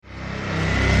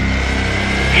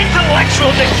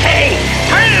Intellectual decay!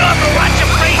 Turn it off and watch your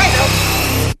face!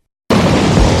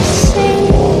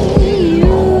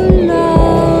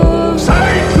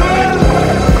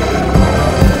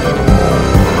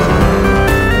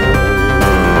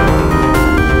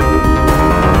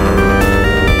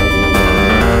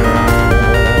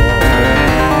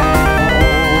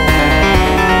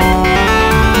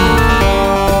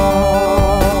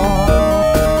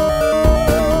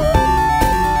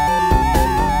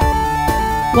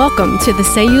 Welcome to the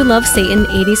Say You Love Satan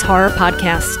 80s Horror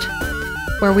Podcast,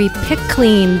 where we pick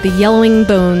clean the yellowing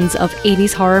bones of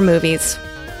 80s horror movies.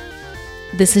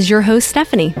 This is your host,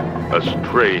 Stephanie. A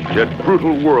strange yet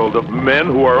brutal world of men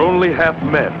who are only half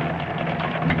men.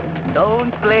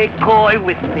 Don't play coy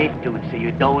with me, dude, so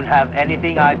you don't have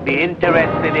anything I'd be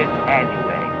interested in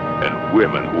anyway. And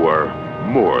women who are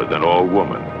more than all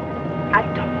women. I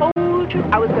told you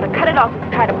I was gonna cut it off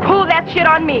and try to pull that shit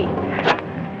on me.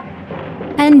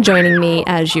 And joining me,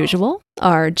 as usual,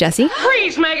 are Jesse.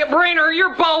 Freeze, maggot brainer!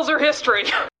 Your balls are history!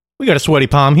 We got a sweaty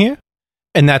palm here,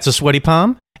 and that's a sweaty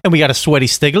palm, and we got a sweaty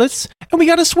Stiglitz, and we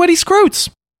got a sweaty Scroots.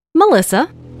 Melissa.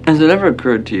 Has it ever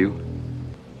occurred to you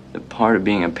that part of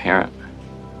being a parent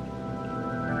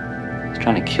is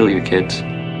trying to kill your kids?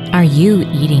 Are you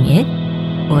eating it,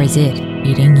 or is it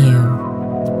eating you?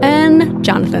 And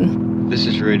Jonathan. This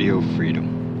is Radio Freedom.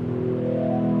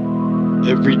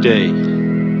 Every day,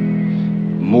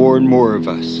 more and more of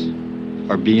us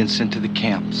are being sent to the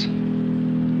camps.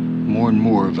 More and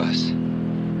more of us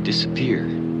disappear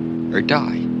or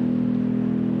die.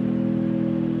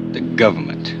 The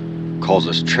government calls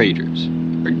us traitors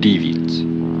or deviants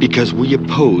because we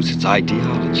oppose its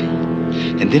ideology.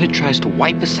 And then it tries to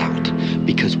wipe us out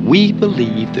because we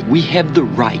believe that we have the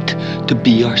right to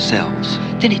be ourselves.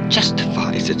 Then it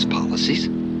justifies its policies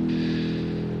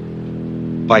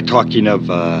by talking of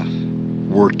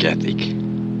work ethic,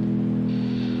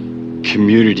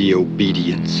 community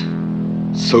obedience,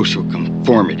 social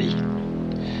conformity.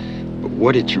 But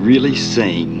what it's really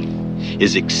saying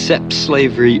is accept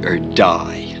slavery or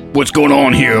die. What's going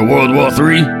on here, World War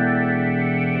III?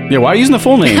 Yeah, why are you using the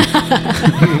full name?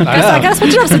 I gotta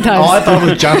switch it up sometimes. Oh, I thought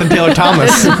it was Jonathan Taylor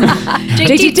Thomas.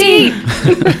 JTT!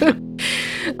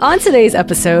 On today's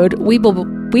episode, we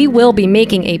will be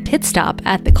making a pit stop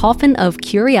at the Coffin of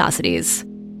Curiosities,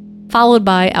 followed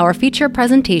by our feature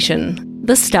presentation,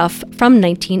 The Stuff from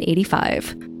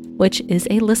 1985, which is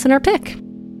a listener pick.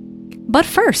 But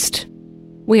first,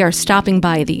 we are stopping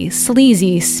by the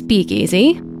Sleazy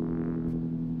Speakeasy,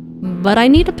 but I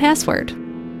need a password.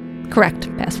 Correct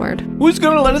password. Who's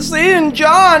gonna let us in?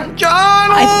 John!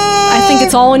 I think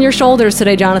it's all on your shoulders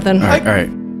today, Jonathan. All right.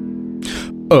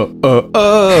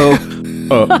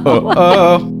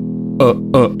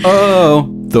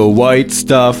 The white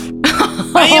stuff.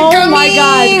 Oh my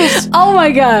god! Oh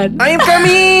my god! I am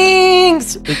coming!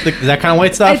 Is that kind of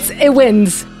white stuff? It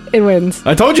wins. It wins.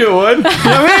 I told you it would.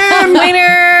 Come in!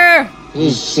 Winner! A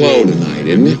little slow tonight,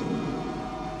 isn't it?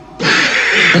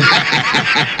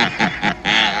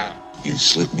 You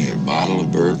slip me a bottle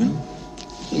of bourbon,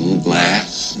 a little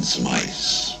glass, and some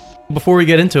ice. Before we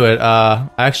get into it, I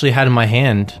actually had in my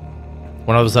hand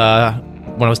when I was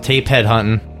tape head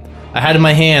hunting. I had in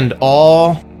my hand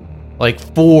all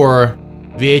 4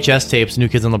 VHS tapes, New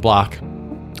Kids on the Block,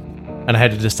 and I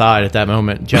had to decide at that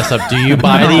moment, Jessup, do you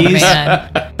buy these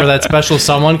for that special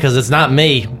someone? Because it's not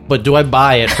me, but do I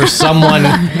buy it for someone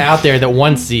out there that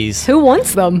wants these? Who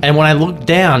wants them? And when I looked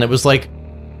down, it was like,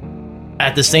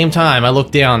 at the same time I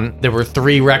looked down, there were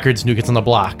 3 records, New Kids on the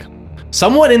Block.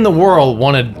 Someone in the world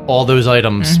wanted all those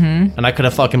items, and I could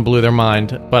have fucking blew their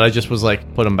mind, but I just was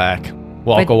like, put them back,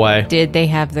 walk away. Did they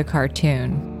have the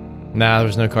cartoon? Nah, there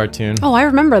was no cartoon. Oh, I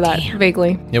remember that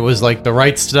vaguely. It was like The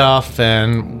Right Stuff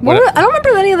and... I don't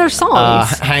remember any other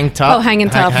songs. Hang Tough. Oh, Hangin'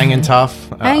 Tough. Hangin' Tough.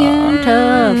 Hangin'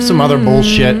 Tough. Some other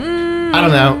bullshit. I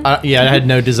don't know. I had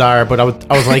no desire, but I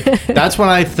was like, that's when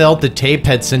I felt the tape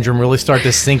head syndrome really start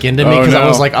to sink into me, because I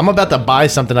was like, I'm about to buy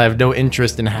something I have no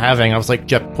interest in having. I was like,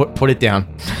 Jeff, put it down.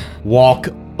 Walk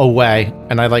away.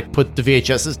 And I put the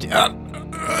VHSs down.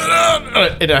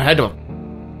 And I had to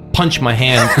punch my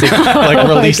hand to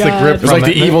release the grip. It was like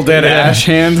the Evil Dead Ash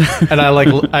hand. And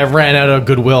I ran out of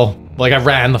goodwill. I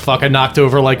knocked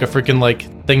over a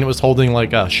freaking thing that was holding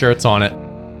shirts on it.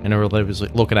 And everybody was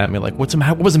looking at me like, what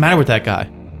was the matter with that guy?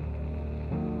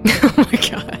 Oh my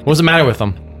god. What was the matter with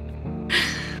him?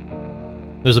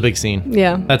 There's a big scene.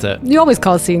 Yeah. That's it. You always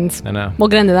cause scenes. I know. We'll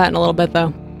get into that in a little bit,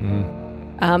 though.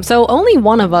 So only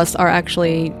one of us are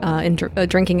actually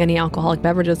drinking any alcoholic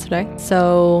beverages today.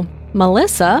 So,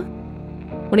 Melissa,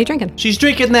 what are you drinking? She's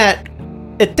drinking that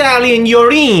Italian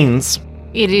urines.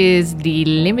 It is the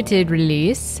limited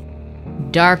release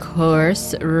Dark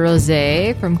Horse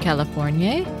Rosé from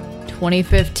California,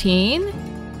 2015.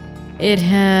 It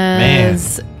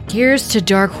has... Here's to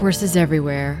dark horses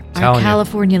everywhere. Our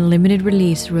California limited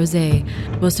release rosé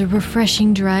boasts a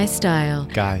refreshing dry style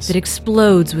that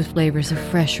explodes with flavors of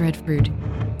fresh red fruit,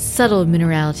 subtle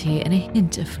minerality, and a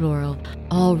hint of floral,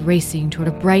 all racing toward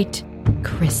a bright,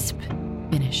 crisp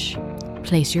finish.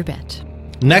 Place your bet.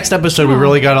 Next episode, we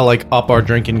really gotta like up our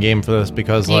drinking game for this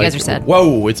because You guys are set.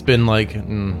 Whoa, it's been like I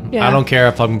don't care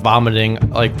if I'm vomiting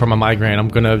like from a migraine. I'm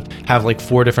gonna have like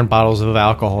 4 different bottles of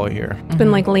alcohol here. It's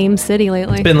been like lame city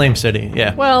lately. It's been lame city,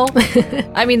 yeah. Well,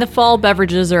 I mean the fall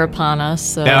beverages are upon us.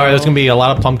 So. Yeah, there's gonna be a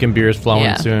lot of pumpkin beers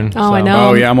flowing soon. Oh, I know.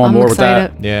 Oh yeah, I'm on board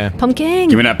excited. with that. Yeah, pumpkin.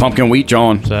 Give me that pumpkin wheat,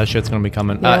 John. So that shit's gonna be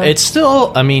coming. Yeah. It's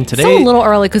still, I mean, today It's still a little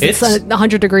early because it's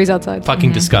 100 degrees outside.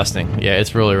 fucking disgusting. Yeah,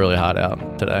 it's really, really hot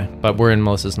out today. But we're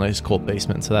in Melissa's nice cold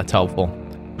basement, so that's helpful.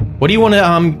 What do you want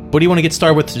to get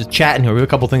started with to chatting here? We have a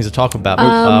couple things to talk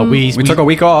about. We took a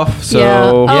week off,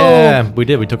 so we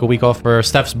did. We took a week off for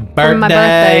Steph's birthday. For my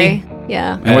birthday.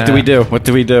 Yeah. And what did we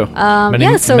do?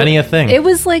 Many a thing. It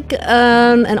was like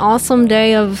an awesome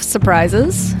day of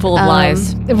surprises. Full of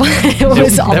lies. It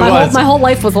was my whole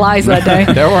life was lies that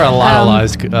day. There were a lot of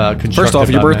lies. First off,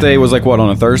 your birthday was like what, on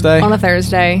a Thursday? On a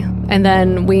Thursday. And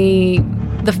then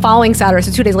the following Saturday,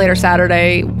 so 2 days later,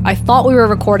 Saturday, I thought we were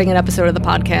recording an episode of the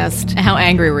podcast. How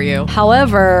angry were you?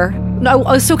 However, no,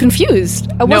 I was so confused.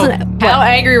 How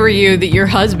angry were you that your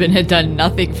husband had done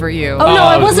nothing for you? Oh, no,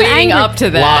 I wasn't leading angry. up to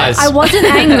that. Lies. I wasn't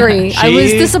angry. I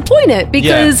was disappointed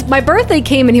because my birthday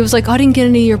came and he was like, I didn't get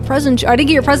any of your presents. I didn't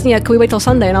get your present yet. Can we wait till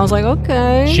Sunday? And I was like,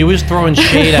 okay. She was throwing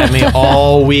shade at me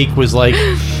all week.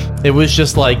 It was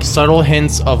just like subtle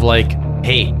hints of like,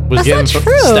 hate was That's getting not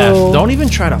true. Steph. Don't even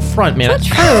try to front, man. That's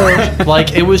true.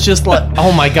 Like it was just like,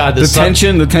 oh my god, The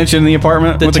tension in the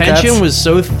apartment. The with tension the cats? was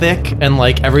so thick, and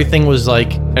like everything was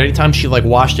like, anytime she like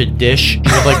washed a dish, she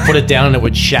would like put it down and it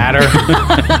would shatter.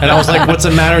 And I was like, "What's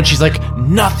the matter?" And she's like,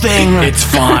 "Nothing. It's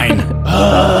fine."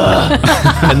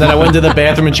 And then I went to the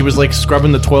bathroom and she was like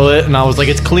scrubbing the toilet, and I was like,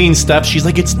 "It's clean, Steph." She's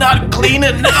like, "It's not clean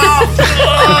enough."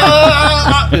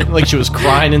 Like she was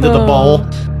crying into the bowl.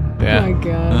 Yeah. Oh my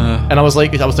god. And I was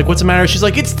like, "What's the matter?" She's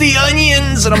like, "It's the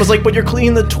onions." And I was like, "But you're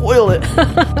cleaning the toilet."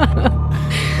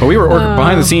 But we were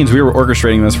behind the scenes. We were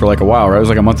orchestrating this for like a while, right? It was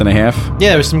like a month and a half. Yeah,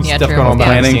 there was some stuff going on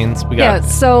behind the scenes.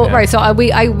 So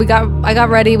I got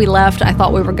ready. We left. I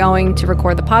thought we were going to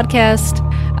record the podcast.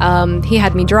 He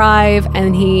had me drive,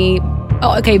 and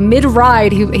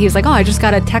mid-ride, he was like, I just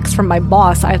got a text from my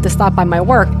boss. I have to stop by my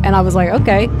work. And I was like,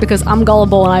 okay, because I'm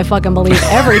gullible and I fucking believe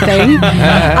everything.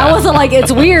 I wasn't like,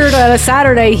 it's weird on a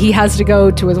Saturday he has to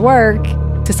go to his work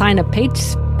to sign a page,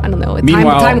 I don't know, a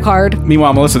time card.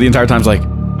 Meanwhile, Melissa the entire time's like,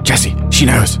 Jesse, she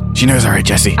knows, all right,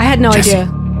 Jesse. I had no idea.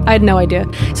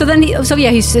 So then,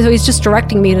 he's just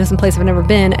directing me to some place I've never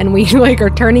been, and we like are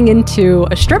turning into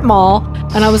a strip mall,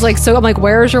 and I'm like,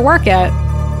 where's your work at?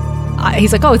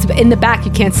 He's like, it's in the back,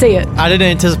 you can't see it. I didn't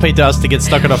anticipate us to get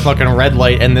stuck at a fucking red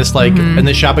light, and this in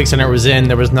the shopping center it was in,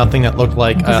 there was nothing that looked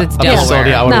like a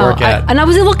facility I would work at. And I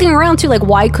was looking around too, like,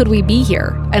 why could we be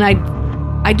here? And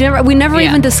we never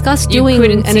even discussed doing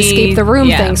an escape the room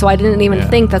thing, so I didn't even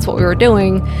think that's what we were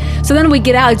doing. So then we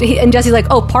get out, and Jesse's like,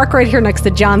 park right here next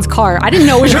to John's car. I didn't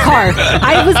know it was your car.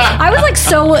 I was like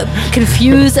so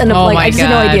confused, and I just had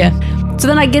no idea. So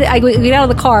then I get out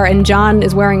of the car, and John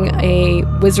is wearing a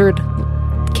wizard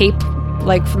cape,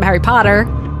 like from Harry Potter,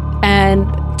 and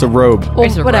it's a robe.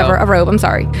 A robe. I'm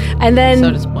sorry. And then so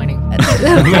disappointing.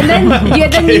 And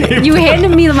then you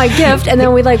handed me my gift, and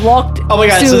then we like walked. Oh my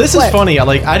god! So this is funny.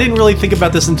 I didn't really think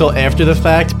about this until after the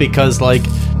fact, because like,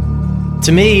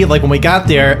 to me, like when we got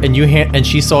there and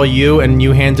she saw you and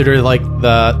you handed her like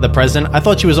the present, I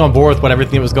thought she was on board with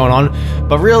everything that was going on.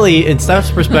 But really, in Steph's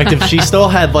perspective, she still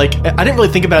had like, I didn't really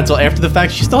think about it until after the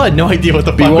fact. She still had no idea what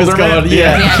the fuck was going on.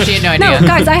 Yeah, she had no idea. No,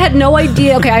 guys, I had no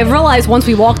idea. Okay, I realized once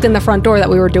we walked in the front door that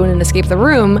we were doing an escape the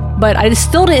room, but I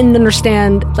still didn't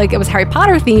understand like it was Harry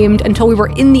Potter themed until we were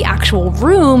in the actual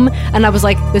room, and I was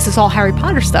like, this is all Harry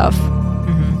Potter stuff.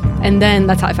 Mm-hmm. And then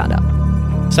that's how I found out.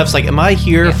 Steph's like, am I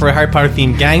here for a Harry Potter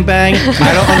themed gangbang?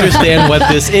 I don't understand what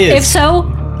this is. If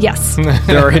so, yes.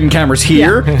 There are hidden cameras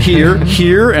here,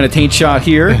 here, and a taint shot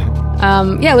here.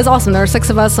 It was awesome. There were 6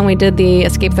 of us, and we did the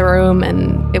escape the room,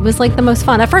 and it was like the most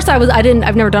fun. At first, I've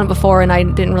never done it before, and I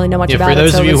didn't really know much about it. For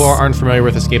those of you who aren't familiar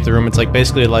with escape the room, it's like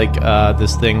basically like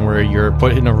this thing where you're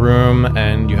put in a room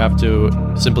and you have to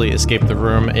simply escape the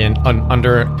room you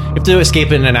have to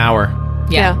escape it in an hour.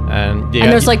 Yeah. And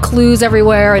there's like clues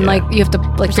everywhere, and like you have to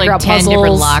like There's figure like out 10 puzzles.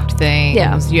 different locked things.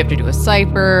 Yeah. You have to do a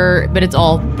cipher, but it's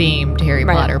all themed Harry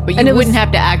Right. Potter. But And you it was- wouldn't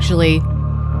have to actually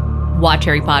watch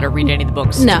Harry Potter, read any of the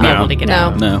books No. to be able to get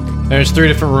out. No. There's 3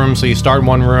 different rooms, so you start in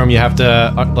one room. You have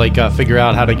to figure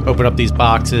out how to open up these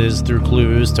boxes through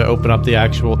clues to open up to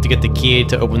get the key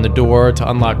to open the door, to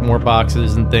unlock more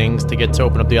boxes and things, to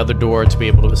open up the other door to be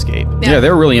able to escape. Yeah, they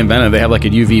were really inventive. They had like a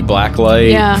UV black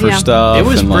light for stuff. It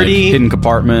was and, pretty like, hidden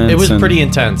compartments. It was and- pretty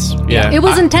intense. Yeah, It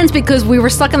was intense because we were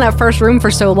stuck in that first room for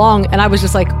so long, and I was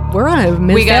just like, we're gonna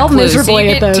We got fail clues. So miserably you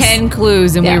at get this. 10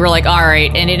 clues, and Yeah. we were like, all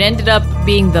right. And it ended up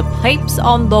being the pipes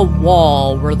on the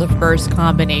wall were the first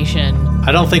combination.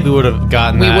 I don't think we would have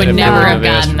gotten We that. would if never would've have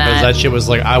gotten asked, because that. that shit was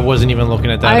like, I wasn't even looking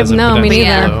at that I- as a no, me potential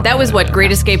neither. clue. That was what,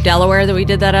 Great Escape Delaware that we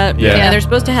did that at? Yeah. They're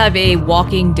supposed to have a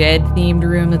Walking Dead themed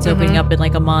room that's opening up in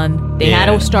like a month. They had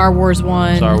Yeah. a Star Wars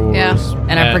one. Star Wars. Yeah.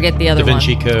 And I forget the other Da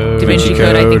Vinci one. Code. Da Vinci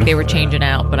Code, I think they were changing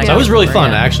out. But I That can't was really remember,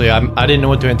 fun, yeah. actually. I didn't know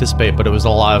what to anticipate, but it was a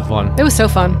lot of fun. It was so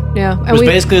fun. Yeah. It was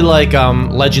basically like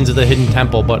Legends of the Hidden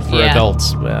Temple, but for Yeah.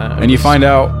 adults. And you find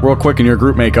out real quick in your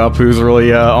group makeup who's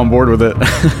really on board with it.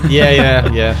 Yeah.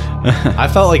 I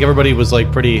felt like everybody was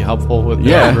like pretty helpful with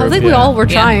Yeah. the group. I think we all were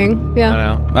trying. I Yeah.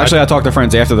 don't know. Actually, I talked to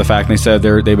friends after the fact, and they said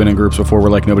they've been in groups before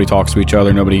where like nobody talks to each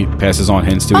other, nobody passes on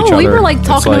hints to each other. Oh, we were like It's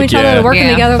talking to each other and working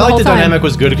together I the felt whole like the time. dynamic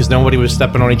was good because nobody was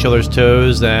stepping on each other's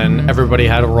toes and everybody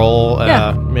had a role.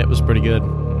 Yeah. It was pretty good.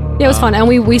 Yeah, it was fun, and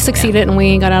we succeeded, and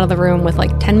we got out of the room with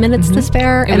like 10 minutes to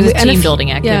spare. It and was a we- and team f-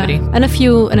 building activity. Yeah, and a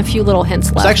few little hints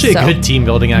left. It's actually so. a good team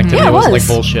building activity. Yeah, it it wasn't was.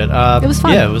 like bullshit. It was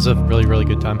fun. Yeah, it was a really, really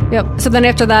good time. Yep. So then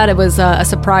after that, it was a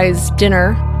surprise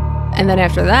dinner, and then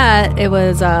after that, it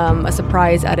was a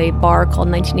surprise at a bar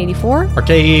called 1984.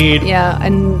 Arcade. Yeah,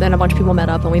 and then a bunch of people met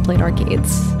up, and we played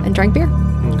arcades and drank beer,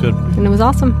 It was good. and it was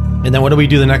awesome. And then what do we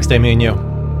do the next day, me and you?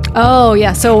 Oh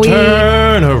yeah, so we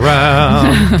Turn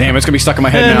around. Damn, it's gonna be stuck in my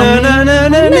head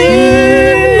now.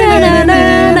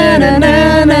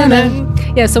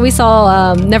 Yeah, so we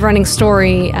saw Neverending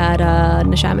Story at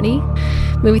Neshaminy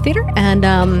Movie Theater, and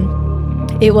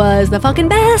it was the fucking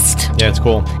best. Yeah, it's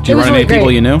cool. Did you run into any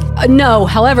people you knew? No,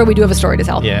 however, we do have a story to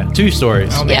tell. Yeah, 2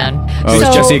 stories. Oh, man. Oh, is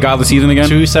So- Jesse a godless heathen again?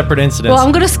 2 separate incidents. Well,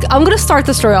 I'm gonna start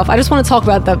the story off. I just want to talk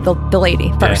about the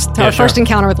lady first. Yeah, Our sure. first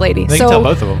encounter with Lady. They can tell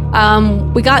both of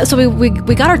them. We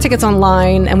got our tickets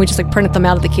online, and we just like printed them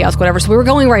out at the kiosk, whatever. So we were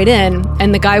going right in,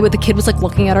 and the guy with the kid was like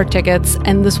looking at our tickets,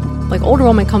 and this like older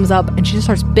woman comes up, and she just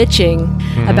starts bitching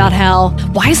about how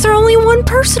why is there only one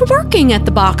person working at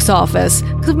the box office?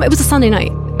 Because it was a Sunday night.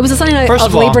 It was a Sunday night First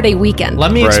of of all, Labor Day weekend.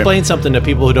 Let me explain something to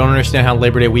people who don't understand how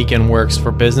Labor Day weekend works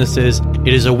for businesses.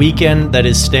 It is a weekend that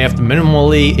is staffed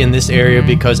minimally in this area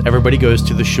because everybody goes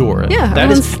to the shore. Yeah,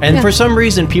 that is, everyone's- and yeah. for some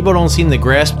reason, people don't seem to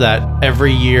grasp that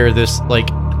every year. This like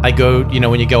I go,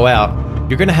 when you go out,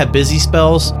 you're gonna have busy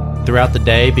spells throughout the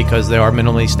day because they are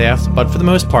minimally staffed. But for the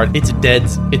most part, it's dead.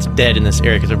 It's dead in this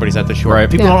area because everybody's at the shore. Right.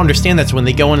 People Yeah. don't understand that. So when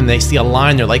they go in and they see a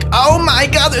line, they're like, "Oh my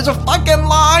god, there's a fucking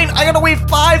line! I gotta wait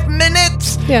 5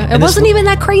 minutes." Yeah, it And this wasn't even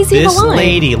that crazy of a This line.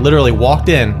 lady literally walked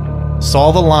in,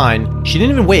 saw the line. She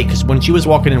didn't even wait because when she was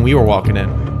walking in, we were walking in.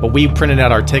 But we printed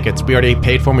out our tickets. We already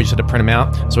paid for them. We just had to print them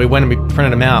out. So we went and we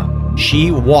printed them out.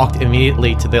 She walked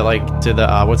immediately to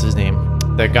the what's his name?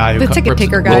 The guy who The ticket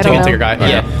taker guy, I The don't ticket know. taker guy.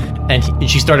 Yeah. And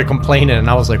she started complaining, and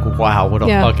I was like, "Wow, what a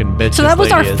fucking bitch!" So this that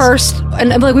was our lady is. first,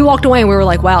 and like we walked away and we were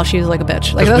like, "Wow, she was like a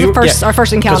bitch." Like that was our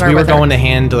first encounter. Because we were with her. going to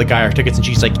hand the guy our tickets, and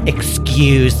she's like,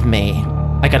 "Excuse me,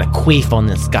 I got a queef on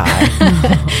this guy.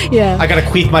 Yeah. I got to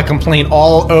queef my complaint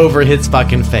all over his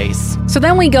fucking face." So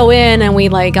then we go in and we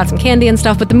like got some candy and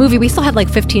stuff, but the movie we still had like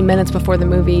 15 minutes before the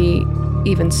movie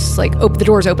even like the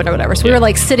doors opened or whatever. So we were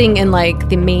like sitting in like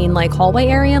the main like hallway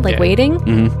area, like waiting.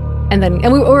 Mm-hmm. And then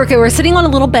we were sitting on a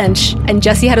little bench, and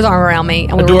Jesse had his arm around me,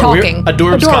 and we were talking.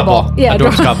 Adorbs Adorable. couple. Yeah,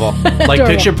 Adorbs couple. Like Adorable.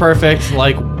 picture perfect,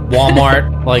 like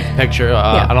Walmart, like picture.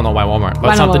 I don't know why Walmart, but Why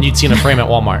not something Walmart? you'd see in a frame at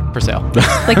Walmart for sale.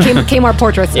 Like Kmart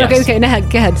portraits. Yes. Okay,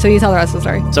 go ahead. So you tell the rest of the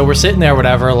story. So we're sitting there,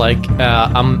 whatever. Like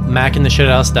I'm macking the shit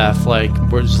out of Steph. Like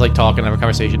we're just like talking, having a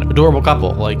conversation. Adorable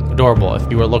couple, like adorable.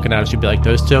 If you were looking at it, you'd be like,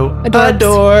 those two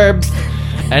adorbs.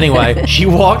 Anyway, she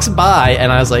walks by, and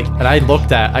I was like, and I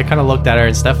kind of looked at her,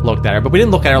 and Steph looked at her, but we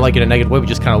didn't look at her like in a negative way. We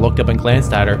just kind of looked up and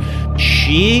glanced at her.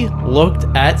 She looked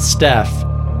at Steph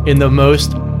in the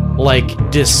most like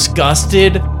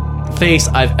disgusted face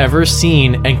I've ever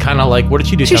seen, and kind of like, what did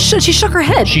she do? She Steph? shook her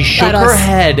head. She shook at her us.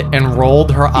 head and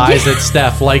rolled her eyes at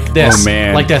Steph like this. Oh,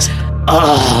 man. Like this.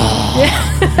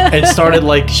 and started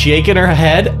like shaking her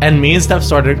head, and me and Steph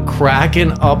started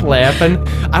cracking up laughing.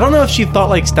 I don't know if she thought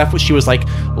like she was like,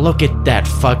 look at that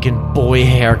fucking boy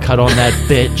haircut on that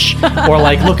bitch, or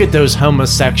like, look at those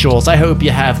homosexuals. I hope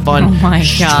you have fun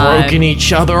stroking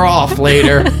each other off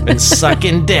later and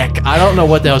sucking dick. I don't know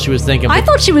what the hell she was thinking. I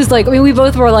thought she was like, I mean, we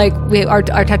both were like, our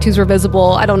tattoos were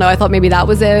visible. I don't know. I thought maybe that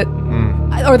was it.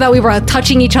 Or that we were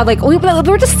touching each other. Like, we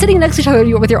were just sitting next to each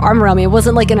other with your arm around me. It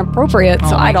wasn't like inappropriate.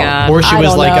 So I don't. Or she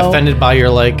was like offended by your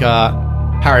like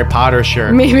Harry Potter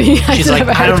shirt. Maybe. She's like,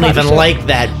 I don't even like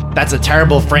that. That's a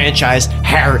terrible franchise.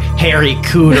 Harry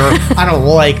Cooter. I don't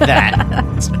like that.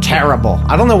 It's terrible.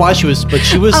 I don't know why she was, but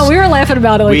she was. Oh, we were laughing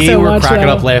about it like so much. We were cracking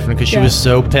up laughing because she was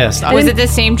so pissed. Was it the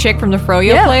same chick from the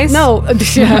Froyo place? No,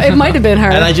 it might have been her.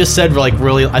 And I just said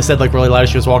really loud as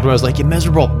she was walking away. I was like, you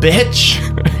miserable bitch.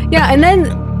 Yeah, and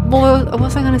then, well, what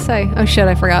was I going to say? Oh shit,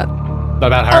 I forgot.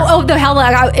 About her? How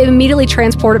like, it immediately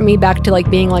transported me back to like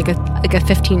being like a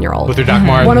 15-year-old. With your Doc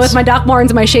Martens. With my Doc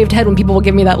Martens and my shaved head when people would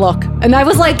give me that look. And I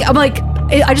was like,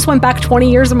 I just went back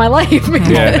 20 years of my life. Yeah.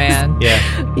 Oh, man.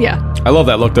 Yeah. I love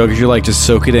that look though, because you're like, just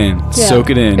soak it in. Yeah. Soak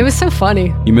it in. It was so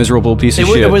funny. You miserable piece of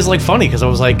shit. It was like funny because I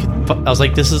was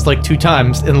like, this is like 2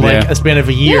 times in like a span of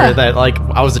a year that like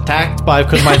I was attacked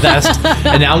because of my vest,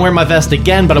 and now I'm wearing my vest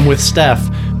again, but I'm with Steph.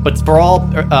 But for all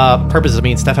purposes, I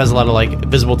mean, Steph has a lot of like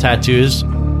visible tattoos,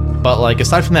 but like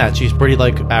aside from that, she's pretty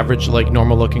like average, like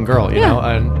normal looking girl, you know.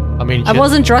 And I mean, I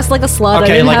wasn't dressed like a slut.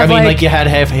 Okay, like you had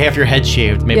half your head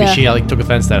shaved. Maybe she like took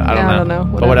offense to that. I don't know.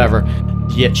 But whatever.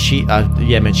 Yeah, she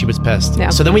was pissed. Yeah.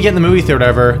 So then we get in the movie theater,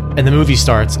 whatever, and the movie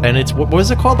starts, and it's what is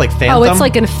it called? Like Phantom? Oh, it's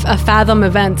like a Fathom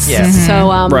Events. Yeah. So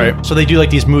right. So they do like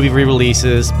these movie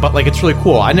re-releases, but like it's really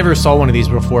cool. I never saw one of these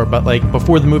before, but like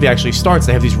before the movie actually starts,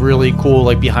 they have these really cool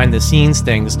like behind the scenes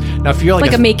things. Now, if you're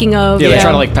like a making of, they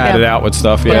try to like pad it out with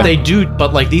stuff. But they do,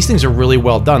 but like these things are really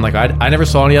well done. Like I never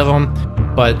saw any of them,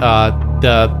 but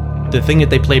the thing that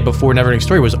they played before Neverending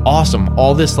Story was awesome.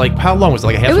 All this, like, how long was it?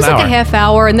 Like a half an hour? It was like a half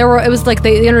hour, and it was like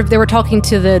they were talking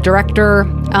to the director,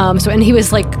 and he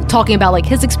was like talking about like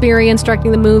his experience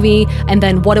directing the movie, and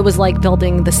then what it was like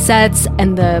building the sets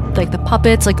and the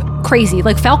puppets, like crazy.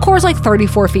 Like Falcor's like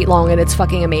 34 feet long, and it's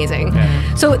fucking amazing.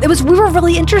 Yeah. So we were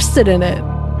really interested in it,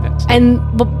 and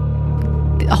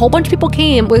a whole bunch of people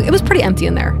came. It was pretty empty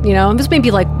in there, you know. It was maybe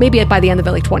by the end of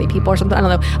it, like 20 people or something. I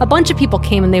don't know. A bunch of people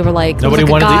came and they were like,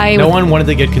 no one wanted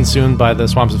to get consumed by the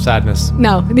swamps of sadness.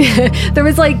 No, there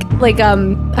was I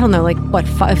don't know, like what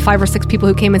 5 or 6 people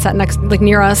who came and sat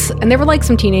near us, and they were like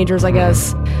some teenagers, I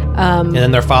guess. And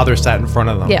then their father sat in front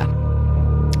of them. Yeah,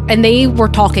 and they were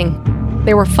talking.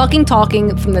 They were fucking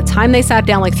talking from the time they sat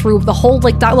down, like through the whole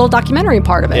like little documentary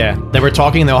part of it. Yeah, they were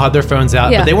talking. They all had their phones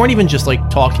out, but they weren't even just like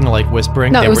talking, like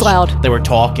whispering. No, it was loud. They were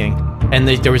talking, and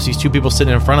there was these 2 people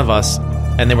sitting in front of us,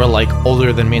 and they were like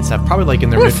older than me and Steph, probably like in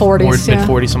their mid-40s,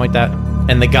 something like that.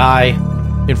 And the guy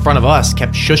in front of us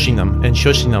kept shushing them and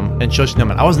shushing them and shushing them,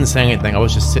 and I wasn't saying anything. I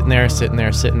was just sitting there.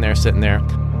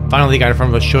 Finally, the guy in front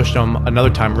of us shushed them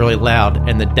another time, really loud,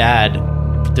 and the dad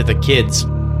to the kids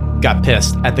got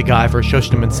pissed at the guy for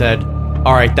shushing him and said,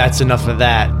 all right, that's enough of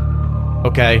that.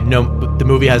 Okay, no, the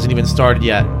movie hasn't even started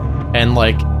yet. And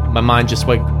like my mind just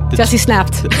like Jesse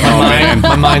snapped. Oh man,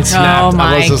 my mind snapped. Oh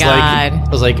my God. I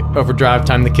was like overdrive,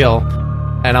 time to kill.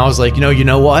 And I was like, you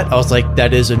know what? I was like,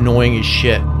 that is annoying as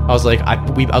shit. I was like,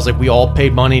 we all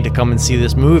paid money to come and see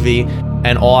this movie,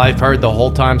 and all I've heard the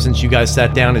whole time since you guys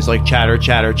sat down is like chatter.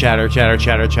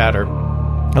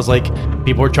 I was like,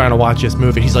 people are trying to watch this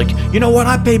movie. He's like, you know what?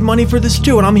 I paid money for this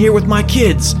too, and I'm here with my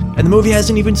kids, and the movie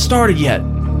hasn't even started yet.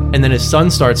 And then his son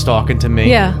starts talking to me.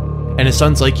 Yeah. And his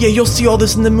son's like, yeah, you'll see all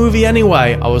this in the movie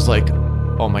anyway. I was like,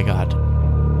 oh my God.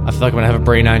 I feel like I'm going to have a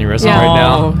brain aneurysm right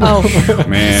now. Oh,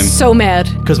 man. So mad.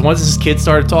 Because once this kid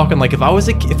started talking, like if I was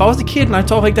a kid and I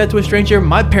talked like that to a stranger,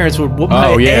 my parents would whoop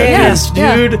my ass,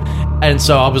 dude. Yeah. And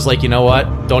so I was like, you know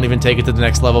what? Don't even take it to the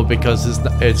next level because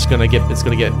it's gonna get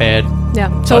bad.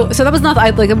 Yeah. So that was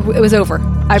nothing. It was over.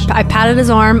 I patted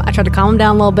his arm. I tried to calm him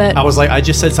down a little bit. I was like, I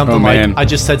just said something You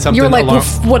were like,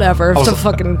 whatever. I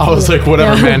was like,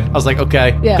 whatever, man. I was like,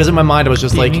 okay. Yeah. Because in my mind, I was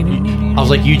just like,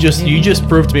 you just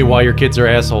proved to me why your kids are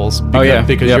assholes.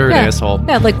 Because you're an asshole.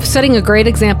 Yeah, like setting a great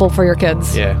example for your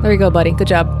kids. Yeah. There you go, buddy. Good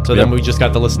job. So then we just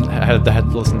got to had to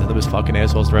listen to those fucking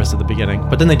assholes the rest of the beginning.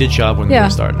 But then they did shut up when the movie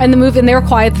started. And they were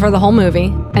quiet for the whole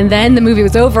movie. And then the movie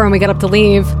was over and we got up to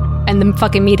leave. And the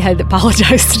fucking meathead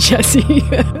apologized to Jesse.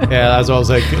 Yeah, as I was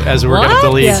like, as we were getting to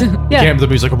leave, Yeah. Cam to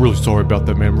me, he's like, I'm really sorry about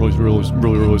that, man. Really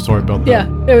sorry about that. Yeah,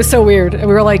 it was so weird. And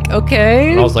we were like,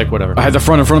 okay. And I was like, whatever. I had the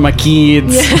front in front of my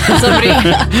kids. Somebody.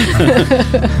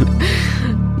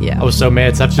 Yeah. I was so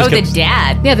mad. Steph just the kept-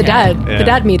 dad. Yeah, the dad. Yeah. The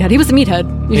dad meathead. He was a meathead.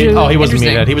 He wasn't Interesting.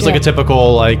 meathead. He was like a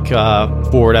typical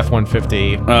Ford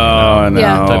F-150. Oh, no.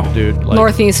 Yeah. Type of dude. Like,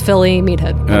 Northeast Philly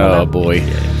meathead. Oh, boy.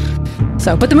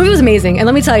 So, but the movie was amazing. And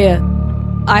let me tell you,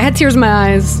 I had tears in my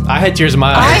eyes. I had tears in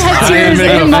my eyes. I had tears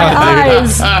in my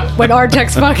eyes when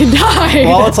Artex fucking died.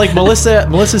 Well, it's like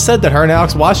Melissa said that her and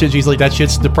Alex watched it. She's like, that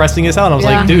shit's depressing as hell. And I was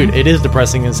Yeah. like, dude, it is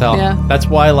depressing as hell. Yeah. That's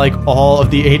why like all of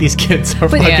the 80s kids are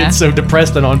But- fucking so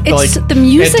depressed and on It's like the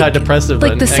music, antidepressive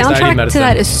like and the anxiety soundtrack medicine. to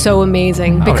that is so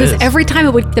amazing Oh, it because is. every time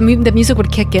it would the music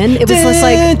would kick in, it was just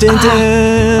like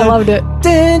I loved it.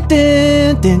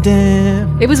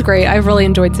 It was great. I really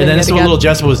enjoyed seeing And then it this is what again. little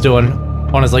Jessica was doing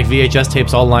on his like VHS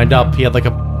tapes all lined up. He had like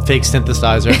a fake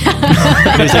synthesizer.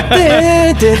 And he's like,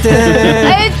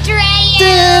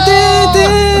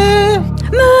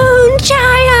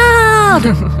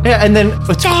 Moonchild. yeah, and then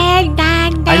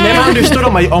I never understood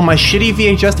on my shitty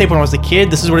VHS tape when I was a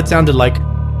kid. This is what it sounded like.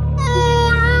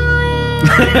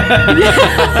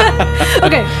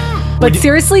 Okay, but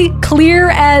seriously, clear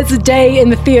as day in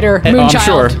the theater. Moonchild. I'm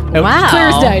sure. Wow. Clear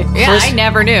as day. Yeah, I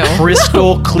never knew.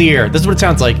 Crystal clear. This is what it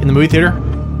sounds like in the movie theater.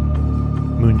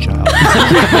 Moonchild.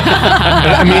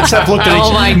 I mean, Steph looked at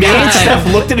Oh my me and God.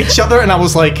 Steph looked at each other, and I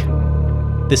was like,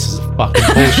 "This is fucking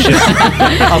bullshit."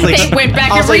 I was like, They went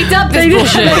back I was and like, redubbed this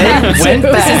bullshit. They went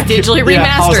back. This is digitally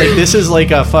Yeah, I was like, remastered. this is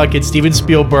like a fucking Steven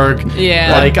Spielberg.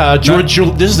 Yeah. Like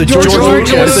this is a George Lucas.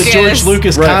 Lucas. This is a George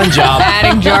Lucas con job.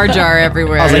 Adding Jar Jar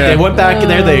everywhere. I was like, they went back in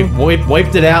there, they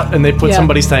wiped it out, and they put Yeah.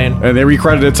 somebody saying. And they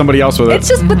recredited somebody else with it. It's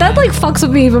just, but that like fucks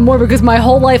with me even more because my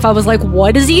whole life I was like,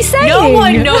 what is he saying? No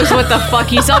one knows what the fuck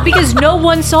he saw because no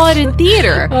one saw it in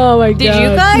theater. Oh my god! Did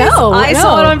you guys? No, I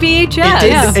saw it on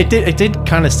VHS. It did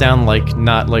kind of sound like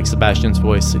not like Sebastian's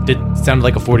voice. It did sound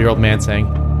like a 40-year-old man saying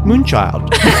 "Moonchild,"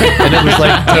 and it was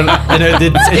like, and it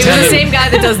It was the sounded- same guy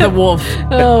that does the wolf.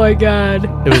 Oh my god!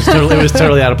 It was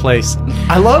totally out of place.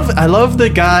 I love the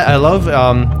guy. I love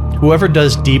whoever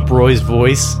does Deep Roy's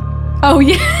voice. Oh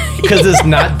yeah, Because it's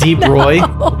not Deep Roy.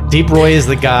 Deep Roy is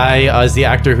the guy, is the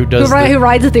actor who does who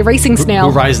rides the racing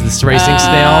snail. who rides this racing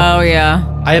snail. Oh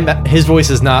yeah. His voice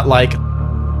is not like,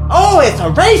 oh, it's a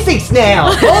racing snail.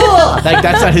 Oh! Like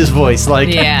that's not his voice.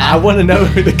 Like Yeah. I want to know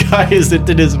who the guy is that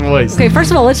did his voice. Okay, first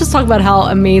of all, let's just talk about how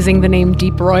amazing the name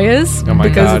Deep Roy is. Oh my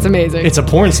because God. it's amazing. It's a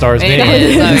porn star's It name.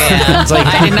 is. Oh, yeah. It's like-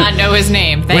 I did not know his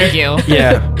name. Thank you.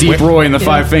 Yeah. Deep Roy and the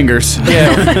Five Fingers.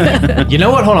 Yeah. You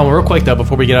know what? Hold on, real quick though,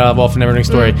 before we get out of Off and Everything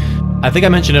Story. I think I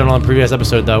mentioned it on a previous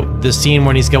episode though. The scene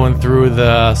when he's going through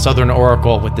the Southern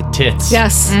Oracle with the tits.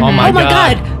 Yes. Oh my Oh my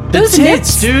god. God. The Those tits,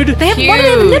 nips. dude. They have what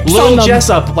are the nips Little on them?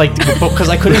 Jessup, like because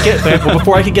I couldn't get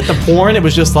before I could get the porn, it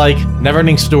was just like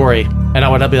never-ending story, and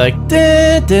I'd be like,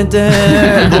 dun, dun, dun,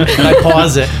 and I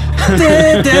pause it,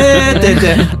 dun, dun, dun,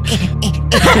 dun.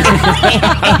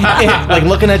 Like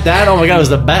looking at that, oh my god, it was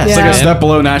the best. It's like a man. step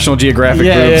below National Geographic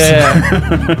Yeah,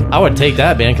 groups. yeah. I would take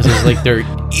that, man, because it's like they're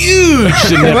huge.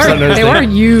 They were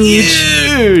huge.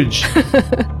 Huge.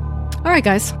 All right,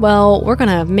 guys. Well, we're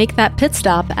gonna make that pit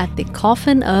stop at the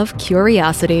Coffin of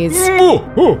Curiosities. Open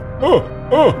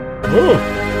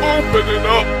it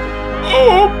up.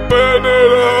 Open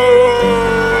it up.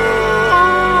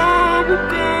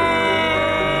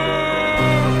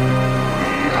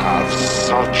 We have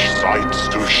such sights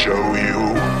to show you.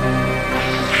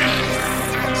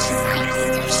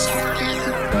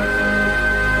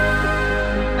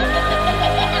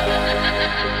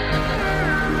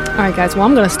 All right, guys. Well,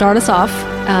 I'm going to start us off.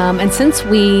 And since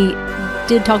we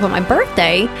did talk about my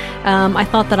birthday, I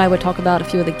thought that I would talk about a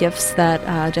few of the gifts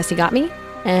that Jesse got me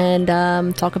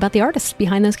and talk about the artist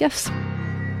behind those gifts.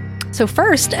 So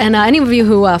first, and any of you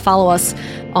who follow us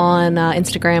on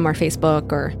Instagram or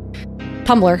Facebook or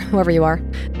Tumblr, whoever you are,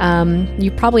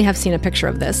 you probably have seen a picture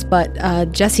of this, but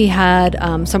Jesse had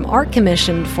some art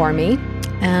commissioned for me.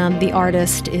 The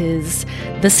artist is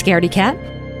The Scaredy Cat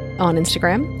on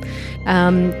Instagram.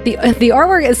 The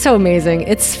artwork is so amazing.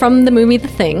 It's from the movie The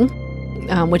Thing,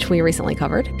 which we recently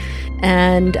covered,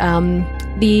 and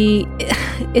the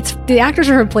actors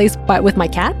are replaced with my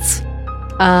cats,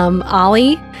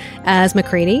 Ollie as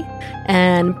McCready,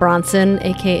 and Bronson,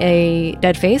 aka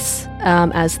Deadface,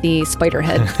 as the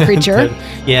Spiderhead creature.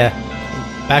 Yeah.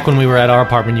 Back when we were at our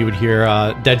apartment, you would hear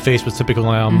Deadface was typical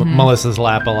on Melissa's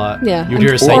lap a lot. Yeah. You'd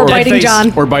hear her say, Or biting Deadface.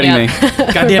 John. Or biting me.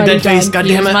 Goddamn Biting Deadface, John. goddamn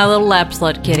Here's it. my little lap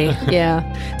slut kitty.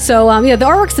 Yeah. So the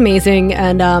artwork's amazing,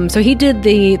 and so he did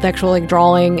the actual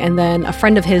drawing, and then a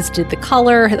friend of his did the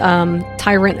color.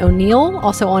 Tyrant O'Neill,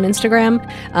 also on Instagram,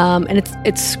 and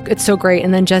it's so great.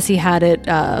 And then Jesse had it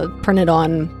printed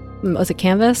on was it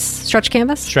canvas? Stretch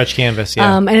canvas? Stretch canvas,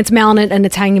 yeah. And it's mounted and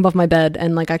it's hanging above my bed,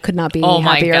 and like I could not be Oh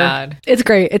my happier. God. It's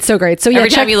great. It's so great. So yeah, Every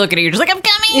time you look at it, you're just like, I'm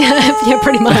coming. yeah,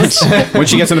 pretty much. When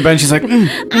she gets on the bench, she's like, look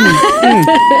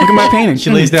at my painting. She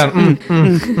lays down.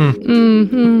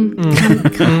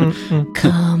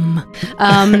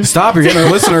 Come. Stop! You're getting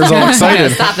our listeners all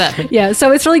excited. Stop that. Yeah,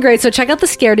 so it's really great. So check out the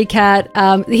Scaredy Cat.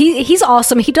 He's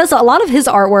awesome. He does a lot of his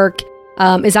artwork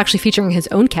is actually featuring his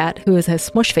own cat, who is his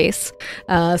Smush Face.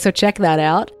 So check that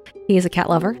out. He is a cat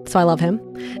lover, so I love him.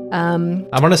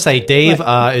 I want to say Dave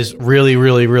is really,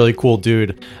 really, really cool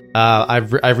dude.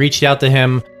 I've reached out to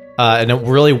him, and it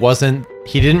really wasn't.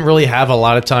 He didn't really have a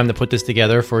lot of time to put this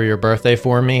together for your birthday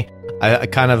for me. I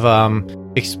kind of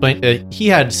explained. He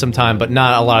had some time, but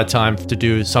not a lot of time to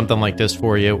do something like this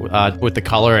for you with the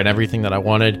color and everything that I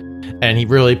wanted. And he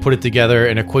really put it together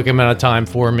in a quick amount of time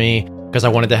for me because I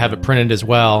wanted to have it printed as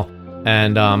well.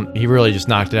 And he really just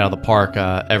knocked it out of the park.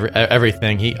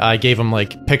 Everything. I gave him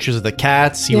like pictures of the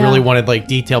cats. He really wanted like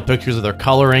detailed pictures of their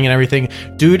coloring and everything.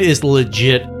 Dude is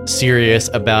legit serious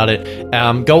about it.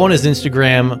 Go on his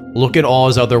Instagram. Look at all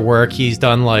his other work. He's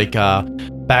done like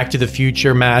Back to the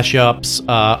Future mashups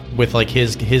with like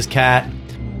his cat.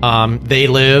 They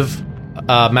Live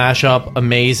mashup,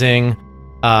 amazing.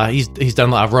 He's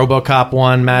done a RoboCop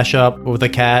 1 mashup with a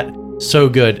cat. So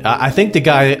good. I think the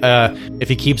guy, if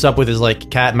he keeps up with his like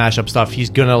cat mashup stuff,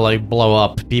 he's gonna like blow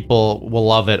up. People will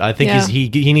love it. I think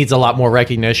he needs a lot more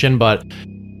recognition, but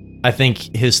I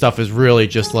think his stuff is really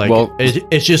just like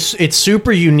it's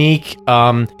super unique.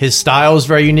 His style is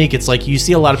very unique. It's like you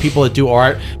see a lot of people that do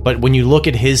art, but when you look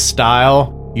at his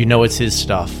style, you know it's his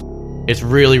stuff. It's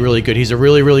really, really good. He's a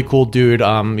really, really cool dude.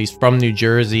 He's from New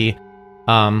Jersey.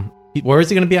 Where is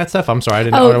he going to be at, Steph? I'm sorry, I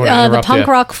didn't know. The Punk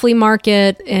Rock Flea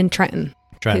Market in Trenton.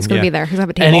 He's going to be there. He's going to have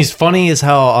a table. And he's funny as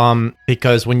hell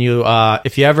because when you,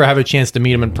 if you ever have a chance to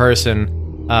meet him in person,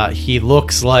 he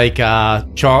looks like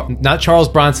not Charles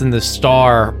Bronson, the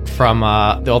star from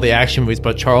all the action movies,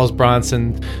 but Charles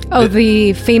Bronson.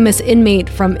 The famous inmate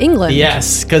from England.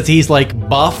 Yes, because he's like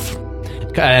buff.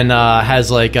 And has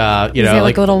like he's got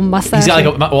like a little mustache. He's got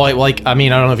like I don't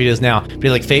know if he does now, but he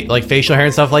like facial hair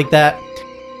and stuff like that.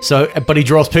 So, but he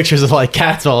draws pictures of like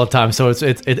cats all the time, so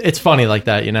it's funny like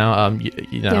that, you know.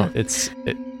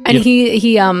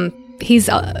 He's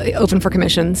open for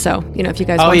commission, so you know if you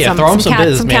guys want throw him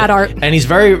some cat art. And he's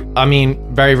very,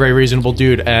 very, very reasonable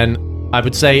dude. And I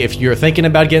would say if you're thinking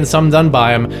about getting something done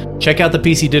by him, check out the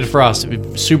piece he did for us.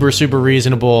 Super, super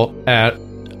reasonable at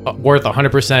worth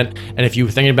 100%. And if you're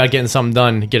thinking about getting something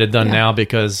done, get it done now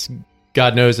because.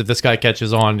 God knows if this guy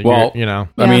catches on, you know.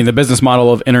 I mean, the business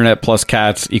model of internet plus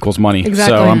cats equals money.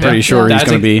 Exactly. So I'm pretty sure he's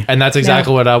going to be... And that's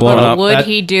exactly what I blown up. Would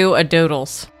he do a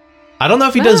doodles? I don't know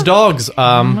if he does dogs,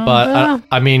 but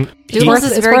I mean... Doodles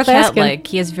is very cat-like.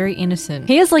 He is very innocent.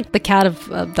 He is like the cat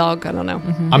of dog. I don't know.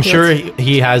 Mm-hmm. I'm sure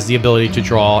he has the ability to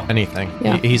draw anything.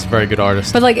 Yeah. He's a very good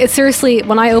artist. But like, it's seriously,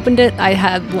 when I opened it, I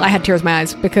had tears in my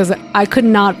eyes because I could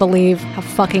not believe how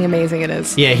fucking amazing it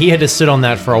is. Yeah, he had to sit on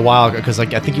that for a while because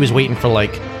like I think he was waiting for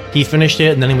like... He finished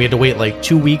it, and then we had to wait like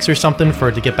 2 weeks or something for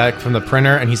it to get back from the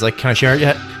printer. And he's like, "Can I share it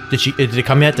yet? Did it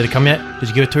come yet? Did it come yet? Did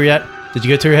you give it to her yet? Did you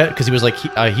give it to her yet?" Because he was like,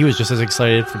 he was just as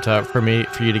excited for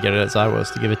you to get it as I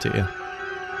was to give it to you.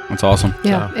 That's awesome.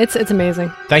 Yeah, so. It's amazing.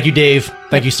 Thank you, Dave.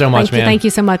 Thank you so much, man. Thank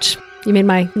you so much. You made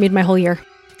my whole year.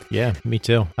 Yeah, me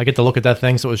too. I get to look at that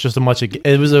thing, so it was just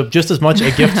just as much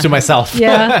a gift to myself.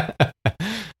 Yeah.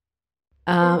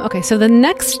 Okay, so the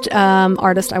next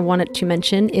artist I wanted to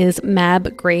mention is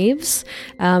Mab Graves,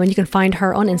 and you can find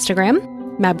her on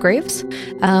Instagram, Mab Graves.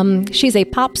 She's a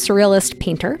pop surrealist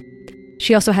painter.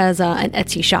 She also has an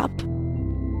Etsy shop.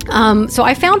 So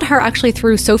I found her actually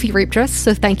through Sophie Rapedress,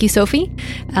 so thank you, Sophie.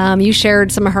 You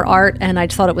shared some of her art, and I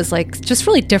just thought it was like just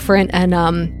really different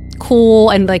and cool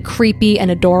and like creepy and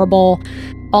adorable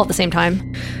all at the same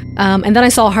time. And then I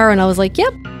saw her, and I was like,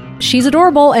 yep. She's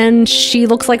adorable and she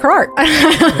looks like her art.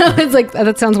 It's like,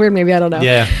 that sounds weird, maybe, I don't know.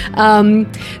 Yeah.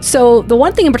 So the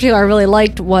one thing in particular I really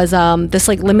liked was this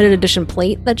like limited edition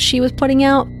plate that she was putting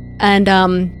out and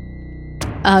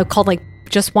called like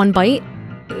Just One Bite.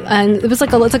 And it was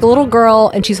like it's like a little girl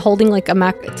and she's holding like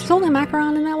she's holding a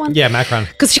macaron in that one? Yeah, macaron.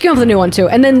 Because she came up with a new one too.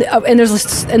 And then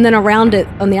and then around it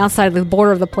on the outside of the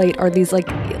border of the plate are these like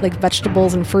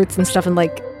vegetables and fruits and stuff, and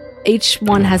like each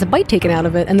one has a bite taken out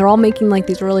of it, and they're all making like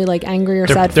these really like angry or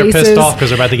sad faces. They're pissed off because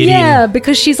they're about to get eaten. Yeah,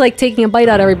 because she's like taking a bite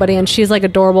out of everybody, and she's like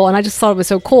adorable, and I just thought it was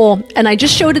so cool. And I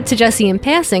just showed it to Jesse in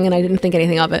passing, and I didn't think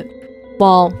anything of it.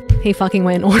 Well, he fucking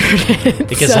went and ordered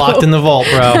it. It gets locked in the vault,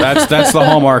 bro. That's the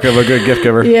hallmark of a good gift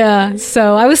giver. Yeah,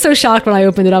 so I was so shocked when I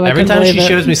opened it up. Every I couldn't time she believe it.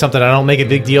 shows me something, I don't make a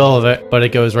big deal of it, but it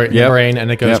goes right in the brain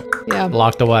and it goes Yeah.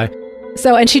 locked away.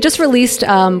 So, and she just released,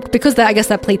 because I guess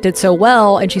that plate did so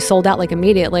well and she sold out like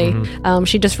immediately,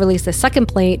 she just released a second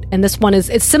plate, and this one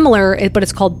it's similar, but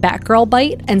it's called Batgirl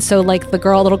Bite. And so like the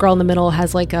little girl in the middle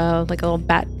has like a little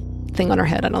bat thing on her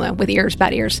head, I don't know, with ears,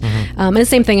 bat ears. And the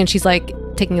same thing, and she's like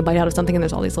taking a bite out of something, and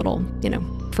there's all these little,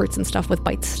 fruits and stuff with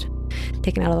bites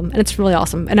taken out of them, and it's really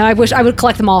awesome. And I wish I would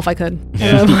collect them all if I could.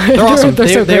 Yeah. They're awesome. They're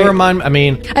so They great. remind. I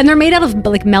mean, And they're made out of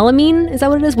like melamine, is that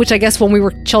what it is? Which I guess when we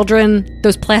were children,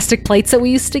 those plastic plates that we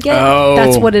used to get,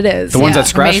 that's what it is. The ones that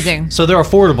scratch. Amazing. so they're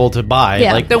affordable to buy.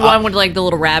 Yeah. Like The one with like the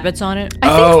little rabbits on it.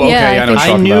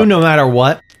 I knew no matter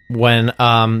what, when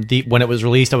when it was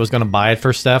released, I was going to buy it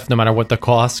for Steph, no matter what the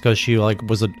cost, because she like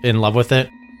was in love with it.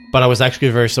 But I was actually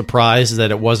very surprised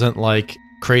that it wasn't like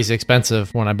crazy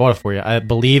expensive when I bought it for you. I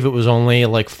believe it was only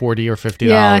like $40 or $50.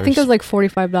 Yeah, I think it was like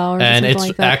 $45 or and something it's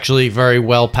like that. actually very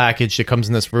well packaged. It comes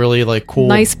in this really like cool,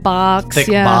 Nice box, thick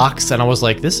yeah. box, and I was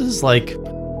like, this is like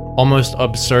almost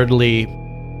absurdly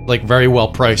like very well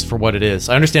priced for what it is.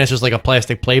 I understand it's just like a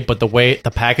plastic plate, but the way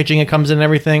the packaging it comes in and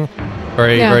everything,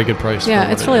 very good price. Yeah, for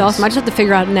what it's it really is. awesome. I just have to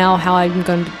figure out now how I'm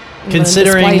going to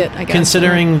Considering display it, I guess.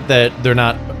 considering that they're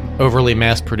not overly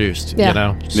mass produced, Yeah. you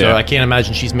know, so Yeah. I can't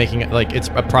imagine she's making it like it's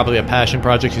probably a passion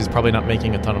project. She's probably not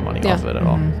making a ton of money Yeah. off of it at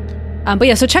all. But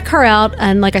yeah, so check her out.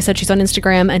 And like I said, she's on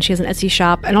Instagram and she has an Etsy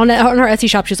shop. And on her Etsy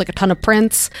shop, she's like a ton of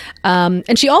prints.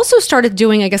 And she also started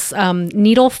doing, I guess,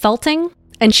 needle felting.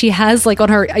 And she has like on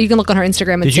her, you can look on her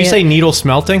Instagram and Did see you say it. needle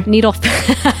smelting? Needle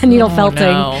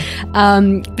felting.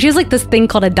 no. She has like this thing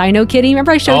called a Dino Kitty.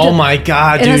 Remember I showed you? Oh my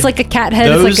god, It dude. has like a cat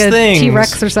head. It's Those like a things.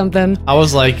 T-Rex or something. I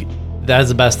was like, that is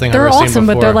the best thing They're I've ever seen awesome,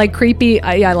 before. but they're like creepy.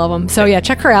 Yeah, I love them. So yeah,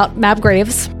 check her out, Mab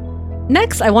Graves.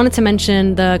 Next, I wanted to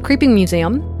mention the Creeping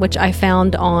Museum, which I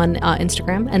found on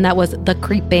Instagram, and that was the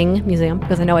Creeping Museum,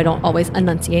 because I know I don't always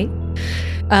enunciate.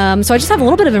 So I just have a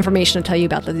little bit of information to tell you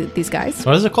about these guys.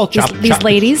 What is it called? These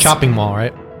ladies. Chopping Mall,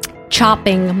 right?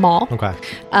 Chopping Mall. Okay.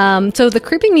 So the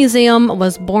Creeping Museum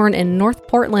was born in North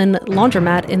Portland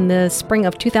Laundromat in the spring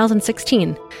of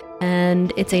 2016.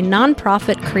 And it's a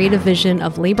non-profit creative vision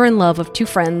of labor and love of two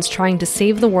friends trying to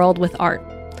save the world with art.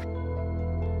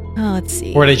 Oh, let's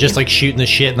see. Or are they just like shooting the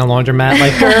shit in the laundromat?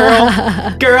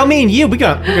 Like, girl, me and you, we're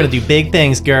gonna do big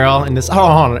things, girl. And this, hold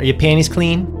on, are your panties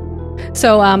clean?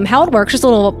 So how it works, just a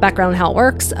little background on how it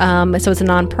works. So it's a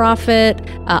non-profit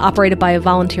operated by a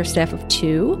volunteer staff of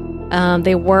 2.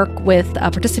 They work with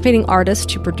participating artists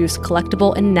to produce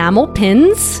collectible enamel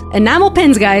pins. Enamel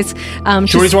pins, guys.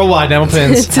 Shorties worldwide, enamel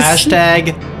pins. to-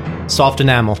 Hashtag soft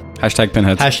enamel. Hashtag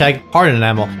pinheads. Hashtag hard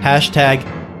enamel. Hashtag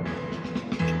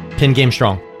pin game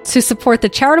strong. To support the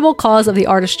charitable cause of the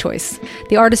artist's choice.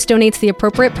 The artist donates the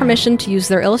appropriate permission to use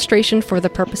their illustration for the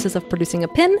purposes of producing a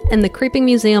pin, and the Creeping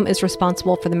Museum is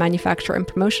responsible for the manufacture and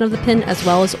promotion of the pin, as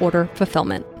well as order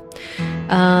fulfillment.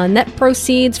 Net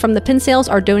proceeds from the pin sales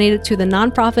are donated to the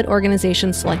nonprofit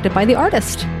organization selected by the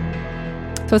artist.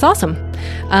 So it's awesome.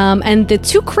 And the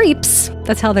two creeps,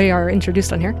 that's how they are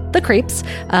introduced on here. The creeps,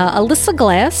 Alyssa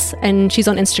Glass, and she's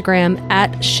on Instagram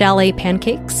at Chalet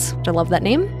Pancakes, which I love that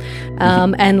name.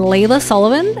 And Layla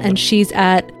Sullivan, and she's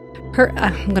at her,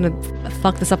 I'm going to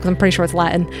fuck this up because I'm pretty sure it's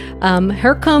Latin.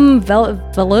 Hercum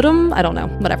Velotum, I don't know,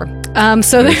 whatever.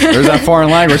 So There's that foreign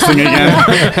language thing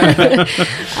again.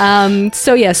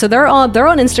 So yeah, so they're on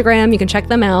Instagram. You can check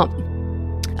them out,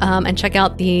 and check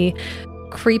out the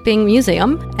Creeping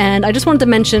Museum. And I just wanted to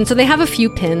mention, so they have a few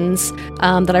pins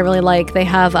that I really like. They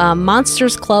have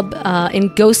Monsters Club in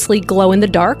ghostly glow in the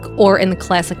dark, or in the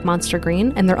classic monster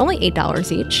green, and they're only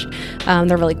 $8 each.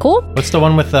 They're really cool. What's the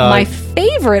one with my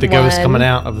favorite the ghost one, coming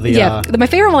out of the my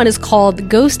favorite one is called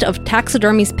Ghost of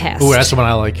Taxidermy's Past. Ooh, that's the one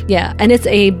I like. Yeah, and it's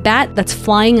a bat that's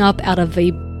flying up out of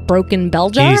a broken bell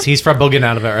jar. He's from getting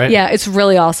out of it, right? Yeah, it's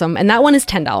really awesome. And that one is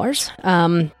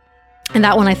 $10. And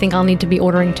that one I think I'll need to be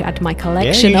ordering to add to my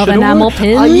collection of enamel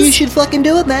pins. Oh, you should fucking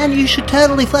do it, man. You should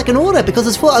totally fucking order because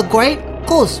it's for a great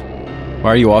cause.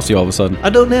 Why are you Aussie all of a sudden? I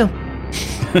don't know.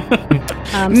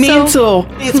 Mental.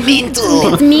 It's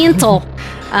mental. It's mental.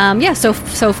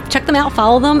 So check them out.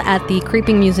 Follow them at the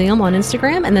Creeping Museum on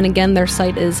Instagram. And then again, their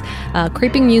site is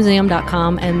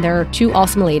creepingmuseum.com. And they're two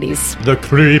awesome ladies. The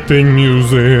Creeping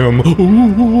Museum.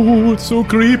 Ooh, it's so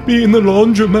creepy in the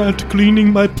laundromat,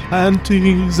 cleaning my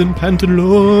panties and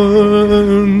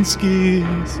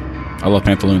pantaloonskis. I love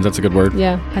pantaloons. That's a good word.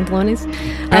 Yeah, pantalones.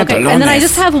 Okay, and then I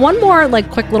just have one more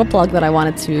quick little plug that I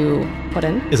wanted to put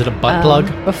in. Is it a butt plug?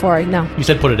 Before I no. You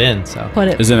said put it in, so Put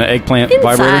it. Is it an eggplant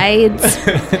vibrator?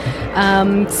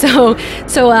 So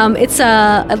it's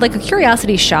like a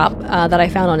curiosity shop that I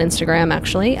found on Instagram.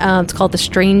 Actually, it's called The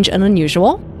Strange and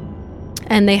Unusual.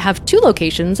 And they have 2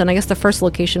 locations, and I guess the first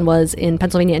location was in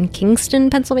Pennsylvania, in Kingston,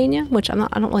 Pennsylvania, which I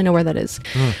don't really know where that is.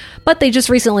 But they just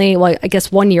recently, well, I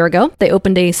guess 1 year ago, they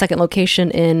opened a second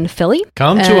location in Philly.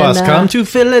 Come to us. Come to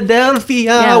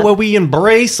Philadelphia, where we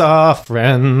embrace our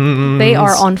friends. They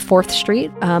are on 4th Street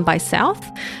by South,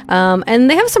 and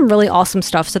they have some really awesome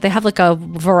stuff. So they have like a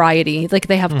variety. Like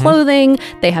they have clothing,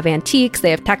 they have antiques, they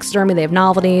have taxidermy, they have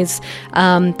novelties.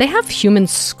 They have human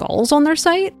skulls on their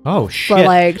site. Oh, shit. For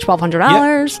like $1,200.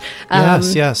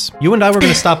 Yes. You and I were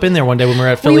going to stop in there one day when we were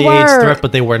at Philly AIDS Thrift,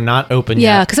 but they were not open yet.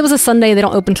 Yeah, because it was a Sunday. They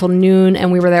don't open till noon,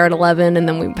 and we were there at 11, and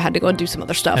then we had to go and do some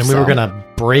other stuff. And we were going to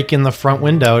break in the front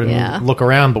window and look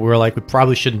around, but we were like, we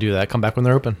probably shouldn't do that. Come back when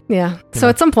they're open. Yeah. So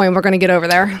at some point, we're going to get over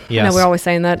there. Yes. I know we're always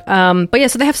saying that. But yeah,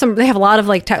 so they have a lot of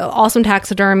like awesome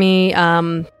taxidermy.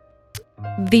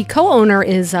 The co-owner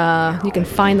is, you can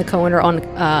find the co-owner on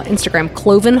Instagram,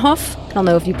 Clovenhoof. I don't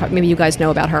know if maybe you guys know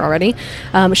about her already.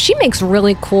 She makes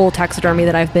really cool taxidermy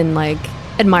that I've been like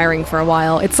admiring for a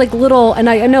while. It's like little, and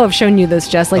I know I've shown you this,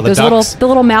 Jess, like those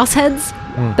little mouse heads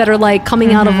that are like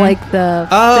coming out of like the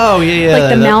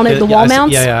the wall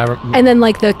mounts. And then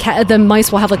like the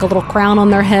mice will have like a little crown on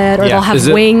their head, or they'll have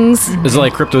wings. Is it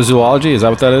like cryptozoology? Is that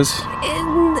what that is?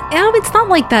 It's not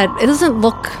like that. It doesn't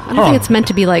look. I don't think it's meant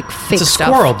to be like fake It's a stuff.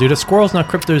 squirrel, dude. A squirrel's not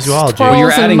cryptozoology. Well,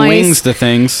 you're adding wings to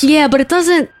things. Yeah, but it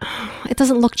doesn't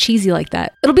look cheesy like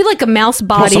that. It'll be like a mouse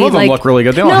body. Well, some of them look really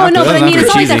good. They don't have to. But I mean, it's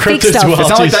not like that fake stuff. It's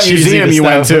not like that museum you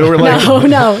went to. We're like,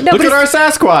 no. Look at our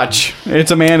Sasquatch.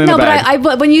 It's a man in a bag.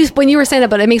 But when you were saying that,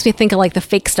 but it makes me think of like the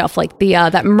fake stuff, like the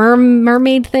that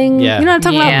mermaid thing. Yeah. You know what I'm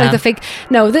talking about? Like the fake.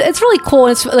 No, it's really cool.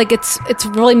 It's like it's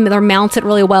really, they're mounted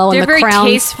really well. They're and the very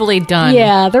crowns, tastefully done.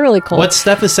 Yeah, they're really cool. What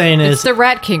Steph is saying is It's the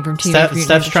Rat King from Teenage Mutant Ninja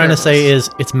Steph's trying to say is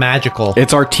it's magical.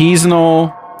 It's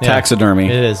artisanal taxidermy.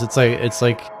 It is.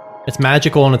 It's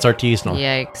magical and it's artisanal.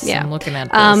 Yikes! Yeah. I'm looking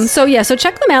at this. So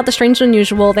check them out. The Strange and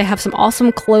Unusual. They have some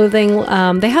awesome clothing.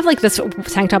 They have like this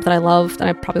tank top that I love that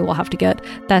I probably will have to get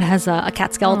that has a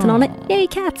cat skeleton on it. Yay,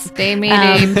 cats! They made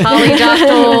a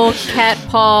polydactyl cat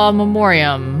paw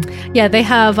memoriam. Yeah, they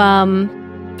have.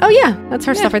 Oh yeah, that's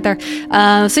her stuff right there.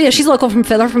 So yeah, she's local from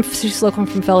Philly. She's local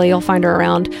from Philly. You'll find her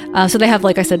around. So they have,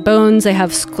 like I said, bones. They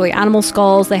have animal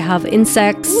skulls. They have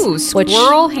insects. Ooh,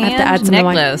 squirrel hand I have to add some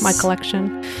necklace. to my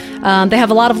collection. They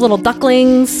have a lot of little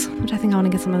ducklings, which I think I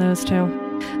want to get some of those too.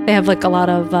 They have like a lot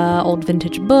of old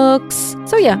vintage books.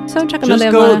 So yeah, so check them out. Just They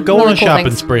have go on really a cool shopping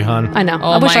things. spree, hon. I know.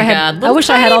 Oh I wish my I had. God. I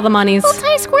wish I had all the monies. Little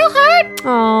tiny squirrel heart.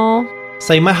 Oh.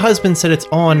 Say, my husband said it's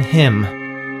on him.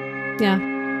 Yeah.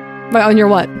 Right, on your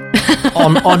what?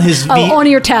 on his on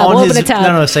your tab. We'll open a tab.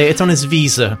 No, say it's on his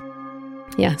visa.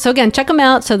 Yeah. So again, check them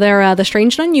out. So they're The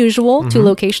Strange and Unusual, 2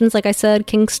 locations, like I said,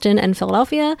 Kingston and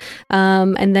Philadelphia.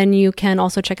 And then you can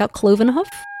also check out Clovenhoof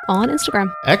on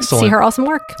Instagram. Excellent. See her awesome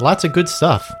work. Lots of good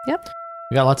stuff. Yep.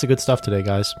 We got lots of good stuff today,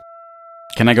 guys.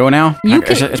 Can I go now?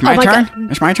 It's my turn?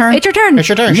 God. It's my turn? It's your turn. It's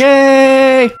your turn.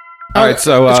 Yay! All right,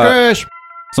 so it's Krish.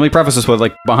 So let me preface this with,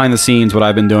 like, behind the scenes, what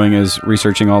I've been doing is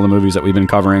researching all the movies that we've been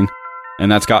covering,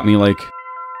 and that's got me, like,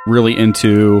 really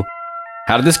into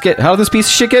how did this piece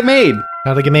of shit get made?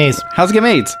 How'd it get made? How's it get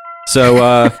made? So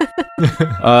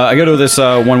I go to this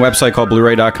one website called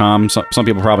Blu-ray.com. Some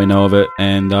people probably know of it,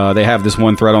 and they have this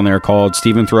one thread on there called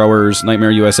Stephen Thrower's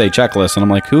Nightmare USA Checklist, and I'm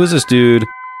like, who is this dude?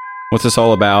 What's this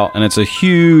all about? And it's a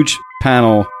huge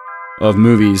panel of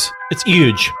movies. It's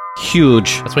huge.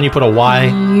 Huge. That's when you put a Y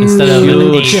instead of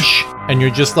an H, and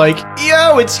you're just like,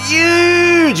 yo, it's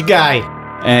huge, guy.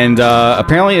 And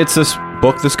apparently it's this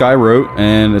book this guy wrote,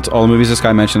 and it's all the movies this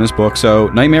guy mentioned in this book. So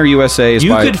Nightmare USA is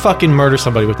You could fucking murder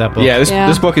somebody with that book. Yeah,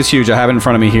 this book is huge. I have it in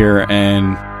front of me here,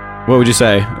 and what would you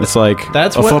say? It's like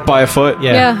That's a foot by a foot?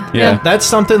 Yeah. That's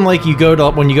something like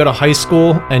when you go to high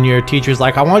school, and your teacher's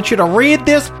like, I want you to read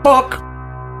this book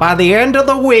by the end of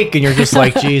the week, and you're just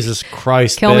like, Jesus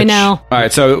Christ, Kill me now. All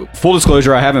right, so full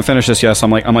disclosure, I haven't finished this yet, so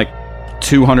I'm like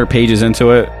 200 pages into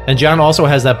it. And John also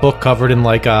has that book covered in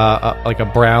like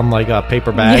a brown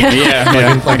paper bag. Yeah.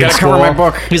 Like I gotta cover my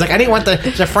book. He's like, I didn't want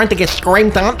the front to get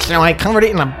scraped up, so I covered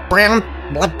it in a brown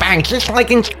bag, just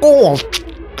like in school.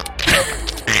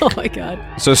 Oh my God.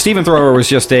 So Stephen Thrower was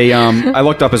just I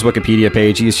looked up his Wikipedia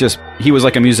page. He was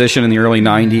like a musician in the early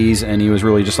 90s, and he was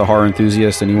really just a horror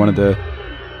enthusiast, and he wanted to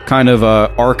kind of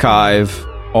archive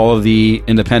all of the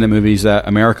independent movies that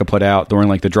America put out during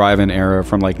like the drive-in era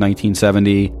from like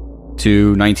 1970 to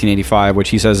 1985, which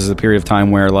he says is a period of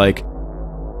time where like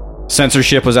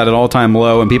censorship was at an all-time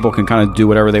low, and people can kind of do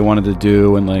whatever they wanted to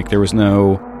do, and like there was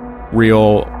no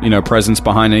real, presence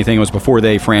behind anything. It was before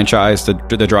they franchised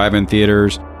the drive-in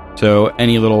theaters, so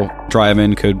any little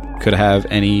drive-in could have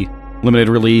any limited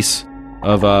release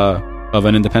of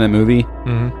an independent movie.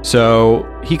 Mm-hmm. So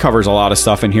he covers a lot of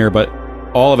stuff in here, but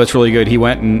all of it's really good. He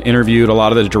went and interviewed a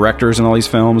lot of the directors in all these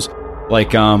films,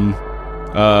 like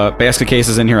Basket Case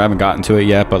is in here. I haven't gotten to it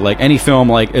yet, but like any film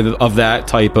like of that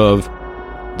type of,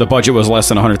 the budget was less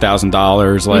than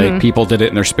 $100,000. Like people did it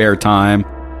in their spare time.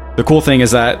 The cool thing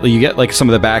is that you get like some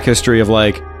of the back history of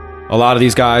like a lot of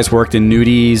these guys worked in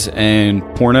nudies and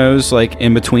pornos like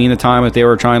in between the time that they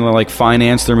were trying to like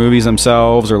finance their movies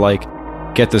themselves or like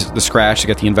get the scratch to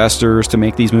get the investors to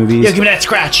make these movies. Yeah, give me that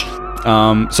scratch.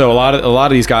 So a lot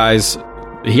of these guys,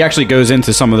 he actually goes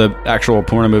into some of the actual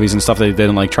porno movies and stuff that they did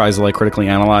and like tries to like critically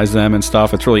analyze them and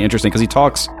stuff. It's really interesting because he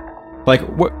talks like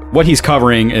what he's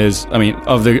covering is, I mean,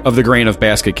 of the grain of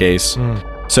Basket Case.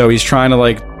 So he's trying to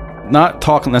like not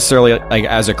talk necessarily like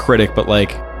as a critic, but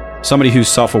like somebody who's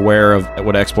self-aware of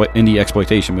what indie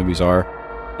exploitation movies are,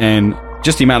 and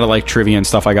just the amount of like trivia and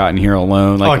stuff I got in here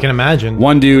alone. Like, I can imagine.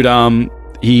 One dude,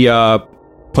 he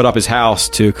put up his house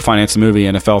to finance the movie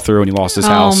and it fell through and he lost his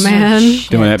house. Oh man,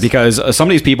 doing it because some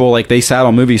of these people like they sat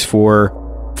on movies for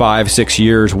 5-6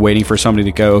 years waiting for somebody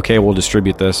to go, okay, we'll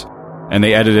distribute this, and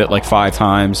they edited it like 5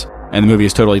 times and the movie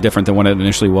is totally different than what it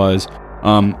initially was.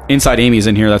 Inside Amy's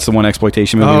in here. That's the one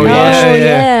exploitation movie. Oh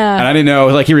yeah. And I didn't know,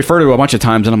 like he referred to it a bunch of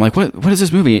times and I'm like, what is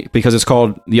this movie? Because it's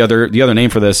called, the other name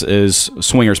for this is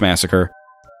Swingers Massacre.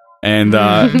 And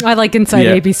I like Inside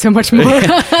Amy so much more.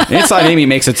 Inside Amy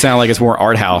makes it sound like it's more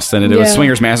art house than it is.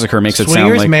 Swingers Massacre makes it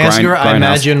sound like Massacre, I grindhouse.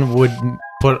 imagine would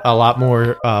put a lot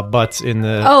more butts in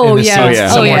the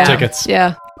seats, some more tickets.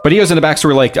 Yeah. But he goes into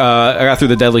backstory like I got through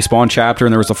the Deadly Spawn chapter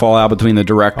and there was a fallout between the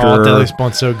director. Oh, Deadly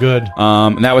Spawn's so good.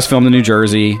 And that was filmed in New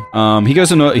Jersey. He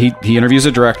goes into he interviews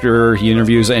a director. He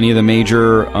interviews any of the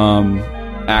major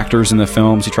actors in the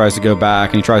films. He tries to go back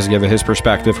and he tries to give it his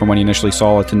perspective from when he initially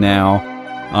saw it to now.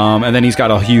 And then he's got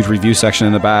a huge review section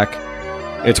in the back.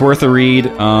 It's worth a read,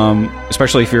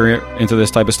 especially if you're into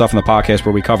this type of stuff in the podcast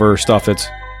where we cover stuff that's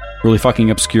really fucking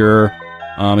obscure.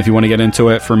 If you want to get into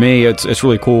it, for me, it's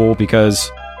really cool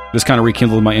because this kind of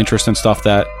rekindled my interest in stuff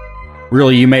that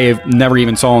really you may have never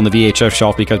even saw on the VHS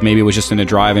shelf because maybe it was just in a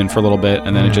drive-in for a little bit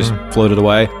and then it just floated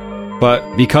away.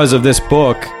 But because of this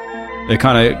book, it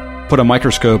kind of put a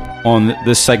microscope on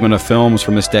this segment of films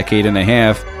from this decade and a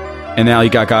half. And now you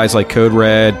got guys like Code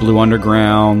Red, Blue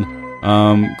Underground,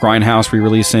 Grindhouse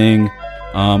re-releasing,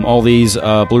 all these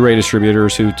Blu-ray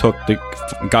distributors who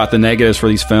got the negatives for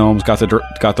these films, got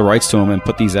the rights to them, and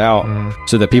put these out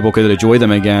so that people could enjoy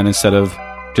them again instead of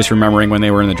just remembering when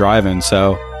they were in the drive-in.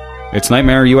 So it's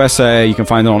Nightmare USA. You can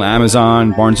find it on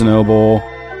Amazon, Barnes & Noble,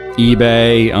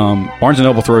 eBay. Barnes &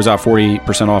 Noble throws out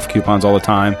 40% off coupons all the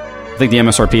time. I think the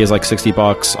MSRP is like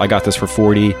 $60. I got this for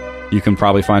 $40. You can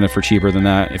probably find it for cheaper than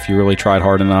that if you really tried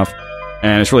hard enough.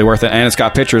 And it's really worth it. And it's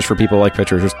got pictures for people who like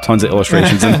pictures. There's tons of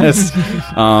illustrations in this.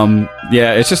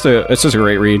 Yeah, it's just a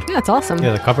great read. Yeah, it's awesome.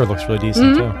 Yeah, the cover looks really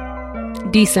decent too.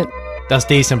 Decent. That's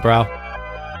decent, bro.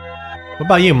 What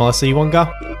about you, Melissa? You want to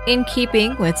go? In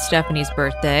keeping with Stephanie's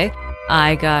birthday,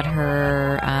 I got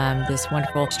her this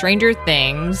wonderful Stranger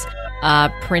Things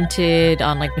printed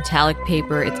on like metallic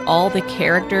paper. It's all the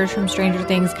characters from Stranger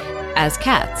Things as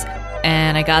cats.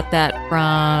 And I got that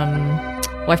from...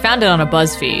 Well, I found it on a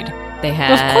BuzzFeed. They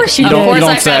had... Of course you did. did. Of course You I don't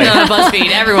found say. it on a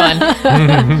BuzzFeed.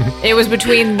 Everyone. It was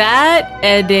between that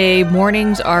and a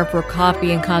Mornings Are for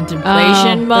Coffee and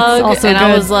Contemplation Oh, mug. that's also and I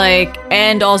good. was like...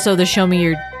 And also the Show Me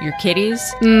Your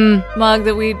Kitties mug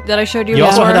that I showed you. You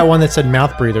also before. had that one that said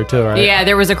mouth breather too, right? Yeah,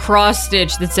 there was a cross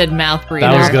stitch that said mouth breather.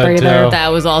 That was good too. That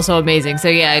was also amazing. So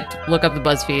yeah, look up the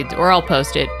BuzzFeed, or I'll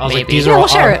post it. I was maybe. like, these are all. we'll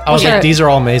share it. I was We'll share like, it. these are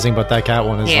all amazing, but that cat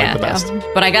one is like the best.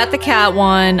 But I got the cat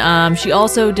one. She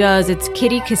also does. It's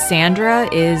Kitty Cassandra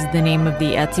is the name of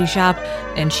the Etsy shop,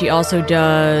 and she also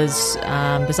does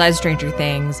besides Stranger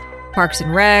Things, Parks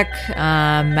and Rec,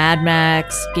 Mad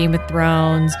Max, Game of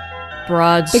Thrones.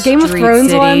 Broad The Game of Street Thrones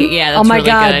City. one? Yeah, that's oh my really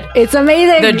god, good. it's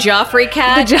amazing. The Joffrey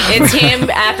cat. The Joffrey. It's him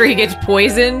after he gets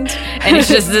poisoned, and it's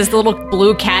just this little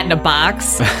blue cat in a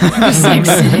box, just like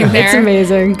sitting there. It's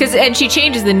amazing. And she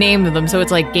changes the name of them, so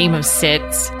it's like Game of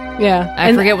Sits. Yeah,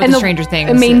 I forget what the Stranger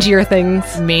Things. Mangier things.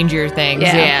 Mangier things.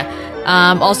 Yeah.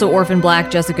 Yeah. Also, Orphan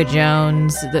Black, Jessica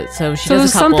Jones. So she does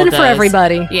there's a couple. something for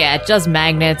everybody. Yeah, it does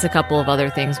magnets, a couple of other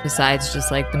things besides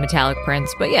just like the metallic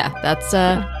prints. But yeah, that's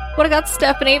what what I got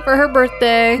Stephanie for her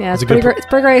birthday. Yeah, it's a good pretty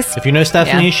great. If you know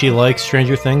Stephanie, Yeah. she likes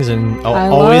Stranger Things and I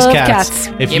always love cats. cats.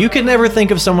 If Yep. you can never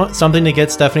think of something to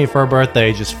get Stephanie for her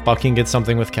birthday, just fucking get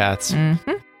something with cats.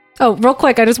 Mm-hmm. Oh, real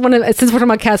quick, I just want to, since we're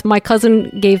talking about cats, my cousin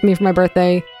gave me for my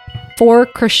birthday 4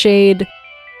 crocheted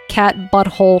cat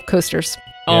butthole coasters.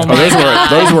 Oh,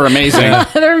 those were amazing. Yeah.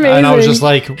 They're amazing. And I was just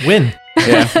like, win.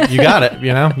 Yeah. You got it,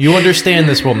 you know? You understand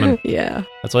this woman. Yeah.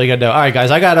 That's all you got to do. All right, guys,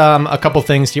 I got a couple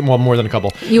things, well, more than a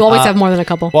couple. You always have more than a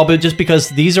couple. Well, but just because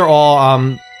these are all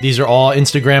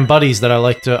Instagram buddies that I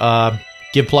like to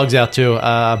give plugs out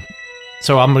to.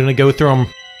 So I'm going to go through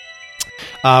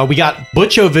them. We got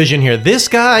Butcho Vision here. This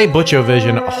guy, Butcho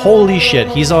Vision, holy shit.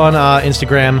 He's on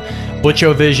Instagram,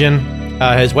 Butcho Vision.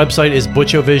 His website is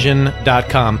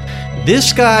butchovision.com.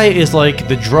 This guy is like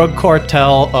the drug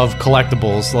cartel of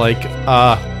collectibles. Like,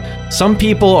 some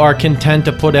people are content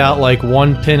to put out like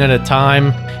 1 pin at a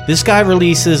time. This guy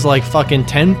releases like fucking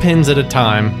 10 pins at a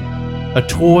time. A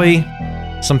toy,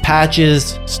 some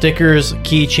patches, stickers,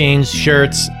 keychains,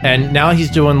 shirts, and now he's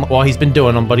been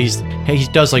doing them, but he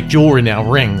does like jewelry now,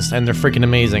 rings, and they're freaking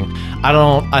amazing.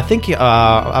 I think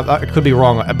I could be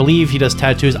wrong. I believe he does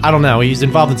tattoos. I don't know. He's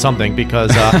involved in something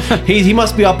because he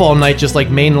must be up all night just like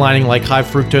mainlining like high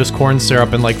fructose corn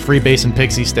syrup and like freebase and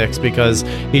pixie sticks because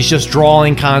he's just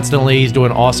drawing constantly. He's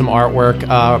doing awesome artwork.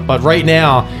 But right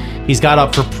now, he's got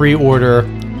up for pre-order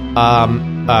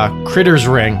Critters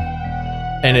ring.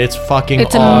 And it's fucking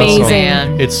It's awesome.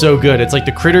 amazing. It's so good. It's like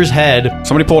the Critter's head.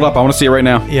 Somebody pull it up. I want to see it right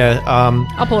now. Yeah.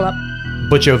 I'll pull it up.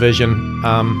 Butcho Vision.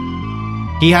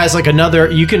 He has like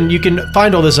another. You can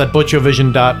find all this at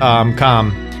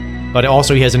butchovision.com. But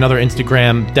also he has another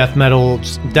Instagram, Death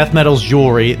Metals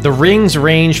Jewelry. The rings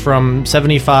range from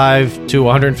 $75 to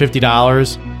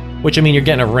 $150. Which, I mean, you're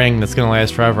getting a ring that's going to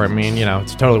last forever. I mean, you know,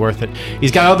 it's totally worth it.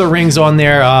 He's got other rings on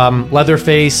there.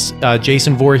 Leatherface,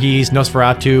 Jason Voorhees,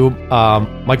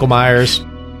 Nosferatu, Michael Myers.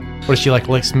 What does she like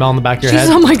smell in the back of your head?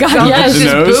 Oh my god, yes. She's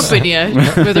booping you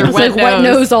with her It's wet like wet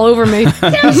nose. nose all over me.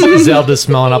 Zelda's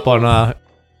smelling up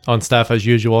on Steph as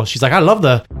usual. She's like, I love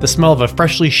the smell of a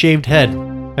freshly shaved head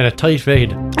and a tight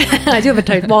fade. I do have a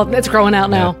tight, well, it's growing out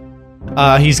now.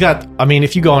 He's got, I mean,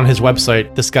 if you go on his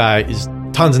website, this guy is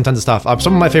tons and tons of stuff.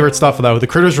 Some of my favorite stuff, though, the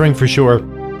Critters ring for sure.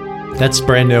 That's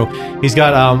brand new. He's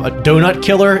got a donut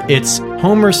killer. It's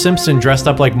Homer Simpson dressed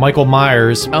up like Michael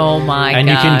Myers. Oh my god. And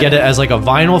you can get it as like a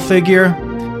vinyl figure.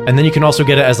 And then you can also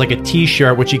get it as like a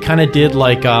t-shirt, which he kind of did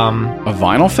like a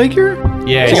vinyl figure?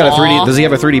 Yeah. He got a 3D, does he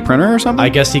have a 3D printer or something? I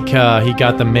guess he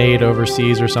got them made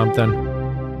overseas or something.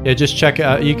 Yeah, just check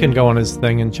out. You can go on his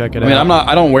thing and check it out. I mean,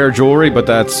 I don't wear jewelry, but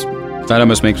that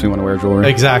almost makes me want to wear jewelry.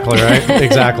 Exactly, right?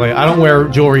 Exactly. I don't wear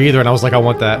jewelry either, and I was like, I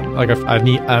want that. Like, I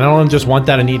don't just want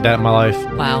that, I need that in my life.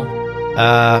 Wow.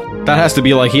 That has to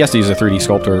be like, he has to use a 3D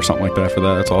sculptor or something like that for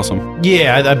that. That's awesome.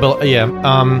 Yeah, yeah.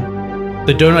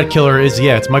 The donut killer is,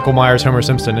 it's Michael Myers, Homer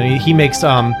Simpson, and he makes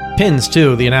pins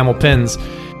too, the enamel pins.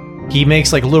 He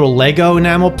makes like little Lego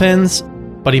enamel pins,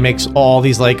 but he makes all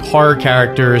these like horror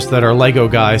characters that are Lego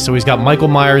guys. So he's got Michael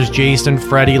Myers, Jason,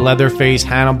 Freddy, Leatherface,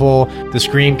 Hannibal, the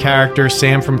Scream character,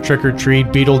 Sam from Trick or Treat,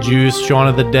 Beetlejuice, Shaun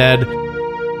of the Dead.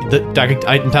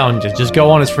 I'm telling you, just go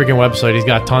on his freaking website. He's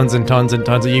got tons and tons and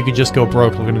tons. You could just go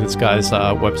broke looking at this guy's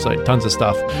website. Tons of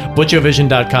stuff.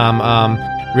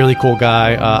 Butchovision.com. Really cool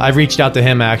guy. I've reached out to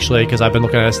him actually because I've been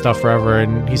looking at his stuff forever,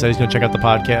 and he said he's going to check out the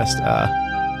podcast.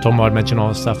 Told him I'd mention all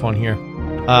his stuff on here.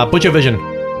 Butchovision.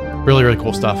 Really, really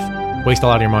cool stuff. Waste a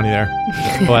lot of your money there,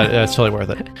 but it's totally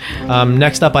worth it.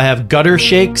 Next up, I have Gutter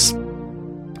Shakes.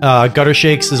 Gutter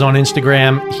Shakes is on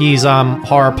Instagram. He's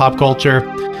horror pop culture.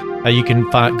 You can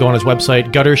go on his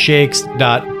website,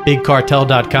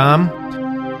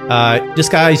 guttershakes.bigcartel.com. This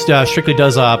guy strictly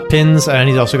does pins, and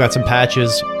he's also got some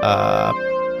patches.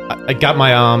 I got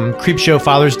my Creepshow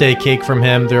Father's Day cake from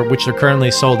him, which they're currently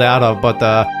sold out of, but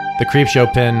the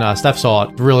Creepshow pin, Steph saw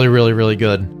it. Really, really, really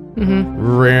good. Mm-hmm.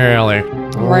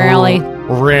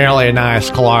 Really nice,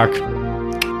 Clark.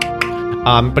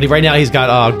 But right now he's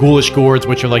got Ghoulish Gourds,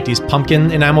 which are like these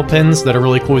pumpkin enamel pins that are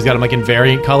really cool. He's got them like in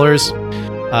variant colors.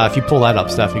 If you pull that up,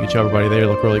 Steph, you can show everybody. They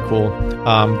look really cool.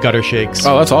 Gutter Shakes.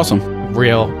 Oh, that's awesome.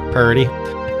 Real purdy.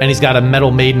 And he's got a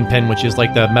Metal Maiden pin, which is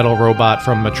like the metal robot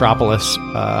from Metropolis.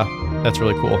 That's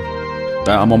really cool.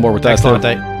 I'm on board with that. Excellent.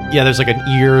 Yeah, there's like an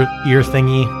ear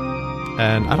thingy.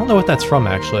 And I don't know what that's from,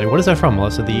 actually. What is that from,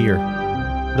 Melissa? The ear.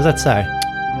 What does that say?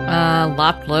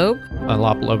 Lopped lobe. A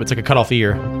lopped lobe. It's like a cut off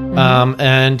ear. Mm-hmm.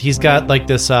 And he's got like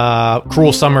this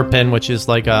Cruel Summer pin, which is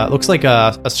like looks like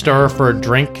a stir for a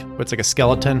drink. It's like a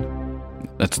skeleton.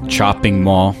 That's Chopping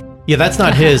Mall. Yeah, that's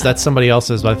not his. That's somebody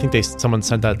else's. But I think someone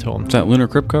sent that to him. Is that Lunar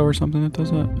Crypto or something that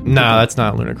does that? No, that's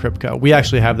not Lunar Crypto. We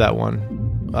actually have that one.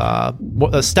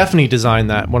 Stephanie designed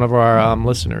that. One of our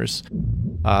listeners,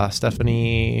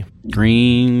 Stephanie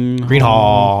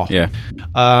Greenhall. Yeah.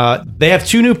 They have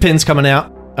 2 new pins coming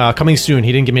out. Coming soon.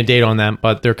 He didn't give me a date on them,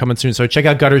 but they're coming soon. So check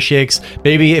out Gutter Shakes.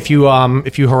 Maybe if you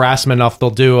harass them enough, they'll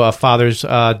do a Father's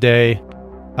Day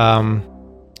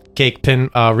cake pin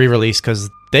re-release,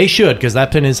 because they should, because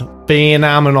that pin is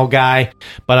phenomenal, guy.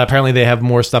 But apparently they have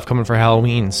more stuff coming for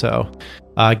Halloween. So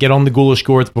get on the Ghoulish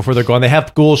Gourds before they're gone. They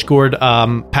have Ghoulish Gourd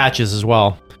patches as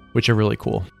well, which are really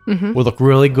cool. Mm-hmm. Will look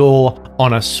really cool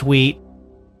on a sweet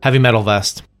heavy metal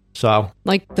vest. So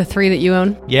like the 3 that you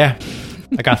own. Yeah.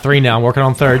 I got 3 now. I'm working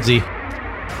on 3rd, Z.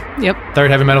 Yep.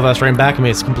 3rd heavy metal vest right in back of me.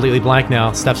 It's completely blank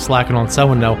now. Steph's slacking on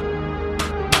sewing though.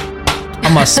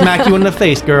 I'm gonna smack you in the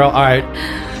face, girl. All right.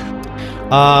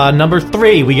 Number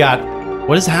 3, we got.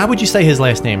 How would you say his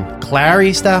last name?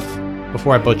 Clary, Steph?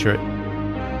 Before I butcher it.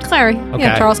 Clary. Okay.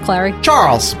 Yeah, Charles Clary.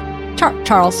 Charles. Charles.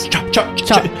 Charles.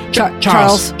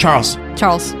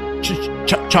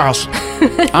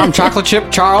 I'm Chocolate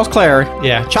Chip Charles Clary.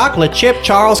 Yeah, Chocolate Chip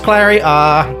Charles Clary.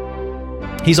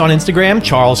 He's on Instagram,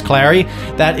 Charles Clary.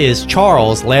 That is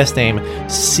Charles, last name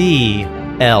C-L-A-R-Y.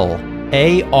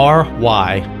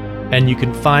 And you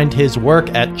can find his work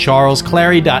at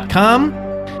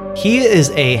charlesclary.com. He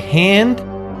is a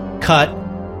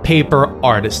hand-cut paper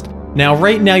artist. Now,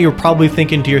 right now, you're probably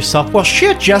thinking to yourself, well,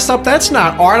 shit, Jessup, that's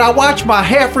not art. I watch my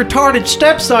half-retarded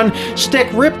stepson stick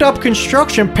ripped-up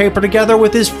construction paper together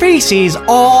with his feces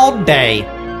all day.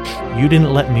 You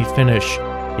didn't let me finish,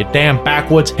 you damn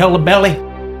backwoods hillbilly.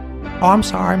 Oh, I'm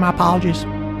sorry. My apologies.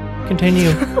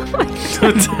 Continue. What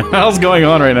the hell's going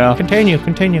on right now? Continue.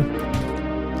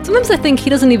 Sometimes I think he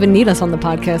doesn't even need us on the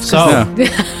podcast. So,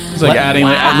 it's like adding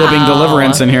living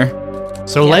deliverance in here.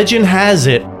 So legend has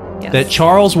it that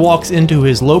Charles walks into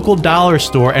his local dollar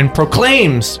store and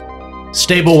proclaims,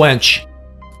 "Stable wench,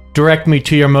 direct me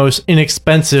to your most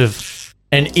inexpensive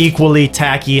and equally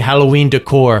tacky Halloween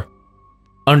decor."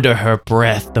 Under her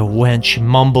breath, the wench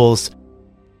mumbles,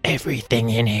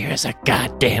 "Everything in here is a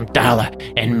goddamn dollar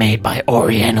and made by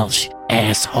Orientals,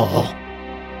 asshole."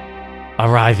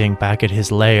 Arriving back at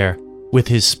his lair with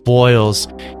his spoils,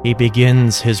 he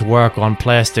begins his work on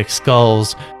plastic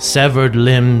skulls, severed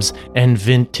limbs, and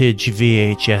vintage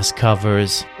VHS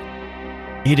covers.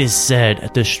 It is said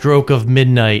at the stroke of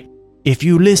midnight, if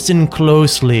you listen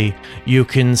closely, you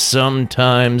can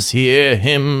sometimes hear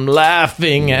him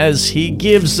laughing as he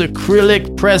gives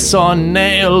acrylic press-on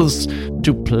nails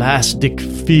to plastic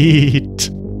feet.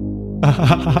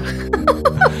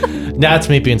 That's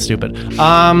me being stupid.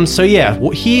 So yeah,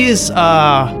 he is,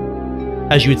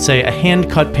 as you would say, a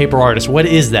hand-cut paper artist. What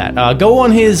is that? Go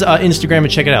on his Instagram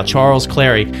and check it out, Charles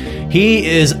Clary. He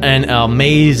is an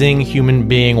amazing human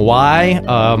being. Why?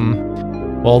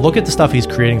 Well, look at the stuff he's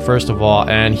creating, first of all.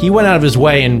 And he went out of his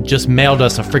way and just mailed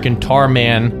us a freaking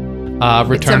Tarman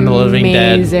Return of the Living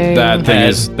Dead.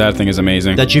 That thing is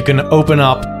amazing. That you can open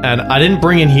up. And I didn't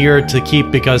bring it here to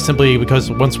keep because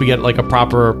once we get like a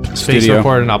proper space to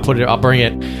record and I'll bring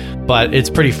it. But it's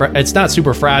pretty. It's not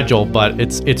super fragile, but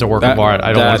it's a work of art.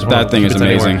 I don't. That thing is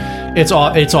amazing. It's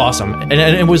awesome, and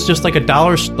it was just like a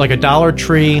Dollar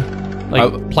Tree,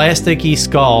 plasticky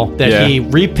skull that he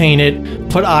repainted,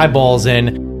 put eyeballs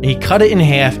in. He cut it in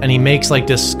half, and he makes like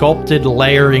this sculpted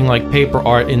layering like paper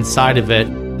art inside of it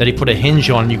that he put a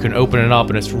hinge on. You can open it up,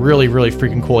 and it's really really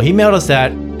freaking cool. He mailed us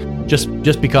that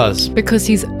just because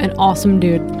he's an awesome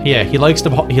dude. Yeah, he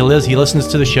listens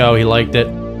to the show. He liked it.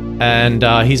 And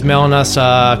he's mailing us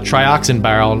a Trioxin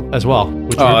barrel as well.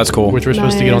 That's cool. Which we're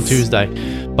supposed to get on Tuesday.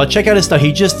 But check out his stuff.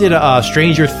 He just did a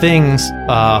Stranger Things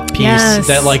piece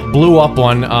that like blew up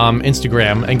on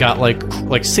Instagram and got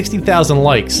like 60,000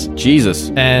 likes. Jesus.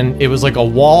 And it was like a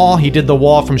wall. He did the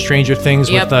wall from Stranger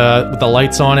Things with the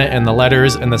lights on it and the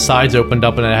letters, and the sides opened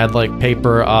up and it had like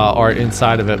paper art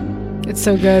inside of it. It's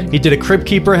so good. He did a Crypt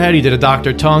Keeper head. He did a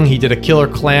Dr. Tongue. He did a Killer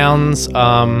Clowns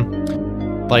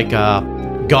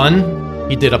gun.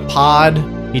 He did a pod.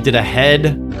 He did a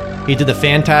head. He did the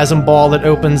Phantasm ball that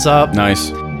opens up. Nice.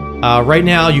 Right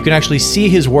now, you can actually see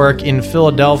his work in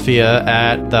Philadelphia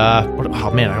at the...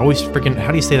 Oh, man, I always freaking...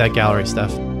 How do you say that gallery,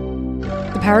 Steph?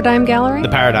 The Paradigm Gallery? The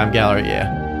Paradigm Gallery,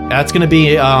 yeah. That's going to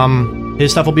be...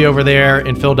 his stuff will be over there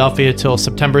in Philadelphia till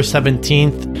September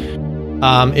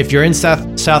 17th. If you're in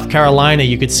South Carolina,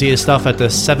 you could see his stuff at the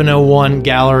 701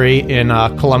 Gallery in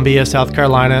Columbia, South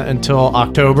Carolina until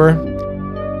October.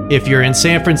 If you're in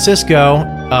San Francisco,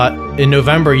 in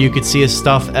November, you could see his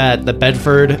stuff at the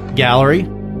Bedford Gallery.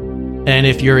 And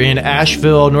if you're in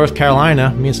Asheville, North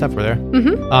Carolina, me and Steph were there.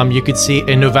 Mm-hmm. You could see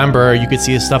in November, you could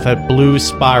see his stuff at Blue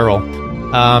Spiral.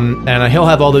 And he'll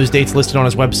have all those dates listed on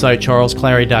his website,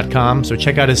 charlesclary.com. So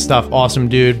check out his stuff. Awesome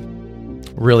dude.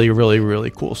 Really, really,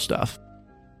 really cool stuff.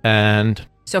 And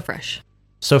so fresh.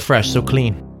 So fresh, so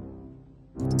clean.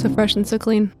 So fresh and so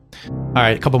clean. All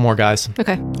right, a couple more guys.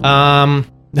 Okay.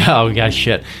 Oh, yeah,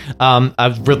 shit.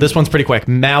 This one's pretty quick.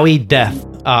 Maui Death.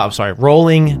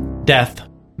 Rolling Death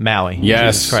Maui.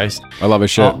 Yes. Jesus Christ. I love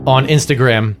his shit. On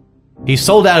Instagram. He's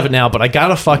sold out of it now, but I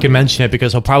gotta fucking mention it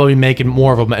because he'll probably be making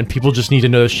more of them, and people just need to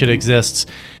know this shit exists.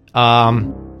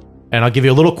 And I'll give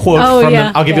you a little quote you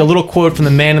a little quote from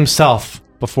the man himself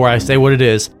before I say what it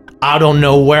is. I don't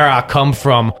know where I come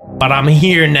from, but I'm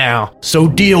here now, so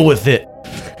deal with it.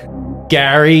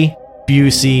 Gary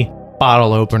Busey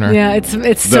bottle opener. Yeah, it's so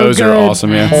good. Those are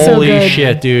awesome, yeah. Holy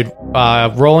shit, dude.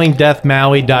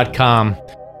 RollingDeathMaui.com.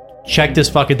 Check this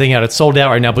fucking thing out. It's sold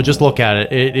out right now, but just look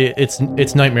at it.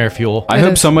 It's nightmare fuel. I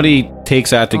hope somebody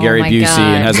takes that to Gary Busey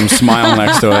and has him smile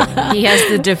next to it. He has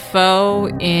the Defoe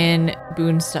in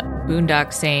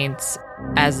Boondock Saints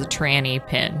as a tranny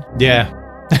pin. Yeah.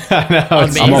 I know.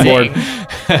 I'm on board.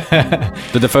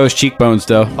 The Defoe's cheekbones,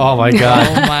 though. Oh my god.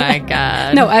 Oh my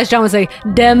god. No, as John would say,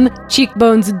 dem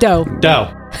cheekbones dough.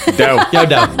 Dough. Yo,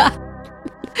 dough.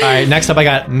 All right, next up I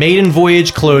got Maiden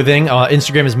Voyage Clothing.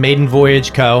 Instagram is Maiden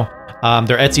Voyage Co.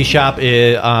 Their Etsy shop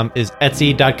is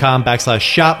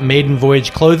etsy.com/shop Maiden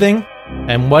Voyage Clothing.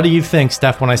 And what do you think,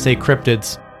 Steph, when I say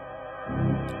cryptids?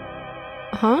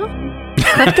 Huh?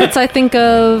 Cryptids, I think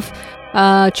of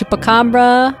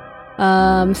Chupacabra,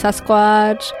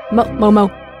 Sasquatch, Momo.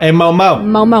 Hey, Momo.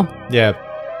 Momo. Yeah.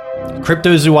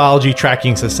 Cryptozoology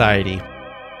Tracking Society.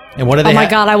 And what do they Oh my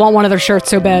god, I want one of their shirts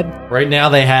so bad. Right now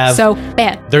they have... So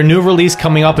bad. Their new release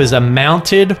coming up is a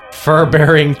mounted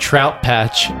fur-bearing trout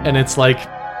patch. And it's like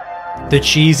the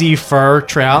cheesy fur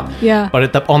trout. Yeah.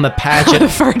 But on the patch... The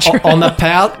fur trout.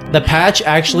 The patch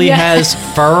actually has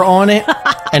fur on it.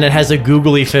 And it has a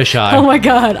googly fisheye. Oh my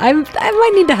god, I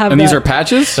might need to have And that. these are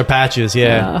patches? They're patches,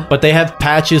 yeah. But they have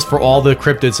patches for all the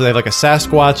cryptids. So they have like a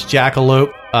Sasquatch,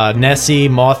 Jackalope, Nessie,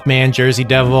 Mothman, Jersey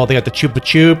Devil. They got the Chupa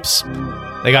Chups.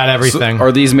 They got everything. So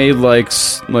are these made like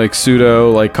pseudo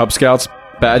like Cub Scouts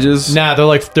badges? Nah,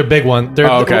 they're big ones.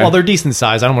 They're decent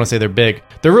size. I don't want to say they're big.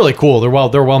 They're really cool. They're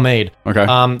well made.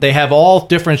 Okay. They have all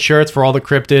different shirts for all the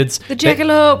cryptids. The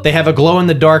Jackalope. They have a glow in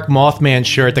the dark Mothman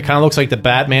shirt that kind of looks like the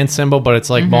Batman symbol, but it's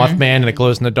like Mothman and it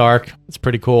glows in the dark. It's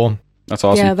pretty cool. That's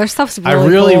awesome. Yeah, their stuff's really I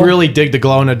really, cool. really dig the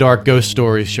glow in the dark Ghost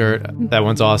Stories shirt. That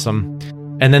one's awesome.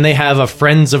 And then they have a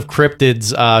Friends of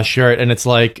Cryptids shirt, and it's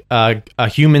like a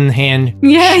human hand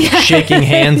shaking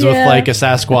hands with like a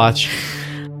Sasquatch.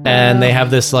 And they have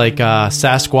this like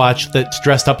Sasquatch that's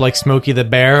dressed up like Smokey the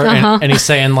Bear, and he's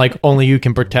saying like only you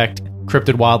can protect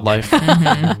cryptid wildlife.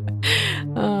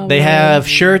 They have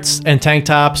shirts and tank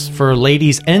tops for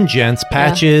ladies and gents,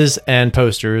 patches and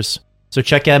posters. So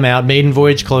check them out, Maiden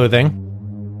Voyage Clothing.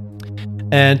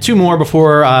 And two more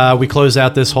before we close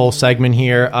out this whole segment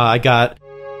here. I got...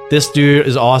 This dude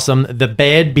is awesome. The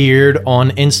Bad Beard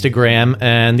on Instagram,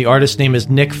 and the artist name is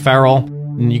Nick Farrell.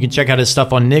 And you can check out his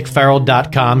stuff on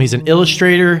nickfarrell.com. He's an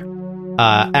illustrator,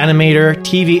 animator,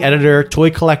 TV editor, toy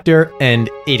collector, and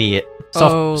idiot.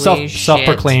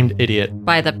 Self-proclaimed idiot.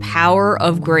 By the power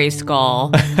of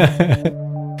Grayskull.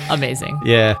 Amazing.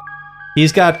 Yeah.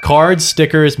 He's got cards,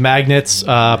 stickers, magnets,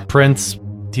 prints.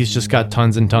 He's just got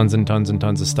tons and tons and tons and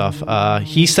tons of stuff.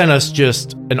 He sent us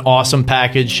just an awesome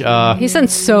package. He sent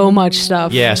so much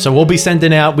stuff. Yeah, so we'll be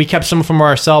sending out... We kept some from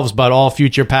ourselves, but all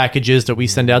future packages that we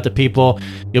send out to people,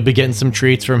 you'll be getting some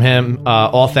treats from him,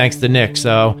 all thanks to Nick.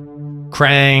 So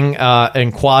Krang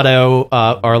and Quado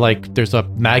are like... There's a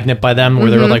magnet by them where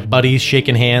they're like buddies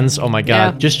shaking hands. Oh my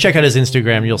god. Yeah. Just check out his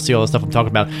Instagram. You'll see all the stuff I'm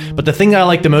talking about. But the thing that I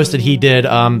like the most that he did,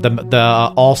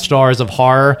 the All-Stars of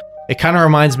Horror... It kind of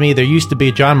reminds me, there used to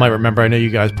be, John might remember, I know you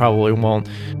guys probably won't,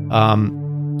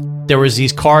 there was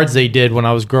these cards they did when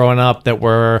I was growing up that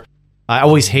were, I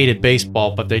always hated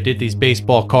baseball, but they did these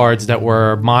baseball cards that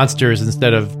were monsters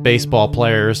instead of baseball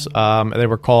players. They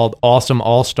were called Awesome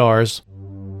All-Stars,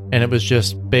 and it was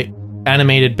just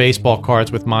animated baseball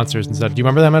cards with monsters and stuff. Do you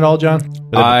remember them at all, John?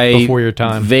 Before your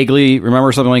time. Vaguely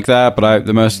remember something like that, but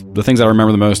the things I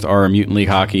remember the most are Mutant League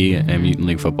Hockey and Mutant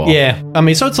League Football. Yeah, I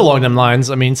mean, so it's along them lines.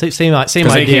 I mean, same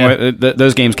idea.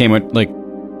 Those games came with like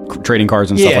trading cards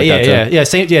and stuff like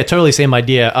that too. Totally same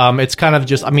idea. It's kind of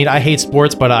just, I mean, I hate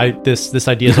sports, but this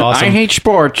idea is awesome. I hate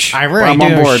sports. I really I'm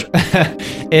on board.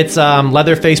 It's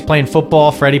Leatherface playing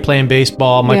football, Freddy playing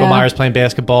baseball, Michael Myers playing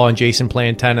basketball, and Jason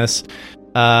playing tennis.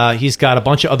 He's got a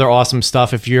bunch of other awesome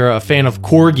stuff. If you're a fan of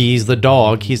Corgis, the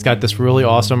dog, he's got this really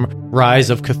awesome Rise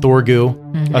of Cthorgu.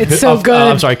 It's so good.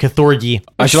 I'm sorry, Cthorgi.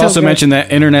 I should also mention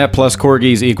that internet plus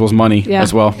Corgis equals money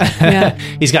as well. Yeah.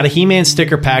 He's got a He-Man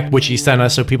sticker pack, which he sent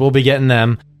us, so people will be getting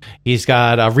them. He's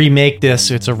got a Remake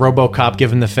This. It's a RoboCop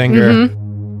giving the finger.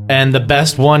 Mm-hmm. And the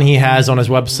best one he has on his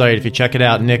website, if you check it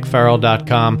out,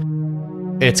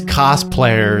 nickfarrell.com, it's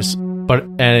cosplayers,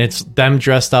 and it's them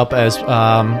dressed up as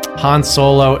Han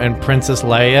Solo and Princess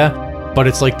Leia, but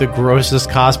it's like the grossest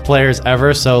cosplayers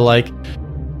ever. So like,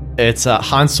 it's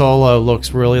Han Solo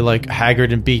looks really like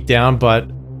haggard and beat down, but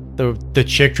the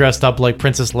chick dressed up like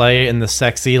Princess Leia in the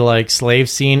sexy like slave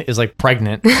scene is like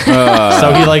pregnant.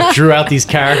 So he like drew out these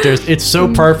characters. It's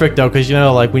so perfect though, because you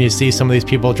know, like when you see some of these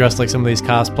people dressed like some of these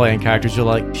cosplaying characters, you're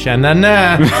like,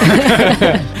 sha-na-na.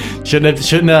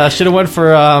 Shouldn't have went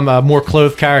for a more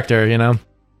clothed character, you know.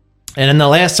 And then the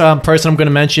last person I'm going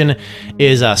to mention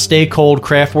is Stay Cold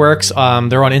Craftworks.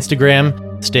 They're on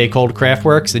Instagram, Stay Cold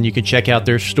Craftworks, and you can check out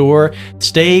their store,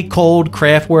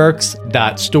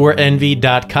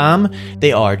 staycoldcraftworks.storeenvy.com.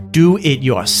 They are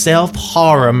do-it-yourself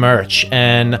horror merch,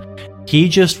 and he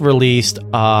just released,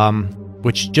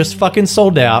 which just fucking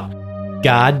sold out,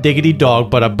 God diggity dog,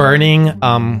 but a burning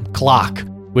clock,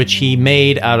 which he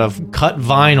made out of cut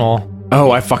vinyl. Oh,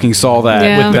 I fucking saw that.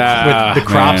 Yeah. With the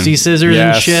Cropsy scissors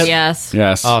and shit.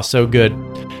 Yes. Oh, so good.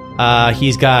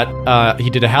 He's got, he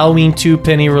did a Halloween 2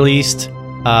 pin he released,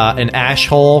 an Ash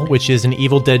Hole, which is an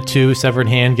Evil Dead 2 severed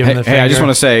hand given the finger. Hey, I just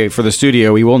want to say, for the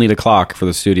studio, we will need a clock for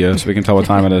the studio so we can tell what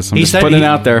time it is. I'm He just said putting he- it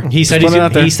out there. He said he's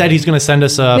going to send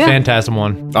us a Phantasm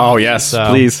one. Oh, yes, So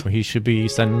please. he should be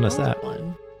sending us that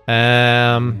one.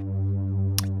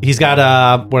 He's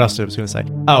got what else I was going to say?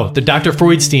 Oh, the Dr.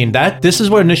 Freudstein. This is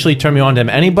what initially turned me on to him.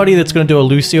 Anybody that's going to do a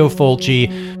Lucio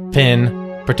Fulci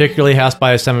pin, particularly House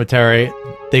by a Cemetery,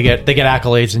 they get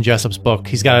accolades in Jessup's book.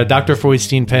 He's got a Dr.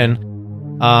 Freudstein pin.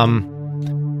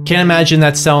 Can't imagine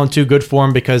that's selling too good for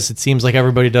him, because it seems like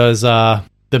everybody does the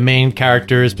main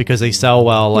characters because they sell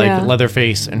well, like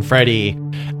Leatherface and Freddy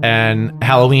and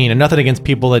Halloween. And nothing against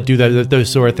people that do those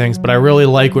sort of things, but I really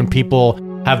like when people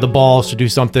have the balls to do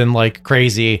something like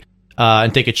crazy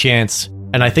and take a chance.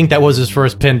 And I think that was his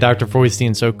first pin, Dr.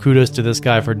 Freudstein. So kudos to this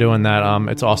guy for doing that.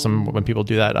 It's awesome when people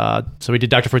do that. So he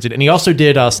did Dr. Freudstein, and he also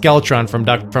did Skeletron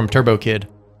from Turbo Kid,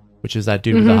 which is that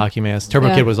dude with the hockey mask.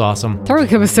 Turbo Kid was awesome. Turbo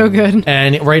Kid was so good.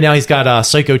 And right now he's got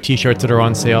Psycho t-shirts that are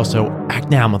on sale. So act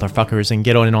now, motherfuckers, and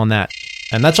get on in on that.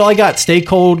 And that's all I got. Stay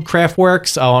Cold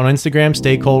Craftworks on Instagram,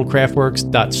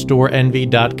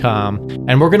 staycoldcraftworks.storeenvy.com.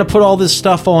 And we're going to put all this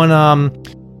stuff on,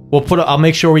 I'll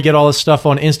make sure we get all this stuff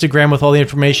on Instagram with all the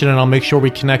information, and I'll make sure we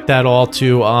connect that all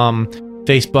to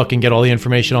Facebook and get all the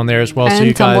information on there as well. And so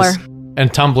you guys, Tumblr. And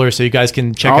Tumblr, so you guys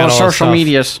can check out all social the stuff.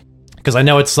 medias. Because I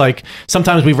know it's like,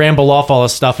 sometimes we ramble off all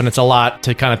this stuff and it's a lot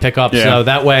to kind of pick up. Yeah. So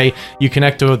that way you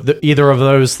connect to either of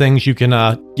those things, you can,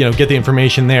 get the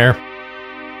information there.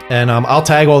 And I'll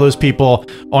tag all those people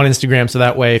on Instagram, so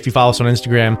that way if you follow us on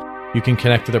Instagram, you can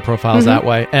connect to their profiles that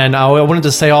way. And I wanted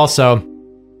to say also,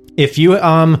 if you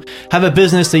have a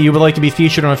business that you would like to be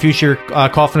featured on a future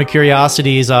Coffin of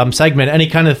Curiosities segment, any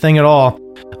kind of thing at all,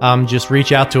 just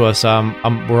reach out to us.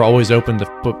 We're always open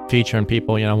to featuring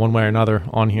people, one way or another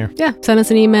on here. Yeah, send us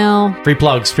an email. Free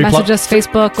plugs. Message us,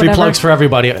 Facebook, Free whatever. plugs for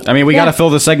everybody. I mean, we got to fill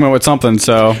this segment with something,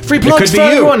 so Free it plugs could for be you.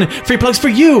 everyone. Free plugs for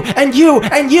you and you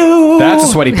and you. That's a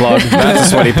sweaty plug. That's a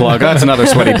sweaty plug. That's another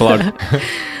sweaty plug.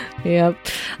 Yep.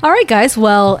 All right, guys.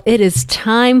 Well, it is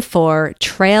time for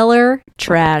Trailer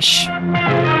Trash.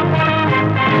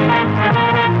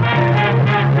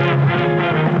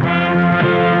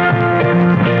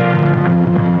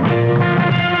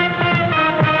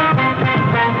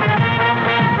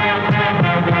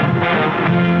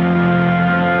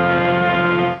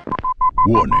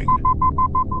 Warning.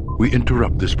 We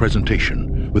interrupt this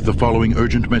presentation with the following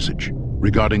urgent message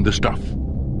regarding the stuff.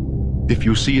 If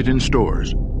you see it in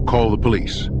stores, call the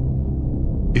police.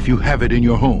 If you have it in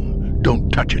your home, don't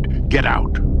touch it. Get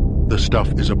out. The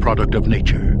stuff is a product of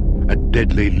nature, a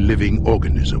deadly living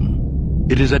organism.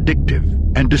 It is addictive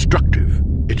and destructive.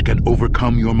 It can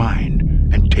overcome your mind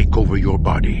and take over your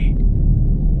body.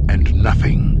 And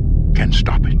nothing can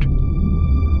stop it.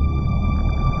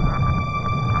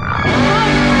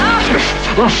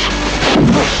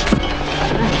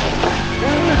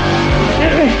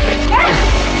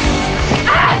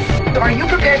 Are you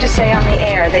prepared to say on the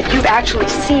air that you've actually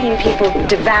seen people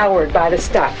devoured by the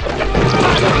stuff?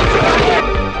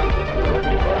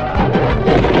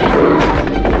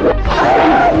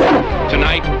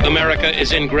 Tonight, America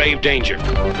is in grave danger.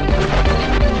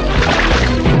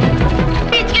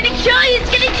 It's gonna kill you!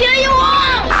 It's gonna kill you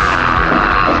all!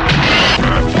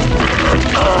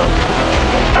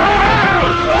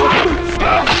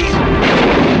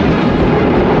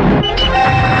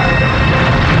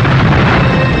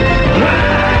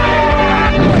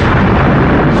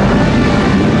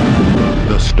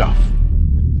 The Stuff.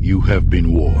 You have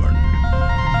been warned.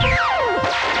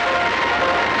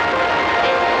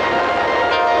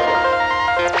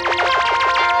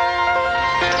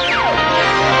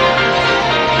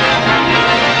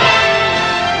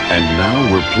 And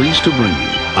now we're pleased to bring you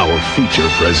our feature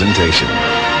presentation.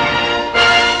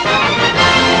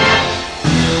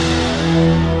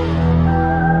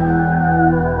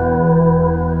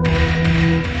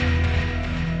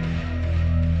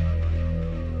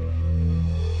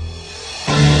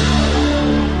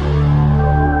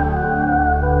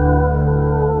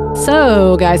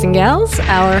 So, guys and gals,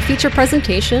 our feature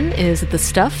presentation is The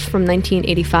Stuff from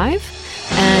 1985.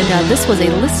 And this was a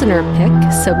listener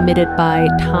pick submitted by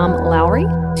Tom Lowry.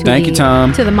 Thank you,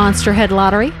 Tom. To the Monster Head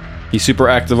Lottery. He's super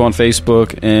active on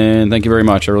Facebook, and thank you very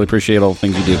much. I really appreciate all the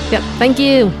things you do. Yep, thank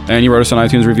you. And you wrote us an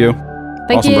iTunes review.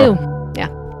 Thank Awesome, you. bro.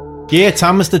 Yeah. Yeah,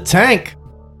 Thomas the Tank.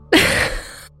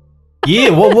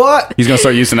 Yeah, what? He's going to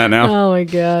start using that now. Oh my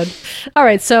god. All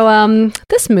right, so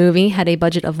this movie had a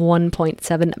budget of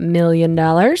 $1.7 million.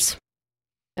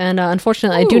 And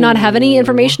unfortunately, I do not have any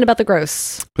information about the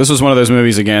gross. This was one of those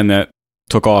movies, again, that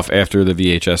took off after the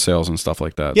VHS sales and stuff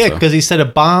like that. Yeah, so. because he said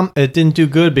it didn't do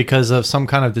good because of some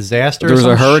kind of disaster. There was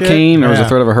a or some hurricane. shit. There was a Yeah.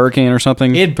 threat of a hurricane or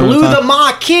something. It during blew time. the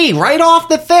marquee right off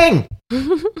the thing.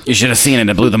 You should have seen it.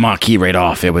 It blew the marquee right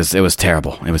off. It was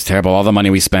terrible. It was terrible. All the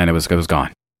money we spent, it was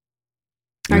gone.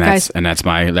 All And right, that's guys. and that's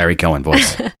my Larry Cohen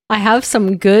voice. I have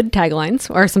some good taglines,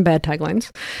 or some bad taglines.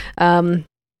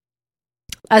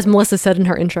 As Melissa said in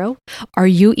her intro, are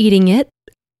you eating it,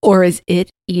 or is it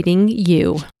eating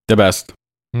you? The best.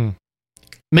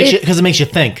 Because it makes you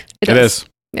think. It It does. is.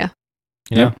 Yeah.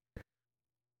 Yeah.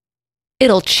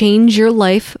 It'll change your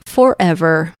life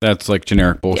forever. That's like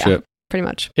generic bullshit. Yeah, pretty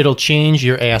much. It'll change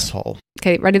your asshole.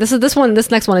 Okay, ready? This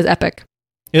next one is epic.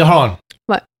 Yeah, hold on.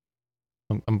 What?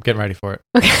 I'm getting ready for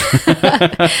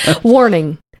it.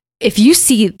 Warning. If you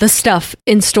see the stuff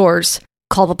in stores,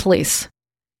 call the police.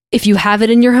 If you have it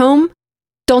in your home,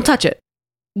 don't touch it.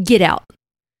 Get out.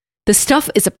 The stuff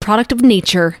is a product of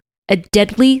nature, a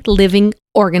deadly living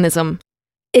organism.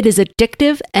 It is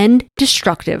addictive and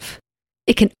destructive.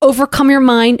 It can overcome your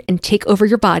mind and take over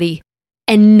your body,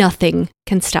 and nothing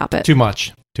can stop it. Too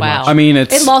much. Too Wow. much. I mean,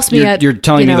 it's It lost me You're, at, you're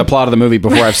telling you me know. the plot of the movie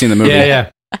before I've seen the movie. Yeah.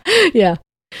 Yeah.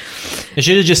 It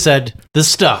should have just said the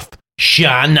stuff.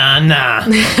 Sha-na-na.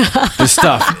 The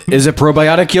stuff. Is it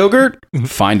probiotic yogurt?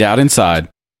 Find out inside.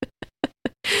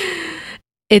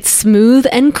 It's smooth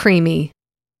and creamy.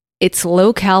 It's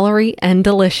low calorie and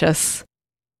delicious.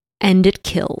 And it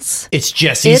kills. It's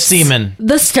Jesse's semen.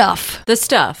 The stuff. The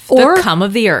stuff. Or the cum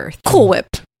of the earth. Cool Whip.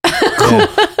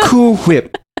 Cool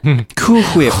Whip. Cool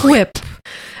Whip. Whip.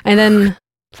 And then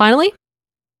finally,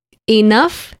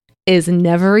 enough is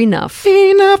never enough.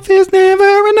 Enough is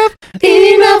never enough.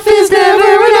 Enough is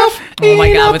never enough. Oh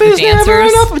my god, with the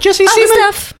dancers. Jesse's Other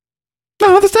stuff.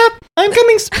 Other stuff. I'm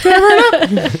coming.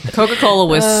 Coca-Cola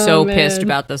was Oh, so man. pissed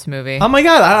about this movie. Oh my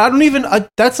god, I don't even.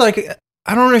 That's like.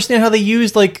 I don't understand how they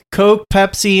used like Coke,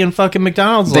 Pepsi, and fucking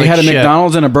McDonald's. They like had a shit.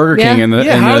 McDonald's and a Burger King in the,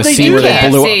 how in did the they scene do where that? they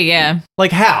blew KFC, yeah.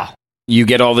 Like how? You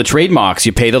get all the trademarks.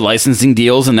 You pay the licensing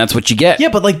deals, and that's what you get. Yeah,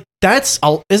 but like isn't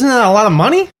that a lot of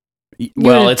money?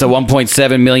 Well, it's a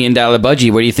 $1.7 million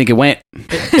budget. Where do you think it went?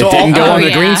 It didn't go on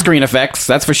the green screen effects.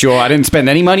 That's for sure. I didn't spend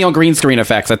any money on green screen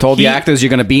effects. I told the actors, you're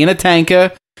going to be in a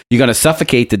tanker. You're going to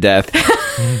suffocate to death.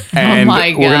 And Oh my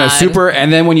we're going to God.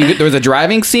 and then when you get, there's a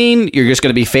driving scene, you're just going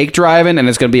to be fake driving, and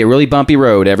it's going to be a really bumpy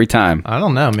road every time. I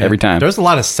don't know, man. Every time. There's a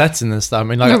lot of sets in this stuff. I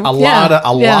mean, like a Yeah,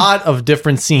 lot of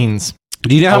different scenes.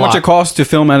 Do you know how A much lot. it costs to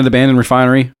film at an abandoned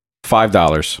refinery?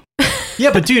 $5.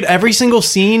 Yeah, but dude, every single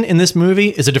scene in this movie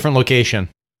is a different location.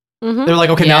 Mhm. They're like,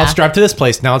 okay, now Yeah. let's drive to this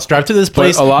place. Now let's drive to this But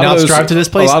place. a lot now of let's those, drive to this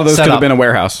place. A lot of those Set could have up. been a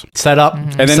warehouse. Set up.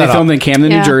 And then set they up. filmed in Camden,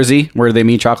 Yeah. New Jersey, where they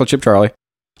meet Chocolate Chip Charlie.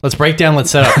 Let's break down.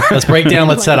 Let's set up. Let's break down.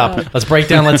 Let's set up. Let's break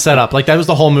down. Let's set up. Like that was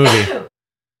the whole movie.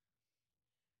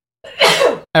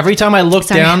 Every time I looked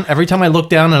down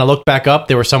and I looked back up,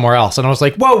 they were somewhere else, and I was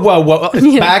like, whoa,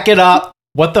 Yeah. back it up.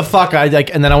 What the fuck? I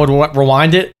like, and then I would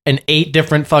rewind it, and 8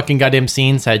 different fucking goddamn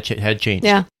scenes had changed.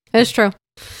 Yeah, it's true.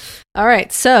 All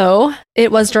right, so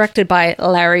it was directed by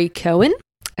Larry Cohen,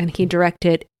 and he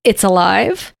directed It's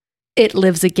Alive, It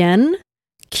Lives Again,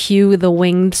 Cue the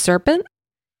Winged Serpent,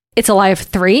 It's Alive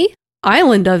 3,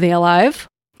 Island of the Alive,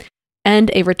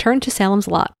 and A Return to Salem's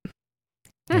Lot.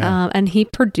 And he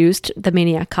produced the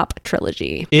Maniac Cop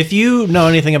trilogy. If you know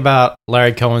anything about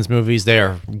Larry Cohen's movies, they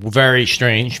are very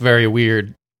strange, very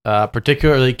weird.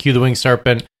 Particularly Q the Winged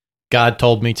Serpent, God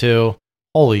Told Me To.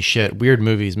 Holy shit, weird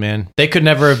movies, man. They could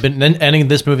never have been, ending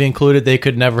this movie included, they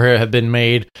could never have been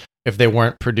made if they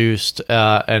weren't produced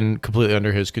and completely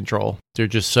under his control. They're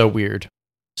just so weird.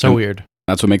 So weird.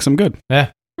 That's what makes them good.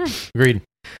 Yeah, agreed.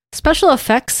 Special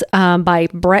effects by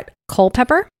Brett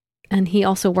Culpepper. And he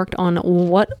also worked on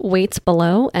What Waits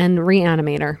Below and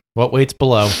Reanimator. What Waits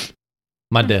Below?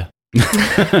 My dear.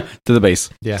 To the base.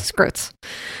 Yeah. Scroats.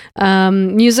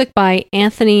 Music by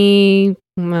Anthony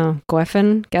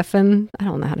Geffen. I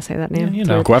don't know how to say that name. Yeah,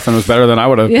 Geffen was better than I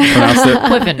would have pronounced it.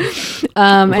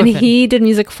 Geffen. And he did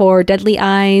music for Deadly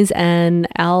Eyes and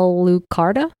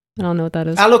Alucarda. I don't know what that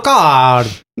is.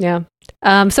 Alucard. Yeah.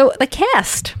 So the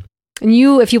cast. And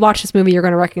if you watch this movie, you're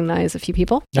going to recognize a few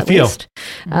people. A few.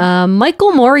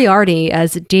 Michael Moriarty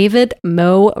as David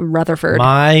Mo Rutherford.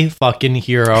 My fucking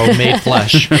hero made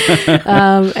flesh.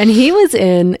 And he was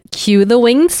in Q the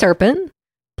Winged Serpent,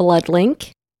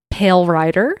 Bloodlink, Pale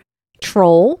Rider,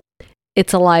 Troll,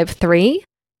 It's Alive 3,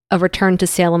 A Return to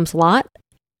Salem's Lot,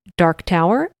 Dark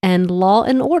Tower, and Law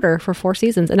and Order for 4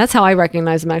 seasons. And that's how I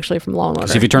recognize him actually from Law and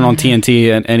Order. So if you turn on TNT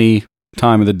at any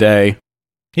time of the day,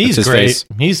 he's his great. face.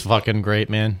 He's fucking great,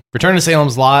 man. Return to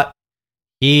Salem's Lot.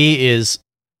 He is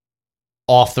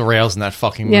off the rails in that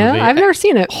fucking movie. Yeah, I've never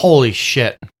seen it. Holy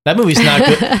shit. That movie's not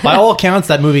good. By all accounts,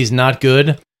 that movie's not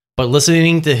good. But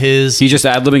listening to his... He's just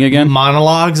ad-libbing again?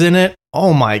 Monologues in it.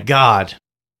 Oh my God.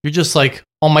 You're just like,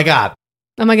 oh my God.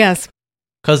 Oh my gosh.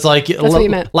 Because like what you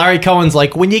meant. Larry Cohen's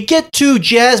like, when you get 2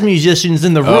 jazz musicians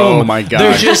in the room, Oh my God.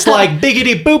 they're just like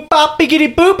biggity boop bop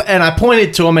biggity boop, and I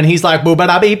pointed to him and he's like boop ba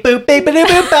da beep boop bippity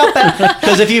boop bop.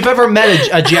 Because if you've ever met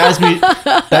a jazz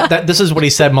this is what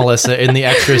he said, Melissa, in the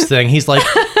extras thing. He's like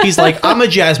I'm a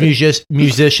jazz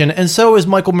musician, and so is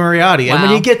Michael Moriarty. And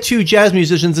when you get 2 jazz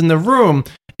musicians in the room,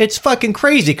 it's fucking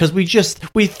crazy because we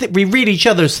read each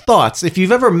other's thoughts. If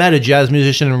you've ever met a jazz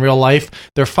musician in real life,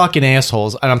 they're fucking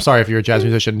assholes. And I'm sorry if you're a jazz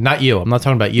musician, not you. I'm not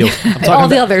talking about you. I'm talking all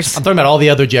the others. I'm talking about all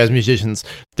the other jazz musicians.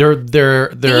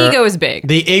 The ego is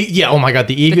big. Oh my God,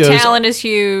 the ego. The talent is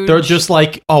huge. They're just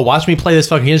like, oh, watch me play this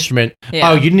fucking instrument.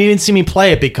 Yeah. Oh, you didn't even see me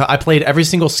play it because I played every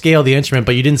single scale of the instrument,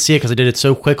 but you didn't see it because I did it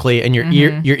so quickly, and your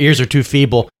ears are too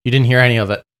feeble. You didn't hear any of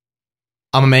it.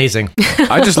 I'm amazing.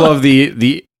 I just love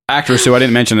the actress who I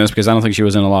didn't mention this because I don't think she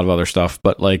was in a lot of other stuff,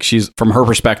 but like she's from her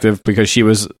perspective because she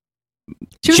was a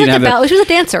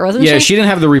dancer, wasn't she? Yeah, she didn't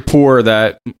have the rapport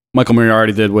that Michael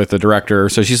Moriarty did with the director.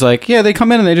 So she's like, yeah, they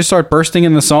come in and they just start bursting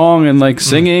in the song and like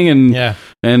singing and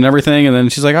everything, and then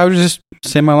she's like, I would just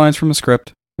say my lines from the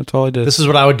script. That's all I did. This is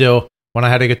what I would do when I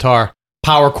had a guitar.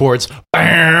 Power chords.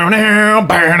 And then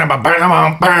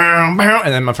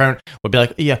my friend would be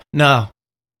like, yeah, no.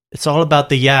 It's all about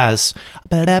the yaz.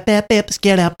 Hold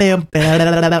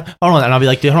on. And I'll be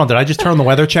like, dude, hold on. Did I just turn on the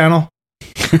Weather Channel?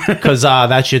 Because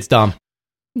that shit's dumb.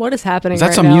 What is happening? Is that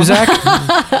right some now? music?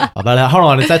 Hold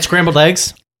on. Is that scrambled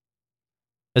eggs?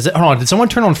 Is it? Hold on. Did someone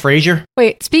turn on Frasier?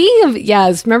 Wait, speaking of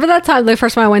Yaz, remember that time, the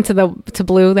first time I went to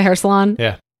Blue, the hair salon?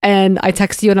 Yeah. And I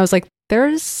texted you and I was like,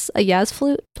 there's a Yaz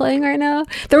flute playing right now?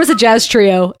 There was a jazz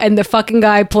trio and the fucking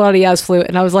guy pulled out a Yaz flute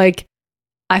and I was like,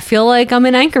 I feel like I'm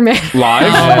in Anchorman. Live?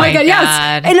 Oh my God,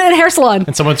 yes. In a hair salon.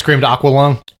 And someone screamed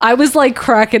Aqualung. I was like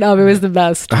cracking up. It was the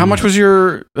best. How much was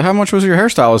your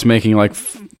hairstylist making? Like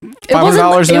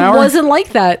 $500 an hour? It wasn't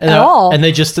like that at all. And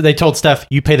they told Steph,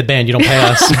 you pay the band, you don't pay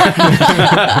us.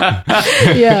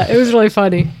 Yeah, it was really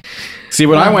funny. See,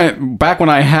 when I went back when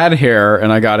I had hair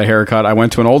and I got a haircut, I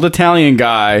went to an old Italian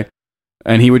guy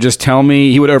and he would just tell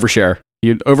me, he would overshare.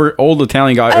 Old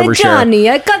Italian guy overshare. Johnny,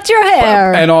 I cut your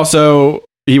hair. And also,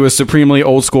 he was supremely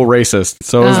old school racist.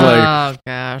 So it was oh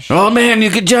gosh. Oh man,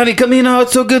 Johnny, come in. Oh,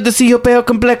 it's so good to see your pale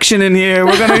complexion in here.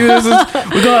 We're gonna use this.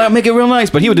 We're gonna make it real nice.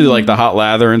 But he would do like the hot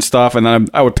lather and stuff, and then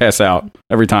I would pass out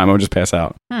every time. I would just pass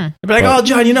out. I'd be like, oh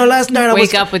John, last night I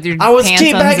was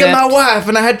teabagging my wife,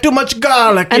 and I had too much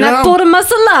garlic. And I pulled my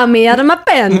salami out of my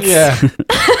pants. Yeah.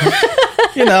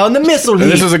 And the missile.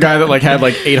 And this is a guy that like had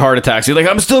like 8 heart attacks. He's like,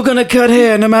 I'm still gonna cut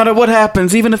hair no matter what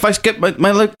happens, even if I skip my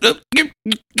like.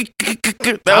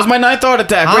 That was my 9th heart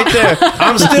attack right there.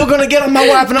 I'm still gonna get on my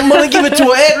wife and I'm gonna give it to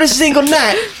her every single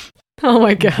night. Oh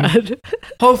my God.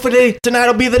 Hopefully tonight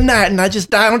will be the night and I just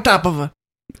die on top of her.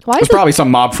 Why it was probably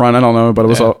some mob front. I don't know, but it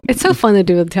was all. It's so fun to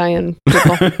do with Italian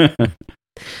people.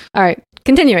 All right,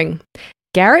 continuing.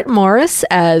 Garrett Morris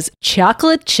as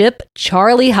Chocolate Chip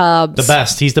Charlie Hobbs. The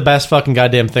best. He's the best fucking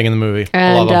goddamn thing in the movie. I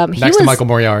And love him. Next to Michael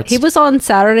Moriarty. He was on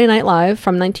Saturday Night Live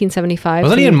from 1975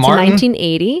 Wasn't he in to Martin?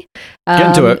 1980. Get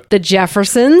into it. The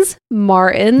Jeffersons,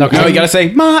 Martin. No, you gotta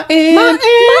say Martin.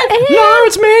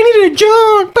 Lawrence Manny to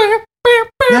John.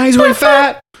 Now he's really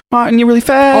fat. Martin, you're really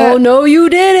fat. Oh no, you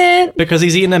didn't. Because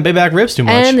he's eating them big back ribs too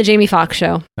much. And the Jamie Foxx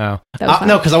show. No. That was fine.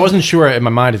 No, because I wasn't sure in my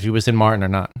mind if he was in Martin or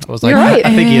not. I was like, You're right.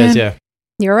 I think he is, yeah.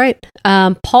 You're right.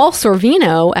 Paul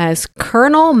Sorvino as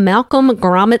Colonel Malcolm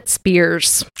Gromit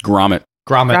Spears. Gromit.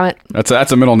 Gromit.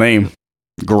 That's a middle name.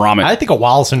 Gromit. I think of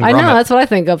Wallace and Gromit. I know, that's what I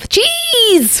think of.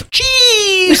 Cheese!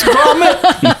 Cheese,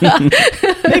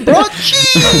 Gromit! They brought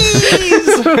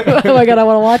cheese! Oh my God, I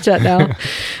want to watch that now.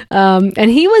 And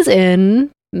he was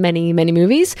in many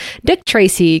movies. Dick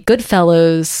Tracy,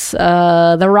 Goodfellas,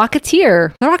 The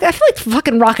Rocketeer. I feel like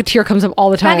fucking Rocketeer comes up all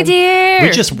the time. Rocketeer!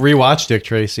 We just rewatched Dick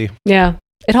Tracy. Yeah.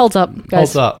 It holds up,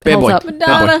 guys. Holds up. It holds up.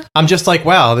 Madonna. I'm just like,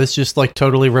 wow, this just like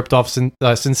totally ripped off Sin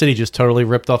City, just totally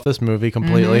ripped off this movie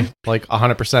completely. Like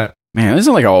 100%. Man, this is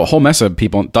like a whole mess of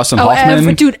people. Dustin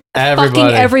Hoffman. Dude, fucking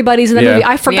everybody's in the movie.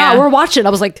 I forgot. We're watching it. I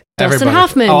was like, Dustin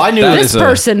Hoffman. Oh, I knew this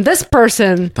person. I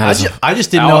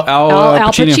just didn't know.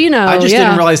 Al Pacino. I just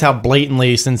didn't realize how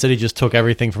blatantly Sin City just took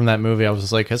everything from that movie. I was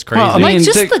just like, that's crazy. Well, I mean, Like,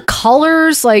 just the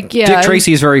colors, like, yeah. Dick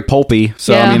Tracy is very pulpy.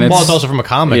 So, I mean, well, it's also from a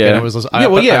comic. Yeah. And it was, I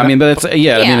mean, but it's, I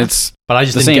mean, it's but I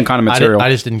just the didn't same get, kind of material. I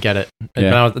just didn't get it. And,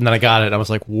 Yeah. and then I got it. And I was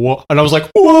like, whoa. And I was like,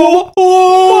 whoa.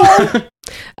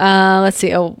 Let's see.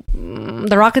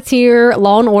 The Rocketeer,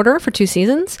 Law and Order for 2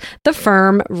 seasons. The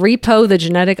Firm, Repo, the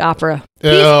Genetic Opera.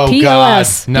 Oh,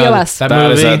 POS. God. No, POS. that That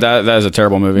movie. that is a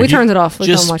terrible movie. We turned it off. We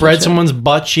Just couldn't watch spread that shit. someone's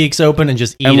butt cheeks open and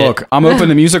just eat And it. look, I'm open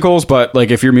to musicals, but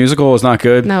like if your musical is not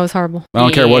good, No, it was horrible. I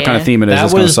don't care what kind of theme it is,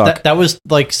 it's gonna suck. That was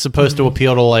like supposed to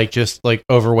appeal to like just like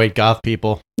overweight goth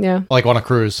people. Yeah. Like on a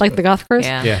cruise. Like the Goth Cruise?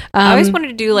 Yeah. Yeah. I always wanted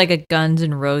to do like a Guns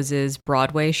N' Roses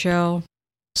Broadway show.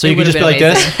 So you could just be like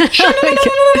this.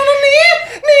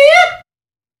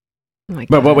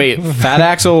 But wait, Fat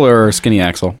Axel or Skinny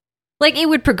Axel? Like it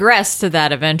would progress to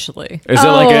that eventually. Is it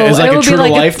like a true to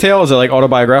life tale? Is it like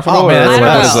autobiographical? Oh, man, or that's what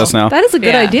bad. is this now? That is a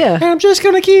good idea. I'm just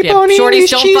gonna keep on eating Shorties,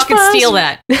 these don't cheese fucking fries. steal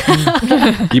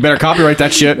that. You better copyright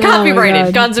that shit.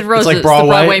 Copyrighted Guns N' Roses, It's like the Broadway.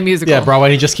 Broadway musical. Yeah,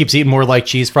 Broadway. He just keeps eating more like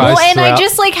cheese fries. Well, and I throughout.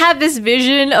 just like have this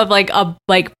vision of like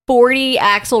 40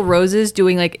 Axl Roses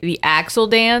doing like the Axl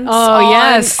dance. Oh,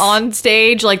 yes. on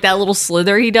stage, like that little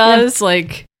slither he does.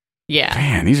 Like, yeah.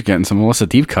 Man, these are getting some Melissa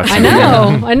deep cuts. I here.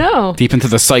 know. I know. Deep into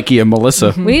the psyche of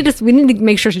Melissa. We need to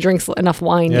make sure she drinks enough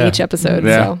wine Yeah. each episode,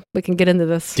 Yeah. so we can get into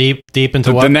this. deep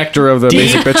into The what nectar of the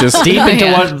basic bitches. deep into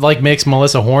Yeah. what like makes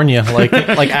Melissa horny. Like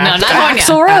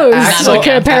Axl Rose.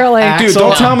 Okay, apparently. Dude,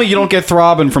 don't tell me you don't get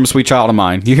throbbing from Sweet Child of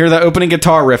Mine. You hear that opening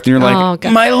guitar riff and you're like, Oh,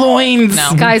 God. my loins.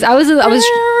 Guys, I was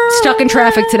stuck in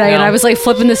traffic today, and I was like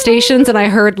flipping the stations, and I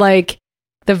heard like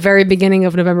the very beginning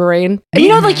of November Rain. And you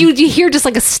know, like you hear just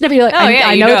like a snippet. You're like,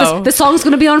 I you know know. this song's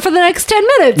going to be on for the next 10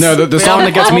 minutes. No, the song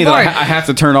that gets me that I have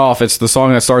to turn off, it's the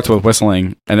song that starts with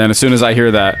whistling. And then as soon as I hear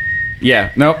that,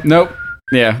 yeah, nope,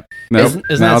 yeah, nope.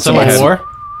 Isn't Now that it's in my Civil head. War?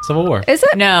 Civil War. Is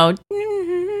it? No.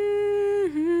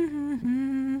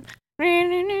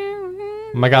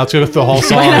 Oh my God, let's go through the whole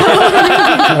song.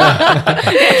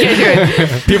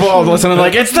 People all listening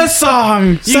like, it's the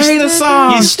song. Say the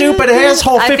song. You stupid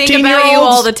asshole, I think 15-year-olds. about you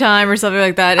all the time or something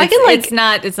like that. I It's, can, like- it's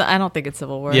not. I don't think it's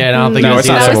Civil War. Yeah, I don't think No, it's it's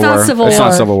not either. Civil War. Civil It's War.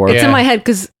 not Civil War. It's Yeah. in my head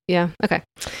because, yeah, okay.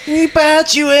 Think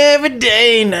about you every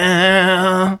day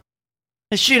now.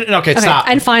 Okay, stop.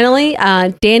 And finally,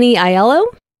 Danny Aiello,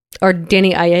 or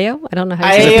Danny Aiello. I don't know how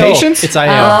to say Is it it. Patience? It's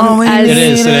Aiello. As- It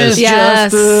is.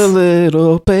 Yes.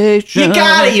 little patient. You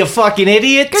got it, you fucking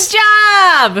idiot. Good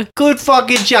job. Good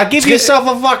fucking job. Give yourself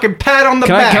a fucking pat on the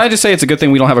Can back. I just say it's a good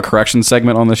thing we don't have a correction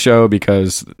segment on the show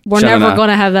because We're Jen and never I- going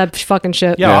to have that fucking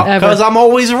shit. Yeah, ever. because I'm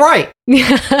always right.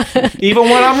 Even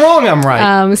when I'm wrong, I'm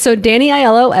right. So Danny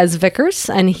Aiello as Vickers,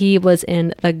 and he was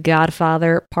in The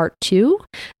Godfather Part 2,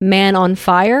 Man on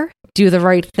Fire, Do the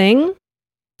Right Thing.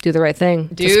 Do the Right Thing.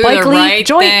 It's a Do Spike the Lee right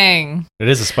joint. thing. It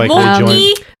is a Spike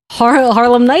Lee joint.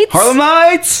 Harlem Nights. Harlem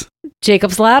Nights.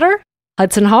 Jacob's Ladder.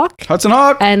 Hudson Hawk.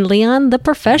 And Leon the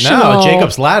Professional. No,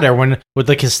 Jacob's Ladder with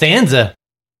the Costanza.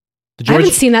 The I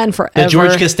haven't seen that in forever. The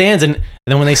George Costanza, and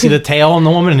then when they see the tail on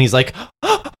the woman, and he's like,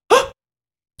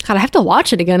 God, I have to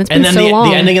watch it again. It's and been then so long.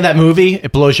 the ending of that movie,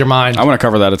 it blows your mind. I want to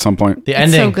cover that at some point. The It's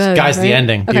ending, so good, guys, the right?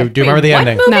 ending. Okay. Do you remember the What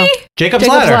ending? movie? No. Jacob's Jacob's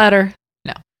Ladder. Ladder.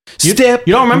 Step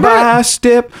You don't remember by it?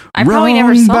 step. I probably never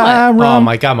wrong saw by it. wrong. Oh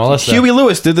my God, Melissa. Huey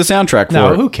Lewis did the soundtrack for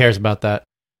No, it. who cares about that?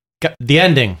 The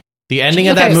ending. The ending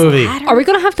of that movie. Are we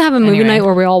going to have a movie night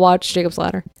where we all watch Jacob's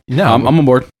Ladder? No, I'm on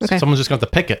board. Okay. Someone's just going to have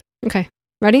to pick it. Okay.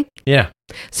 Ready? Yeah.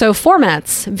 So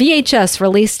formats. VHS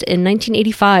released in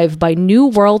 1985 by New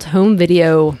World Home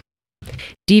Video.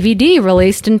 DVD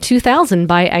released in 2000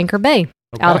 by Anchor Bay.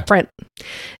 Out of print.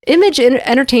 Image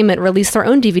Entertainment released their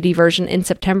own DVD version in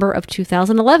September of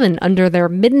 2011 under their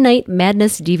Midnight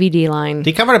Madness DVD line. Do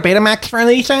you cover the Betamax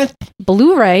release?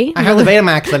 Blu-ray. I have the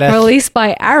Betamax for this. Released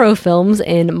by Arrow Films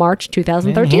in March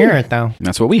 2013. Didn't hear it though.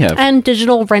 That's what we have. And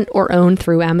digital rent or own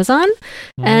through Amazon.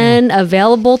 And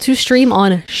available to stream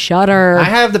on Shudder. I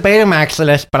have the Betamax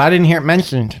list, but I didn't hear it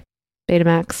mentioned.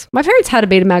 Betamax. My parents had a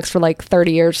Betamax for like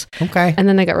 30 years. Okay. And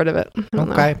then they got rid of it. I don't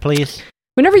know. Please.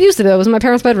 We never used it though. It was in my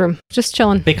parents' bedroom. Just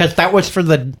chilling. Because that was for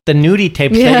the nudie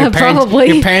tapes Yeah, that probably.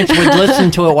 your parents would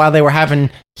listen to it while they were having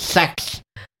sex.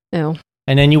 Ew.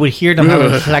 And then you would hear them having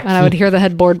sex. And I would hear the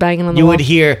headboard banging on the You wall. would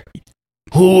hear,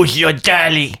 who's your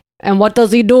daddy? And what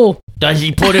does he do? Does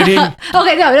he put it in?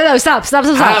 Okay, no, stop.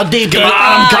 How deep? Come on,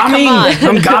 I'm coming.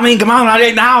 I'm coming. Come on,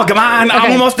 right now. Come on,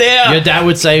 I'm almost there. Your dad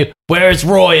would say, where's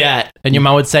Roy at? And your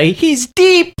mom would say, he's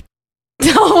deep.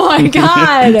 Oh my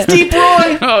god. Deep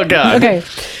Roy. Oh god. Okay.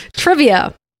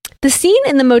 Trivia. The scene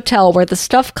in the motel where the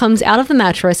stuff comes out of the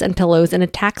mattress and pillows and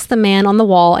attacks the man on the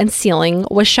wall and ceiling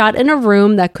was shot in a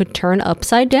room that could turn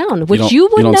upside down, which you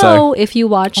would know if you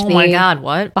watched Oh the my god,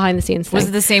 what? behind the scenes thing. Was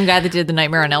it the same guy that did the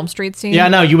Nightmare on Elm Street scene? Yeah,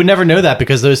 no, you would never know that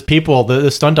because those people, the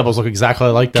stunt doubles look exactly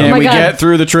like them. Can my we God. get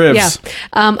through the trivs?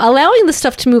 Yeah. Allowing the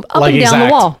stuff to move up Like and down exact.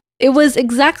 the wall. It was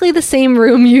exactly the same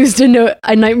room used in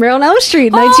A Nightmare on Elm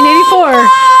Street,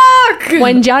 1984.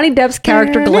 When Johnny Depp's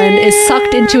character Glenn is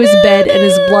sucked into his bed and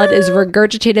his blood is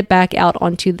regurgitated back out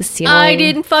onto the ceiling. I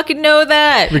didn't fucking know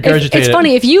that. It's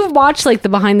funny, if you've watched like the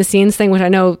behind the scenes thing, which I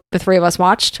know the three of us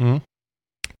watched,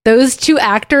 those two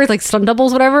actors, like stunt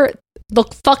doubles, whatever,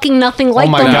 look fucking nothing like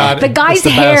my them. God. The guy's It's the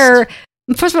hair.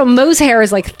 First of all, Moe's hair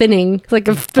is like thinning, like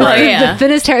the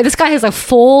thinnest hair. This guy has a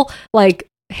full like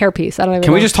hairpiece. I don't even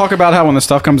Can know. we just talk about how when the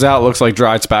stuff comes out, it looks like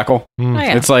dried spackle? Oh,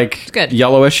 yeah. It's like It's good.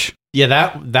 yellowish. Yeah,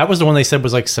 that was the one they said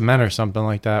was like cement or something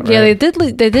like that, right? Yeah,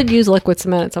 they did use liquid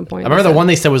cement at some point. I remember the one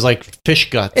they said was like fish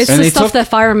guts. It's the stuff that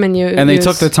firemen use. And they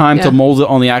took the time to mold it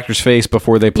on the actor's face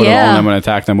before they put it Yeah. on them and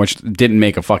attack them, which didn't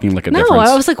make a fucking lick of No, difference.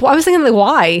 I was thinking like,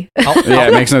 why? Yeah,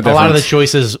 it makes no A lot of the difference.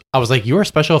 choices, I was like, you're a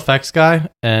special effects guy,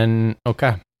 and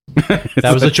okay.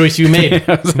 That was the choice you made.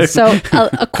 So,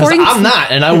 according to- I'm not,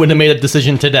 and I wouldn't have made a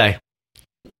decision today.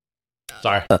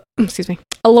 Sorry. Excuse me.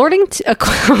 According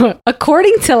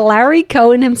to Larry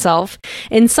Cohen himself,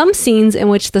 in some scenes in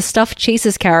which the stuff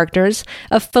chases characters,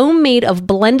 a foam made of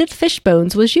blended fish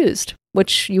bones was used,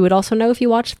 which you would also know if you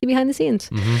watched the behind the scenes.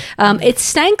 It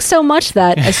stank so much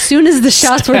that as soon as the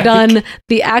shots were done,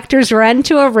 the actors ran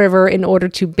to a river in order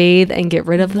to bathe and get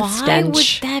rid of the Why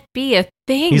stench. would that be a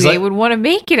thing He's they like- would want to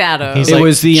make it out of? He's It like,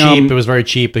 was the, cheap. It was very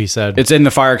cheap, he said. It's in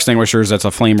the fire extinguishers. That's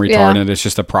a flame Yeah. retardant. It's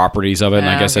just the properties of it, and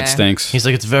I guess it stinks. He's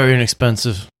like, it's very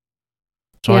inexpensive.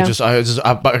 So Yeah.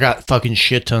 I got fucking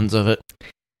shit tons of it.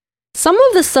 Some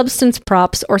of the substance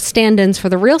props or stand-ins for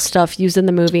the real stuff used in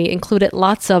the movie included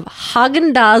lots of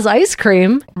Haagen-Dazs ice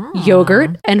cream,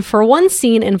 yogurt, and for one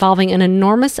scene involving an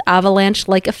enormous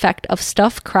avalanche-like effect of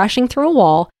stuff crashing through a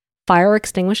wall, fire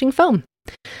extinguishing foam.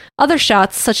 Other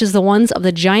shots, such as the ones of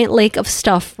the giant lake of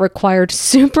stuff, required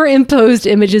superimposed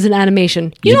images and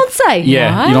animation. You don't say.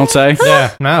 Yeah, you don't say?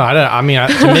 Yeah, no, I don't. I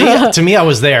mean, to me, I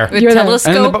was there. You're there.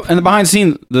 And the behind the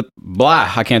scene,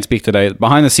 I can't speak today.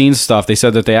 Behind the scenes stuff, they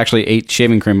said that they actually ate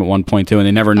shaving cream at one point too, and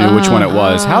they never knew which one it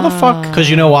was. How the fuck? Because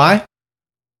you know why?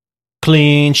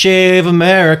 Clean shave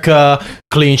America,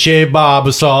 clean shave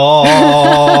Barbasol.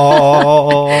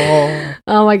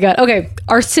 Oh my god. Okay.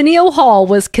 Arsenio Hall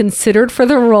was considered for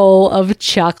the role of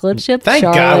Chocolate Chip Thank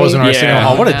Charlie. God it wasn't Arsenio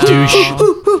Hall. What a douche.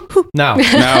 No,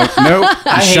 nope.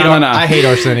 I hate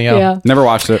Arsenio. Yeah. Never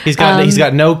watched it. He's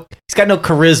got no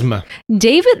charisma.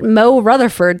 David Moe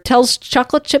Rutherford tells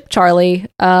Chocolate Chip Charlie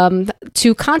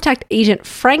to contact agent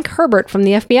Frank Herbert from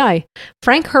the FBI.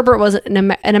 Frank Herbert was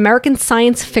an American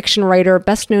science fiction writer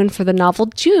best known for the novel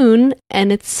Dune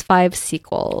and its 5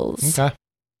 sequels. Okay.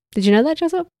 Did you know that,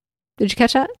 Joseph? Did you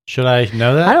catch that? Should I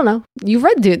know that? I don't know. You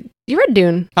read Dune. You read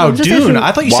Dune. Oh, I'm just Dune. asking-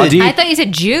 I thought you said. I thought you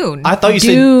said June. I thought you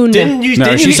Dune. said. Didn't you? No,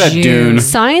 didn't she you said Dune.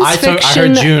 Science I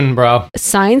fiction. heard June, bro.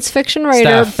 Science fiction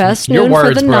writer Steph, best your known for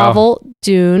words, the bro. novel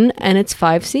Dune and its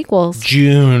 5 sequels.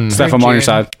 June. Steph, I'm on your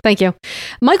side. Thank you.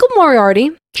 Michael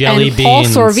Moriarty Jelly and Paul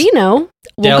beans. Sorvino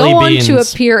will Jelly go on to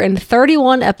beans. appear in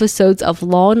 31 episodes of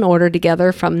Law and Order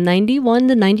together from 91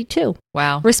 to 92.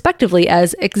 Wow. Respectively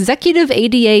as Executive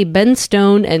ADA Ben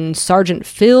Stone and Sergeant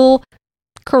Phil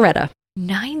Coretta.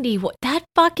 90. What? That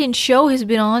fucking show has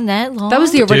been on that long. That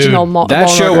was the original That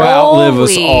show outlived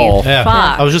us all. Yeah,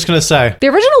 fuck. I was just gonna say. The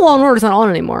original Law and Order is not on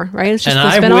anymore, right? It's just And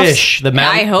the I spin-offs. wish that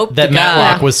I hope to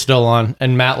Matlock God. was still on,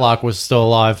 and Matlock was still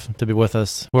alive to be with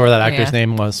us. Whoever that actor's Yeah.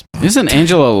 name was. Isn't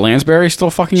Angela Lansbury still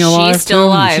fucking alive? She's still too?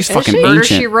 alive. She's And fucking Murder,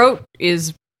 ancient. She Wrote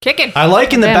is kicking. I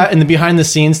like in the Damn. in the behind the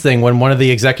scenes thing when one of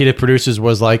the executive producers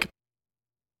was like,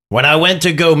 "When I went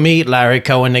to go meet Larry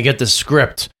Cohen to get the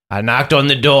script, I knocked on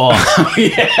the door.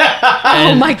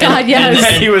 Oh my God, yes.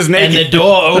 And he was naked. And the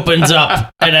door opens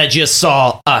up, and I just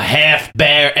saw a half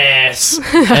bare ass,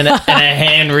 and a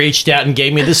hand reached out and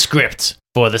gave me the script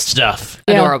for the stuff.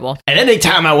 Adorable. And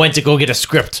anytime I went to go get a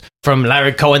script from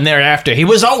Larry Cohen thereafter, he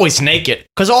was always naked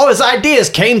because all his ideas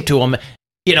came to him.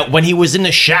 You know, when he was in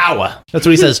the shower. That's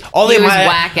what he says. He was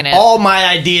whacking it. All my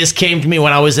ideas came to me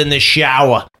when I was in the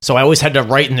shower. So I always had to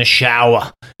write in the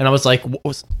shower. And I was like,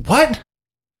 what?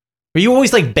 Are you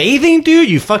always like bathing, dude?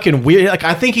 You fucking weird. Like,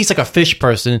 I think he's like a fish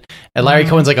person. And Larry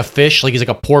Cohen's like a fish. Like, he's like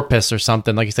a porpoise or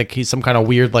something. Like, he's some kind of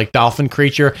weird, like, dolphin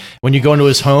creature. When you go into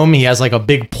his home, he has like a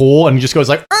big pool and he just goes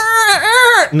like,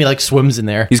 and he like swims in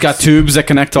there. He's got tubes that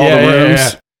connect to all the Yeah, rooms.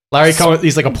 yeah. Larry Cohen,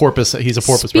 he's like a porpoise. He's a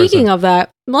porpoise Speaking person. of that,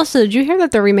 Melissa, did you hear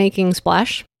that they're remaking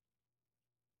Splash?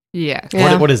 Yeah.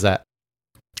 What is that?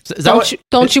 Is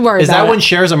Don't you worry Is about that it. when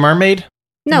Cher's a mermaid?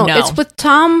 No, it's with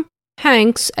Tom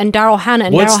Hanks and Daryl Hannah,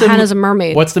 and What's Daryl the mo- Hannah's a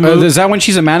mermaid. What's the movie? Is that when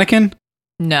she's a mannequin?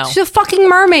 No. She's a fucking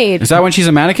mermaid. Is that when she's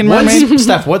a mannequin mermaid?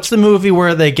 Steph, what's the movie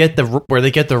where they get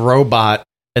the robot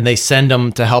and they send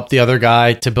him to help the other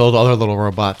guy to build other little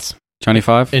robots? Johnny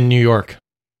Five in New York.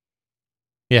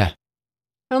 Yeah,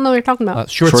 I don't know what you're talking about.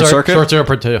 Short Circuit. Short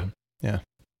Circuit 2. Yeah,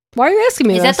 Why are you asking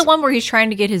me Is this? that the one where he's trying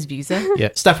to get his visa? yeah.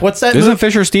 Steph, what's that? Isn't movie?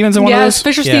 Fisher Stevens in one of Yeah, those? it's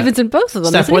Fisher Yeah. Stevens in both of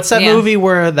them. Steph, isn't what's it? that movie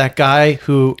where that guy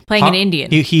who Playing an Indian.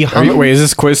 He hung. Wait, is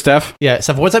this quiz, Steph? Yeah,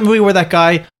 Steph. What's that movie where that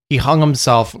guy he hung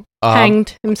himself?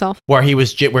 Hanged himself. Where he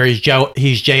was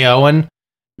he's Jay Owen,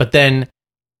 but then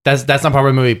that's not part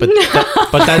of the movie. But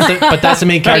that's the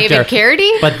main character. David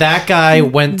Carradine? But that guy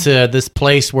went to this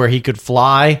place where he could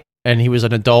fly, and he was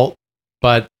an adult,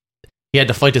 but he had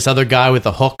to fight this other guy with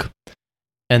a hook,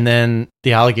 and then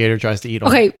the alligator tries to eat him.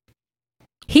 Okay.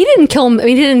 He didn't kill him. I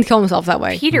mean, he didn't kill himself that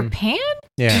way. Peter Pan?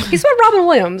 Yeah. He's about Robin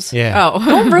Williams. Yeah. Oh.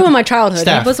 Don't ruin my childhood.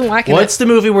 Steph, He wasn't whacking what's the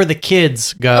movie where the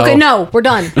kids go? Okay, no, we're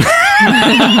done.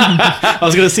 I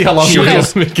was going to see how long you were going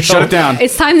to go. Shut it down.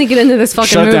 It's time to get into this fucking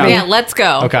Shut movie. down. Yeah, let's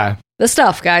go. Okay. The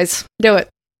stuff, guys. Do it.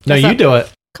 No, What's you up? do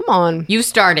it. Come on. You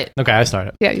start it. Okay, I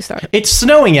started. Yeah, you start. It's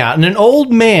snowing out, and an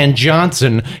old man,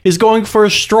 Johnson, is going for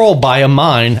a stroll by a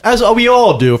mine, as we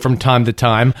all do from time to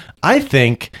time. I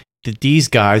think that these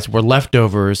guys were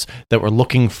leftovers that were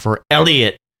looking for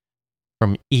Elliot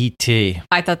from E.T.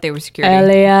 I thought they were security.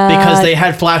 Elliot. Because they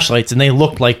had flashlights, and they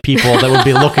looked like people that would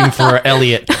be looking for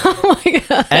Elliot. Oh my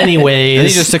God. Anyways. And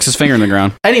he just sticks his finger in the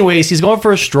ground. Anyways, he's going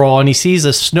for a stroll and he sees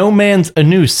a snowman's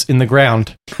anus in the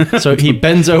ground. So he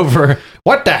bends over.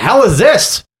 What the hell is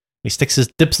this? He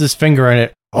dips his finger in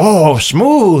it. Oh,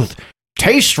 smooth.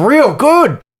 Tastes real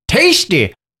good.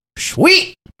 Tasty.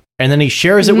 Sweet. And then he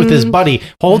shares it with his buddy,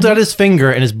 holds out his finger,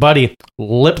 and his buddy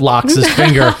lip locks his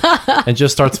finger and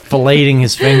just starts filleting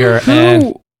his finger.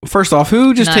 And First off,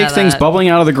 who just None takes of things that. bubbling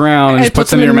out of the ground and just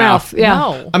puts them in your mouth? Yeah.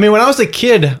 No. I mean, when I was a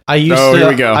kid, I here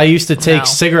we go. used to take No.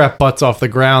 cigarette butts off the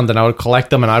ground and I would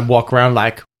collect them and I'd walk around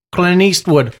like Clint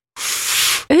Eastwood.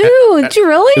 Ooh, did you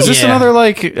really? Is this Yeah. another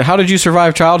like how did you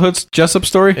survive childhood Jessup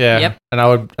story? Yeah. Yep. And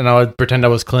I would pretend I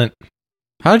was Clint.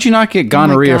 How did you not get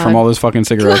gonorrhea God. from all those fucking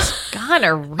cigarettes?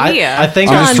 Gonorrhea. I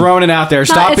think I'm I, just throwing it out there.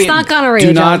 Stop it's being. not gonorrhea,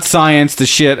 Do John. not science the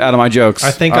shit out of my jokes.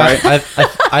 I think all right?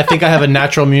 I think I have a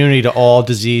natural immunity to all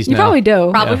disease You now. probably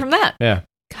do. Probably Yeah. from that. Yeah.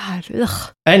 God.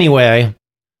 Ugh. Anyway,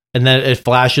 and then it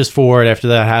flashes forward after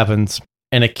that happens,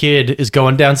 and a kid is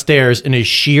going downstairs in his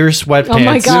sheer sweatpants. Oh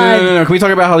my God. No. Can we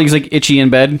talk about how he's like itchy in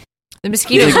bed? The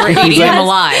mosquitoes were eating him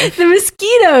alive. The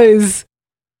mosquitoes.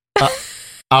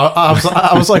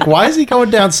 I was like, why is he going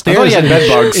downstairs? I thought he had in- bed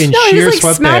bugs. in No, sheer he's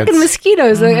like sweatpants? smacking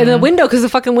mosquitoes in the window because the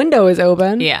fucking window is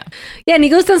open. Yeah. Yeah, and he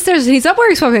goes downstairs and he's not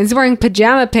wearing sweatpants. He's wearing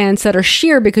pajama pants that are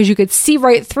sheer because you could see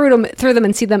right through them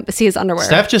and see his underwear.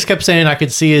 Steph just kept saying I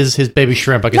could see his baby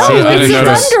shrimp. I could no, see his I it's baby didn't his shrimp.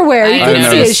 notice. underwear. You I can didn't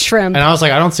see notice. his shrimp. And I was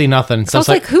like, I don't see nothing. I was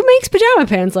like, who makes pajama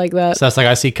pants like that? Steph's like,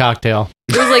 I see cocktail.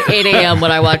 It was like 8 a.m. when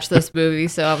I watched this movie,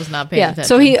 so I was not paying Yeah. attention.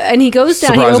 So he goes down.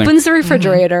 Surprising. He opens the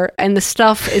refrigerator, and the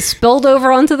stuff is spilled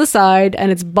over onto the side,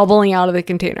 and it's bubbling out of the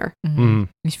container. Mm.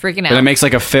 He's freaking And it out. makes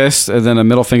like a fist, and then a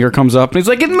middle finger comes up, and he's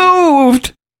like, "It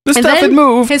moved. The And stuff then had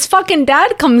moved." his fucking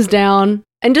dad comes down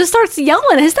and just starts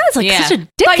yelling. His dad's like such a dick.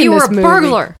 Thought in you were this a movie.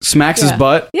 burglar. Smacks his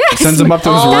butt. Yeah, Sends him up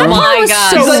to his that room. part was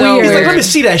so He's weird. like, let me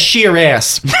see that sheer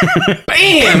ass.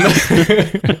 Bam!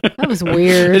 That was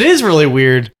weird. It is really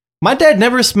weird. My dad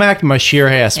never smacked my sheer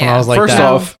ass when I was like First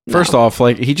that. First off,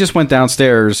 like he just went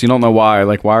downstairs. You don't know why.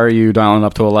 Like, why are you dialing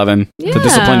up to 11 to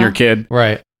discipline your kid?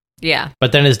 Right. Yeah.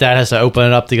 But then his dad has to open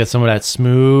it up to get some of that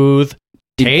smooth,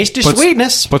 tasty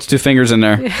sweetness. Puts 2 fingers in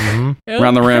there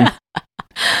around the rim.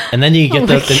 And then you get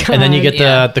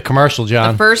the commercial,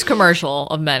 John. The first commercial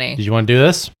of many. Did you want to do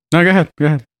this? No, go ahead. Go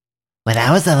ahead. When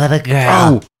I was a little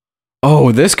girl.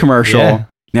 Oh, this commercial. Yeah.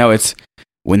 Now it's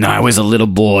When I was a little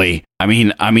boy, a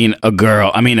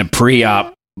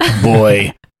pre-op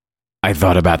boy, I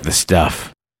thought about the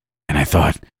stuff, and I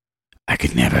thought I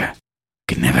could never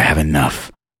have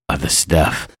enough of the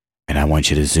stuff. And I want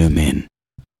you to zoom in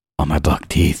on my buck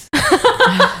teeth,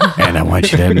 and I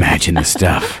want you to imagine the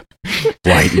stuff,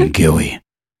 white and gooey,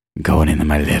 going into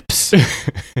my lips,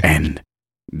 and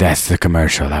that's the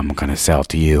commercial I'm gonna sell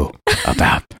to you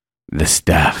about the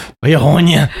stuff. Are you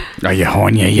horny yet? Are you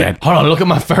horny yet? Hold on, look at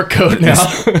my fur coat now.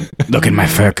 Look at my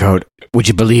fur coat. Would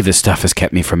you believe this stuff has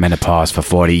kept me from menopause for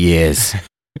 40 years?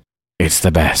 It's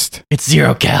the best. It's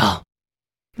 0 cal.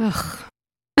 Ugh.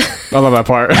 I love that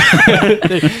part.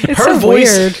 Her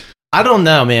voice. Weird. I don't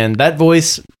know, man. That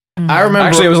voice. I remember.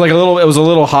 Actually, it was a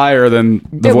little higher than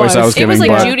the voice I was giving. It was like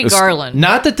but Judy Garland.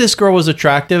 Not that this girl was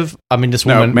attractive. I mean, this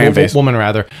woman, man-face. woman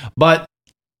rather. But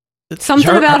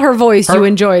Something about her voice you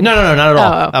enjoyed. No, not at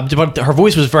all. But her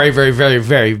voice was very, very, very,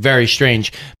 very, very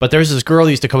strange. But there's this girl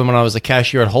who used to come in when I was a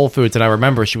cashier at Whole Foods, and I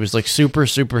remember she was like super,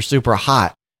 super, super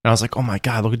hot. And I was like, oh my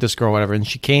God, look at this girl, whatever. And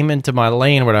she came into my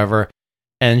lane, whatever,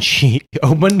 and she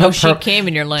opened up she came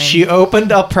in your lane. She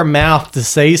opened up her mouth to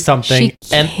say something.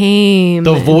 And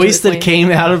the voice that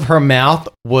came out of her mouth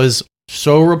was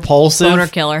so repulsive. Boner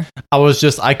killer. I was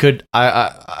just, I couldn't,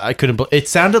 it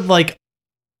sounded like,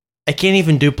 I can't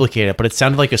even duplicate it, but it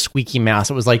sounded like a squeaky mouse.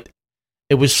 It was like,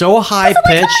 it was so high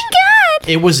pitched.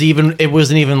 It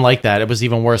wasn't even like that. It was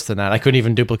even worse than that. I couldn't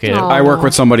even duplicate it. I work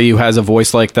with somebody who has a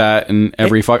voice like that, and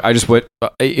I just went,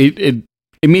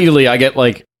 immediately I get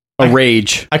like a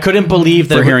rage. I couldn't believe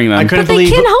that for hearing them. I couldn't But they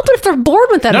believe can't help it if they're bored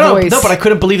with that voice. No, but I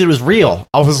couldn't believe it was real.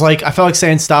 I was like, I felt like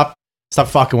saying, stop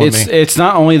fucking with me. It's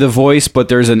not only the voice, but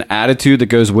there's an attitude that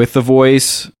goes with the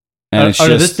voice. And it's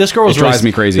just, this girl was it drives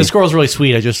really, me crazy. This girl was really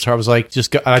sweet. I was like,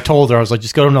 I told her, I was like,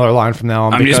 just go to another line from now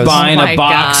on. I'm just buying a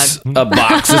box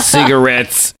of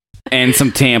cigarettes and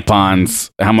some tampons.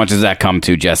 How much does that come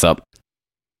to, Jessup?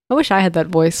 I wish I had that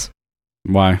voice.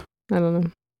 Why? I don't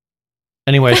know.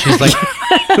 Anyway, she's like,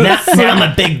 now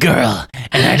I'm a big girl,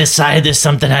 and I decided there's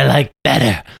something I like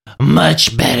better,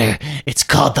 much better. It's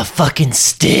called the fucking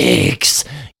sticks.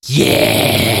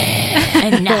 Yeah.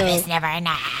 Enough is never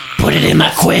enough. Put it in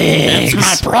my quigs. It's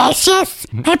my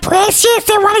precious. My precious.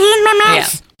 I want it in my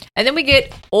mouth. Yeah. And then we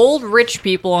get old rich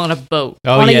people on a boat.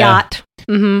 Oh, on a yeah. yacht.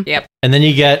 Mm-hmm. Yep. And then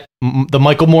you get the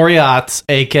Michael Moriarty,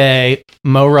 a.k.a.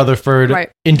 Mo Rutherford,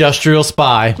 Right. industrial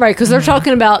spy. Right, because they're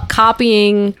talking about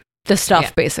copying the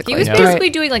stuff, basically. He was Right. basically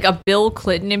doing like a Bill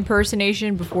Clinton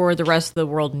impersonation before the rest of the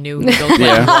world knew who Bill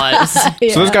Clinton was.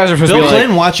 So those guys are supposed to Bill be like,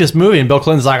 Clinton watched this movie, and Bill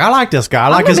Clinton's like, I like this guy.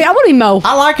 I want to be Mo.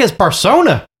 I like his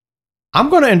persona. I'm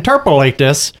going to interpolate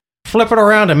this, flip it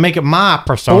around, and make it my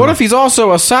persona. but what if he's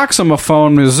also a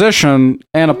saxophone musician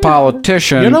and a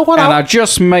politician? You know what? And I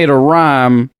just made a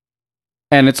rhyme,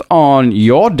 and it's on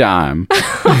your dime.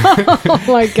 Oh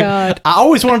my God. I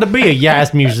always wanted to be a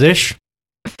jazz musician.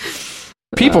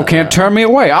 People can't turn me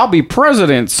away. I'll be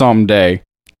president someday.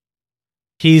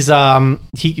 He's Mo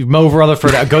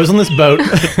Rutherford goes on this boat.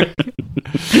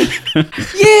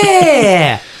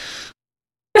 Yeah,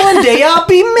 one day I'll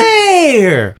be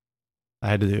mayor. I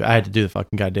had to do the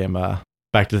fucking goddamn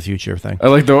Back to the Future thing. I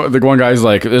like the one guy's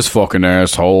like, this fucking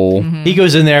asshole. Mm-hmm. He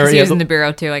goes in there. He was in the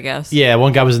bureau too, I guess. Yeah,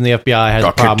 one guy was in the FBI. Has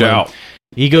Got a problem. kicked out.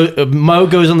 Mo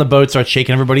goes on the boat, starts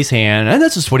shaking everybody's hand, and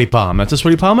that's a sweaty palm. That's a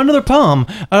sweaty palm. Another palm.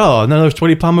 Oh, another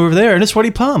sweaty palm over there, and a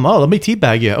sweaty palm. Oh, let me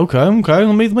teabag you. Okay.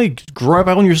 Let me grab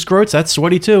out on your scrotes. That's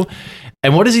sweaty too.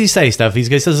 And what does he say, Steph? He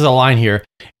says a line here.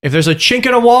 If there's a chink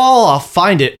in a wall, I'll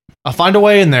find it. I'll find a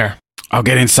way in there. I'll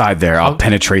get inside there. I'll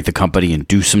penetrate the company and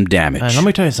do some damage. And let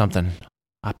me tell you something.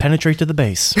 I penetrate to the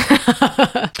base.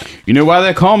 You know why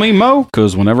they call me Mo?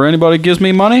 Because whenever anybody gives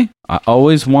me money, I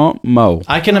always want Mo.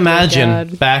 I can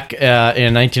imagine back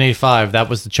in 1985, that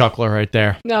was the chuckler right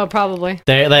there. No, probably.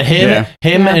 Him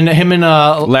and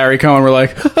Larry Cohen were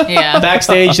like, yeah.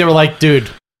 Backstage, they were like, dude,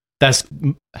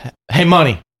 hey,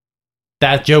 money.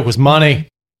 That joke was money.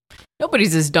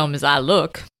 Nobody's as dumb as I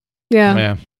look. Yeah.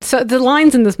 Yeah. So the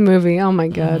lines in this movie, oh my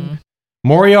God.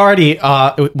 Moriarty,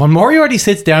 when Moriarty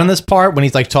sits down in this part, when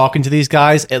he's like talking to these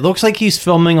guys, it looks like he's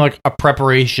filming like a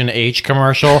Preparation H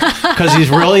commercial because he's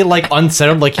really like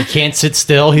unsettled, like he can't sit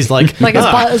still. He's like his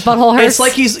butthole hurts. It's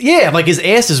like like his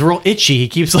ass is real itchy. He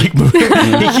keeps like moving,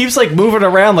 moving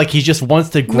around like he just wants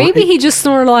to. Maybe he just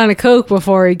snorted a line of coke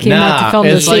before he came out to film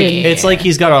the scene. It's like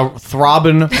he's got a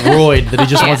throbbing roid that he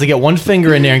just wants to get one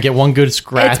finger in there and get one good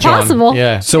scratch. It's possible. On.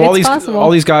 Yeah. So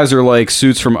all these guys are like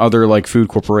suits from other like food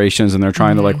corporations, and they're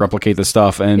trying to like replicate the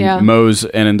stuff. And Moe's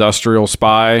an industrial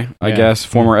spy, I guess,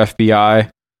 former FBI.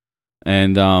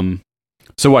 And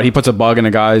so what? He puts a bug in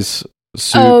a guy's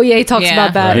suit. Oh yeah, he talks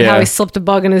about that and how he slipped a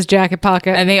bug in his jacket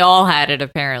pocket. And they all had it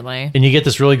apparently. And you get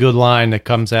this really good line that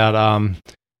comes out.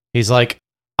 He's like,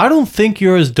 "I don't think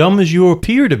you're as dumb as you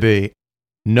appear to be.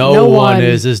 No one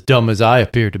is as dumb as I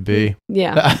appear to be."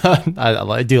 Yeah,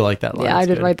 I do like that line. Yeah, I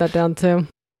did write that down too.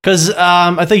 Because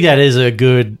I think that is a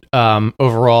good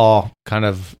overall kind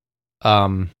of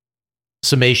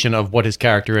summation of what his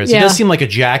character is. Yeah. He does seem like a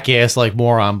jackass, like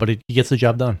moron, but he gets the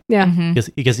job done. Yeah.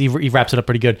 He wraps it up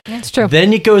pretty good. That's true.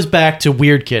 Then it goes back to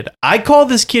Weird Kid. I call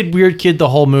this kid Weird Kid the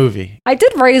whole movie. I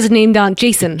did write his name down,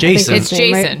 Jason. Jason. It's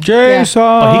Jason. Jason.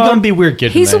 Oh, he's gonna be Weird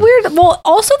Kid. He's a weird. Well,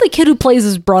 also the kid who plays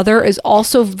his brother is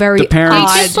also very The parents-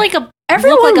 odd. He's just like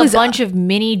Everyone look like was a bunch of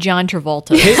mini John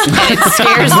Travolta. And it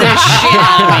scares the shit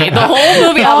out of me. The whole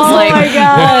movie, I was like, my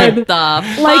God. what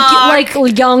the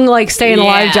like young, like staying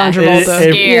alive John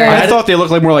Travolta. I thought they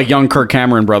looked like more like young Kirk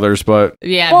Cameron brothers, but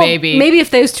Yeah, Well, maybe. Maybe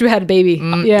if those two had a baby.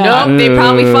 Yeah. Nope, they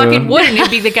probably fucking wouldn't.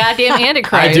 It'd be the goddamn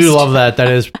Antichrist. I do love that. That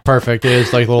is perfect. It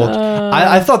is like little.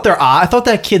 I thought I thought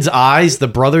that kid's eyes, the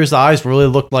brother's eyes, really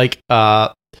looked like.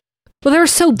 Well, they're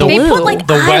so blue. They put like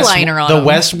eyeliner on the them.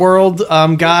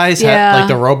 Westworld guys, Yeah. like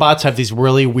the robots, have these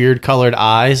really weird colored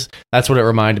eyes. That's what it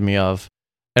reminded me of.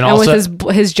 And also,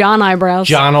 with his John eyebrows.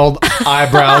 John old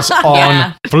eyebrows on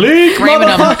Yeah. fleek, Framing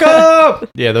 'em. motherfucker.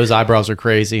 Yeah, those eyebrows are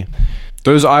crazy.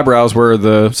 those eyebrows were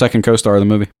the second co-star of the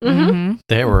movie. Mm-hmm.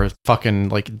 They were fucking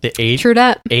like the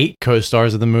eight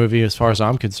co-stars of the the as far as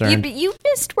I'm concerned. Yeah, but you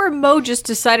missed where Mo just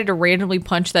decided to randomly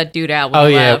punch that dude out. Oh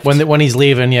When he yeah, left. when he's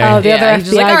leaving, yeah. Oh, the other he's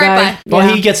just FBI like, all right, guy. bye.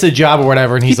 Well, he gets the job or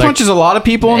whatever, and He he's like, punches a lot of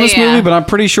people in this Yeah. movie, but I'm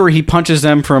pretty sure he punches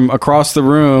them from across the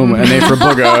room and they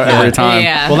booga every time.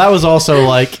 Yeah. well, that was also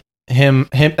like him.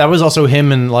 That was also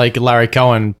him and like Larry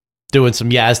Cohen doing some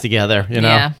yaz together. You know.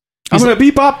 Yeah. I'm gonna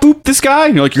bebop boop this guy.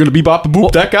 And you're like, you're gonna bebop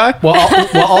boop that guy. Well,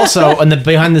 also on the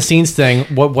behind the scenes thing,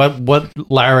 what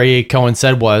Larry Cohen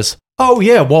said was, "Oh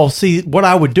yeah, well, see, what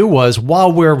I would do was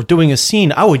while we're doing a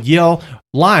scene, I would yell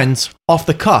lines off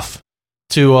the cuff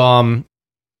to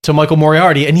Michael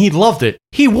Moriarty, and he loved it.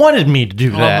 He wanted me to do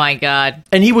that. Oh my god.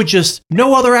 And he would just,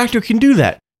 no other actor can do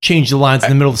that. Change the lines in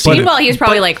the middle of the scene. Meanwhile, he's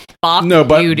probably like, fuck No,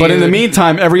 but you, but in the dude.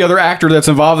 meantime, every other actor that's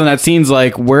involved in that scene's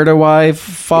like, where do I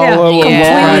follow Yeah.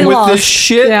 along Completely with lost. this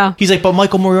shit? Yeah. He's like, but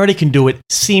Michael Moriarty can do it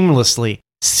seamlessly.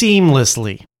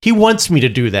 He wants me to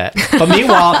do that. But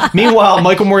meanwhile,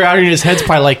 Michael Moriarty in his head's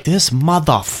probably like, this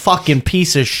motherfucking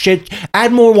piece of shit.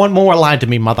 Add one more line to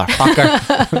me,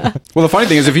 motherfucker. Well, the funny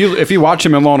thing is, if you watch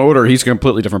him in Law and Order, he's a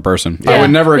completely different person. I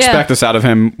would never expect this out of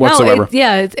him whatsoever.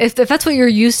 If that's what you're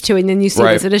used to, and then you see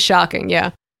Right. this, it is shocking. Yeah.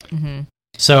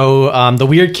 So the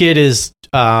weird kid is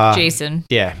Jason.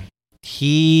 Yeah,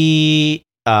 he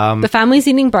The family's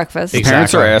eating breakfast. The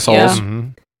parents are assholes. Yeah.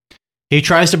 Mhm. He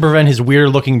tries to prevent his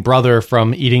weird-looking brother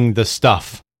from eating the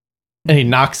stuff, and he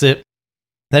knocks it.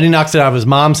 Then he knocks it out of his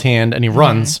mom's hand, and he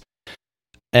runs.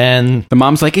 And the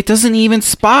mom's like, it doesn't even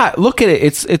spot. Look at it.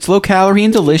 It's low calorie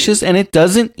and delicious, and it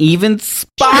doesn't even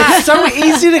spot. It's so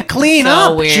easy to clean So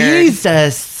up. weird.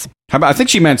 Jesus. How about, I think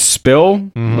she meant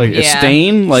spill, like a Yeah.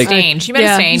 stain, like Stain. She meant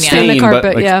a stain, yeah. Stain the carpet,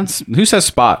 but, like, yeah. Who says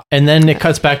spot? And then it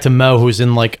cuts back to Mo, who's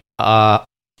in like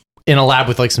in a lab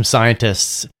with like some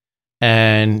scientists,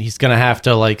 and he's gonna have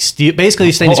to like steal. Basically,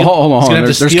 he's saying Hold on. he's gonna have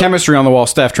to There's steal- chemistry on the wall.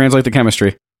 Steph, translate the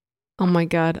chemistry. Oh my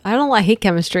god, I hate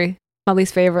chemistry. My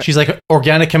least favorite. She's like,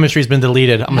 organic chemistry's been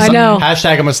deleted. I know.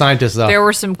 Hashtag I'm a scientist though. There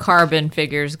were some carbon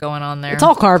figures going on there. It's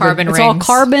all carbon. It's all rings.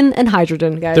 carbon and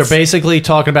hydrogen, guys. They're basically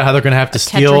talking about how they're gonna have to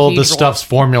steal the tetrahedral. stuff's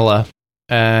formula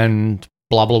and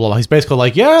blah blah blah. He's basically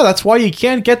like, yeah, that's why you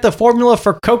can't get the formula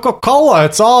for Coca-Cola.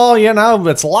 It's all,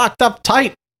 it's locked up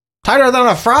tighter than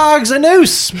a frog's a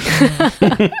noose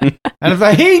and a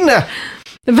vagina.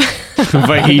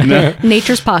 Vagina.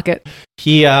 Nature's pocket.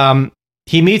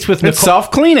 He meets with It's Nicole.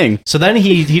 self-cleaning. So then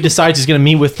he decides he's going to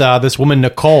meet with this woman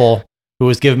Nicole, who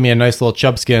was giving me a nice little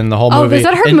chub skin the whole Oh, movie. is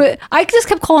that her? And- I just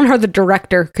kept calling her the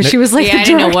director because she was like Yeah, I the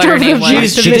didn't know what director her of name the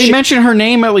was. Did he mention her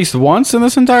name at least once in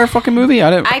this entire fucking movie?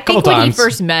 I I think couple when he times.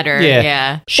 first met her,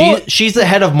 yeah. She's the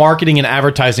head of marketing and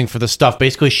advertising for the stuff.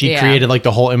 Basically, she Yeah. created like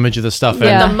the whole image of the stuff.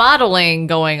 The modeling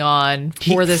going on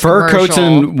for this Fur commercial. coats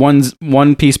and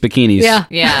one-piece bikinis. Yeah.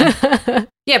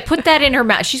 Yeah, put that in her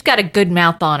mouth. She's got a good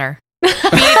mouth on her. Be it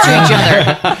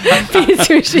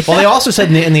to each other. Well, they also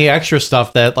said in the extra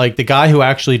stuff that like the guy who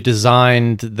actually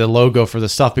designed the logo for the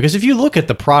stuff, because if you look at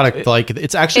the product, like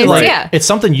it's actually it's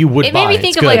something you would It buy. made me think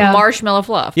It's of good. like Marshmallow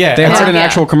Fluff. Yeah, They hired an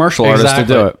actual commercial artist to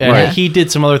do it. And Right. he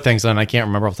did some other things, and I can't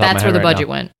remember off the top That's of my where head the right budget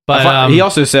now. went. But he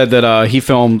also said that he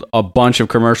filmed a bunch of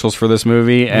commercials for this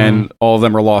movie, and all of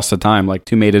them are lost to time. Like,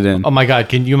 two made it in. oh my god,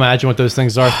 can you imagine what those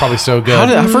things are? It's probably so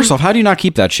good. First off, how do you not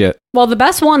keep that shit? Well, the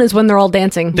best one is when they're all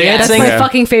dancing. That's Dancing. my Yeah.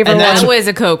 fucking favorite And one. that's That was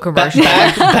a Coke commercial.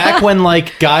 Back when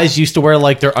like guys used to wear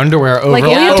like their underwear over Like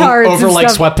leotards over and like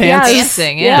stuff. sweatpants. Yes.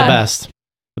 Dancing, yeah.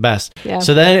 The best. Yeah.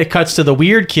 So then it cuts to the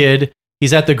weird kid.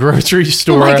 He's at the grocery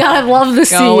store. Oh my god, I love this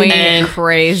Going scene. And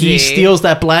crazy. He steals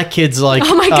that black kid's like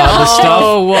Oh my the God. stuff,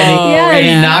 Oh, and, he, whoa. and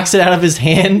he Yeah. knocks it out of his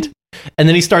hand, and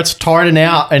then he starts tarting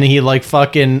out, and he like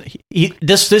fucking.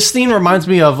 This scene reminds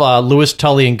me of Louis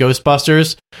Tully in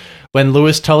Ghostbusters, when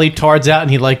Louis Tully tards out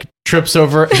and he like trips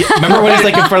over. Remember when he's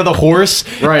like in front of the horse,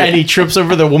 Right. And he trips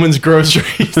over the woman's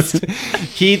groceries.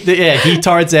 he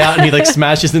tards out and he like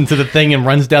smashes into the thing and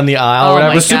runs down the aisle. Oh or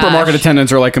whatever. The supermarket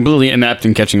attendants are like completely inept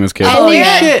in catching this kid. And Holy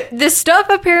yeah, shit. this stuff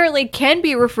apparently can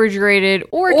be refrigerated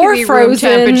or it Or can be frozen,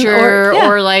 room temperature or- yeah.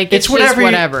 or like it's whatever just you-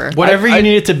 whatever. whatever you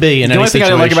need it to be. In The any only thing I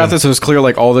didn't like situation. about this was clear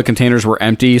like all the containers were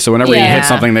empty, so whenever he Yeah. hit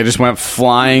something, they just went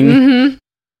flying. Mm-hmm.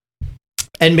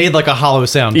 and made like a hollow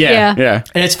sound. Yeah.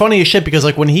 And it's funny as shit because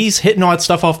like when he's hitting all that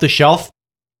stuff off the shelf,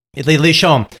 they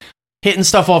show him hitting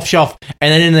stuff off shelf,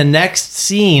 and then in the next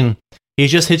scene, he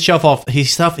just hit shelf off.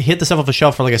 Hit the stuff off the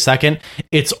shelf for like a second.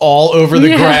 It's all over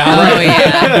the ground. Oh,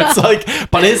 yeah. It's like,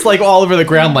 but it's like all over the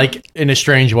ground, like in a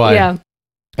strange way. Yeah.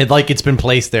 It's been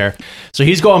placed there. So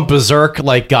he's going berserk,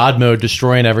 like God mode,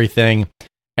 destroying everything.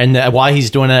 And while he's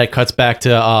doing that, it cuts back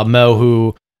to Mo,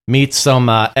 who meets some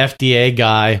FDA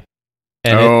guy.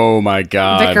 And Oh my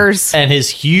god. Vickers. and his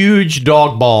huge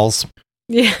dog balls.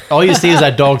 Yeah. All you see is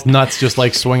that dog's nuts just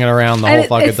like swinging around the And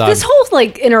whole fucking time. this whole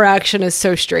like interaction is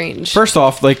so strange. First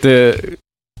off, like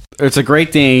it's a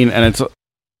Great Dane, and it's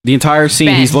the entire scene.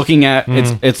 Ben. He's looking at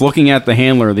it's looking at the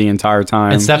handler the entire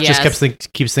time. And Steph Yes.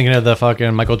 just keeps thinking of the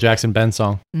fucking Michael Jackson Ben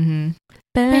song. Mm-hmm.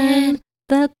 Ben,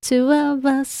 the two of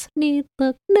us need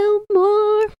look no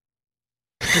more.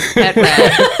 Pet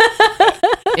rat.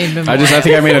 In I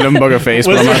think I made an umbuga face,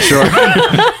 but I'm not sure.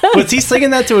 Was he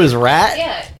singing that to his rat?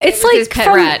 Yeah, It's like like his pet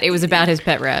from- rat. It was about his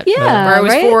pet rat. Yeah, or it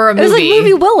was right? for a movie. It was like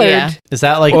movie Willard. Yeah. Is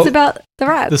that like It's about the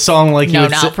rat. the song? Like he No,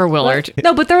 would not for Willard.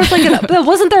 No, but there was like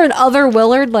wasn't there an other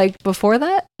Willard like before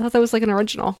that? I thought that was like an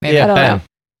original. Maybe. I don't Ben. know.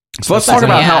 So let's talk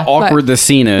about how awkward this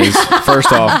scene is.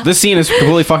 First off, this scene is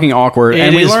completely fucking awkward, It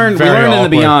and we is learned very in the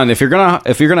awkward. Beyond if you're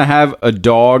gonna have a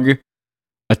dog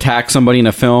attack somebody in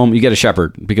a film, you get a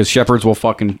shepherd because shepherds will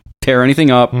fucking tear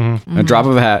anything up Mm-hmm. a drop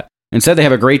of a hat. Instead, they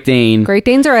have a Great Dane, Great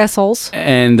Danes are assholes.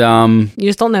 and You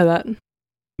just don't know that.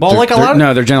 Well, like a lot of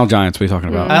no, they're gentle giants. What are you talking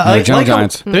about? I- They're like- gentle like a-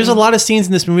 giants. there's a lot of scenes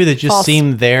in this movie that just False.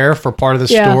 seem there for part of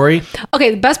the Yeah. story.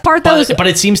 Okay, the best part though is But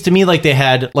it seems to me like they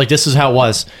had like this is how it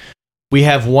was. We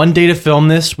have one day to film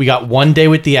this. We got one day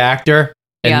with the actor.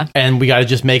 And, Yeah. and we got to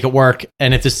just make it work.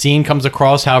 And if the scene comes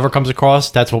across, however it comes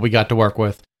across, that's what we got to work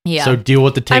with. Yeah. So deal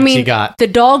with the takes I mean, you got. the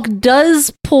dog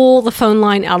does pull the phone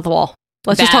line out of the wall.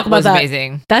 Let's just That talk about was that.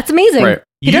 amazing. That's amazing. Right.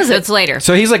 He does it. That's later.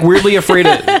 So he's like weirdly afraid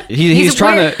of. He's He's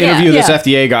trying weird- to interview yeah. this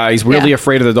FDA guy. He's weirdly Yeah.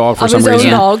 afraid of the dog for Of some his own reason.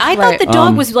 dog. I Right. thought the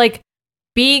dog was like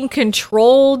being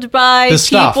controlled by The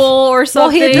stuff. people or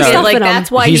something. he had the stuff like in him.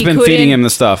 that's why He's he been couldn't. feeding him the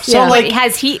stuff. Yeah.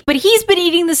 But he's been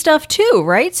eating the stuff too,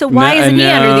 right? So why No, isn't he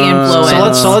under the no.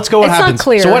 influence? So let's go what It's not happens.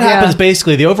 clear, So what yeah. happens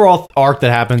basically, the overall arc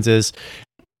that happens is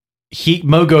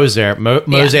Mo goes there.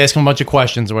 Mo's asking him a bunch of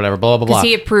questions or whatever, blah blah blah. 'Cause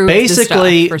he approved the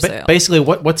basically, stuff for sale. basically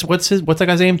what's that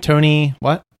guy's name? Tony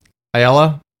what?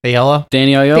 Ayala? Danny Aiello.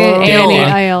 Danny Danny.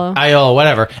 Aiello. Aiello,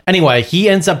 whatever. Anyway, he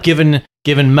ends up giving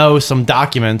Mo some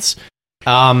documents.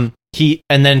 And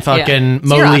then fucking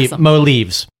Xerox them. Mo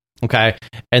leaves. Okay,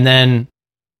 and then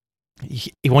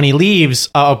when he leaves,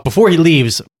 before he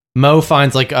leaves, Mo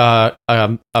finds like a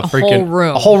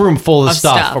freaking whole room full of of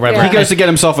stuff, stuff. or whatever. He goes to get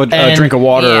himself a And- drink of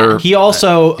water. He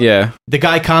also Yeah. the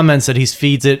guy comments that he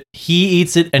feeds it. He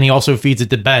eats it, and he also feeds it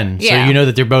to Ben. So Yeah. you know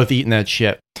that they're both eating that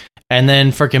shit. And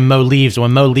then freaking Mo leaves.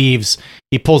 When Mo leaves,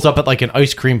 he pulls up at like an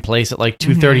ice cream place at like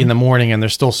 2:30 in the morning, and they're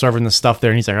still serving the stuff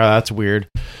there. And he's like, "Oh, that's weird."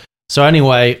 So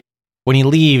anyway, when he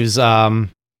leaves, the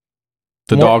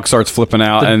dog starts flipping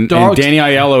out, and Danny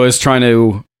Aiello is trying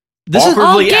to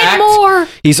awkwardly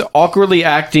act. He's awkwardly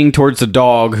acting towards the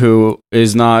dog, who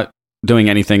is not doing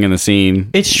anything in the scene.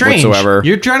 It's strange. Whatsoever.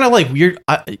 You're trying to like weird.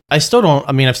 I still don't.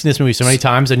 I mean, I've seen this movie so many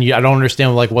times, and I don't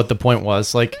understand like what the point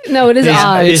was. Like, no, it is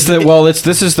odd.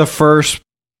 This is the first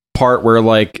part where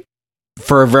like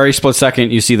for a very split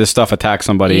second you see the stuff attack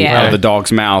somebody out of the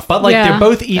dog's mouth. But like they're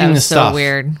both eating the stuff. So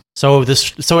weird. So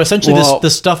essentially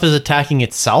this stuff is attacking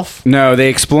itself. No, they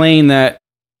explain that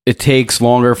it takes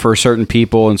longer for certain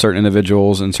people and certain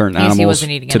individuals and certain animals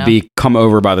to become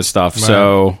over by the stuff. Right.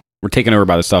 So we're taken over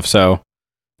by the stuff. So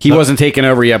he wasn't taken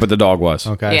over yet, but the dog was.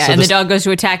 Okay. Yeah, and the dog goes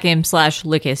to attack him /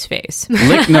 lick his face.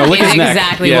 Lick his neck.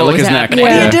 Exactly Yeah, what lick was his neck. happening.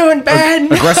 What are you doing, Ben?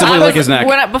 Aggressively lick his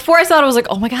neck. Before I saw it, I was like,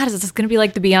 oh my god, is this going to be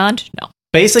like The Beyond? No.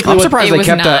 Basically, I'm surprised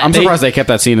they kept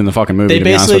that scene in the fucking movie. They to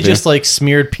be honest basically with you. just like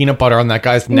smeared peanut butter on that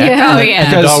guy's neck,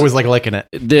 and the dog was like licking it.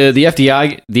 The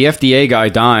FDA guy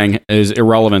dying is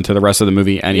irrelevant to the rest of the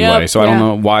movie anyway. Yep. So I don't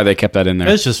know why they kept that in there.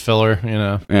 It's just filler,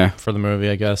 Yeah. for the movie,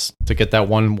 I guess, to get that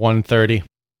 130.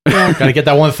 Gotta get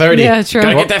that 130. Yeah, sure.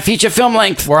 Gotta get that feature film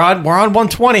length. We're on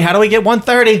 120. How do we get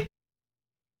 130?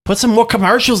 Put some more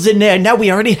commercials in there. Now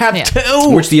we already have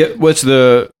two. What's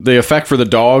the effect for the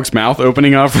dog's mouth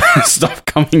opening up? Stuff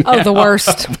coming out. Oh, the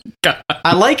worst.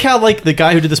 I like how like the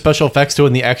guy who did the special effects to it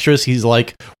and the extras, he's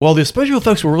like, well, the special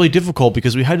effects were really difficult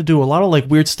because we had to do a lot of like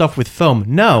weird stuff with film.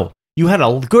 No. You had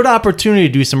a good opportunity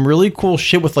to do some really cool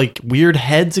shit with like weird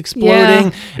heads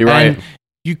exploding. Yeah. You're right.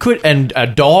 You could, and a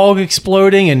dog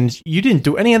exploding, and you didn't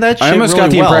do any of that shit. I almost really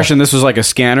got the well. impression this was like a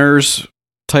Scanners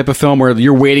type of film where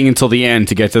you're waiting until the end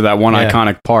to get to that one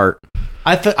iconic part.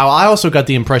 I also got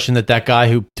the impression that guy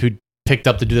who picked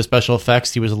up to do the special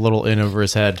effects, he was a little in over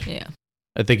his head. Yeah.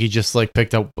 I think he just like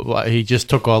he just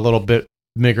took a little bit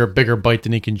bigger bite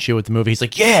than he can chew with the movie. He's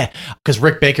like, yeah, because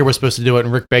Rick Baker was supposed to do it,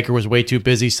 and Rick Baker was way too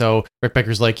busy, so Rick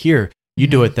Baker's like, here, you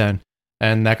do it then.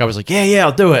 And that guy was like, yeah,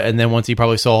 I'll do it. And then once he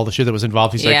probably saw all the shit that was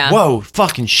involved, he's like, whoa,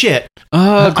 fucking shit.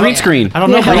 Green screen. I don't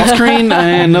know. Green screen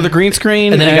and another green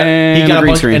screen. And then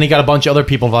he got a bunch of other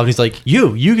people involved. He's like,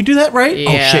 you can do that, right? Yeah.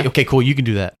 Oh, shit. Okay, cool. You can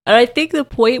do that. And I think the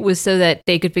point was so that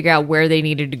they could figure out where they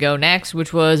needed to go next,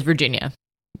 which was Virginia.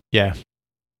 Yeah.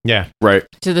 Yeah. Right.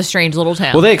 To the strange little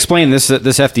town. Well, they explained this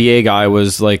FDA guy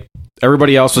was like,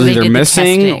 everybody else was They either did the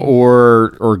missing testing.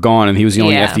 or gone, and he was the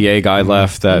only Yeah. FDA guy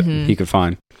left that Mhm. he could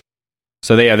find.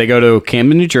 So they go to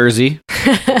Camden, New Jersey,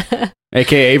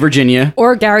 aka Virginia,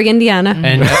 Or Gary, Indiana.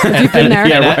 And You've been there.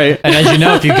 Yeah, right. And as you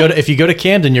know, if you go to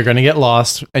Camden, you're going to get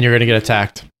lost and you're going to get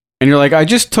attacked. And you're like, I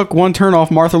just took one turn off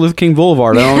Martin Luther King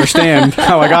Boulevard. I don't understand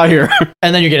how I got here.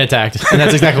 And then you get attacked. And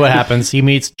that's exactly what happens. He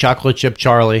meets Chocolate Chip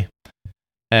Charlie.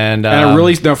 And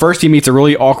first he meets a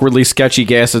really awkwardly sketchy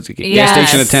gas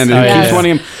station attendant who keeps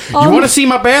wanting him. You want to see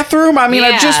my bathroom? I mean,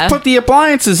 I just Yeah. put the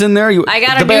appliances in there. I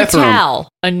got the a bathroom. new towel.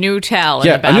 A new towel. in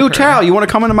Yeah, the a new bathroom. towel. You want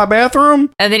to come into my bathroom?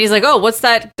 And then he's like, oh, what's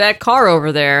that car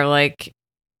over there? Like,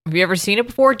 have you ever seen it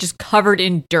before? Just covered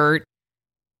in dirt.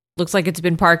 Looks like it's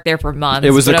been parked there for months.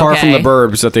 It was the but car from the okay.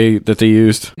 Burbs that they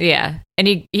used. Yeah. And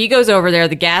he goes over there.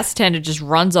 The gas attendant just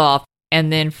runs off. And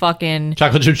then fucking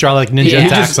Chocolate Chip Charlie like ninja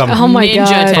attacks him. Oh my ninja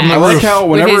God. attack I like how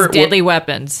with whenever his deadly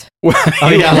weapons. Oh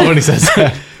yeah, I love when he says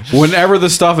that. Whenever the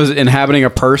stuff is inhabiting a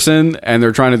person and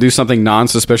they're trying to do something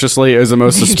non-suspiciously, is the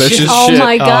most suspicious Oh shit.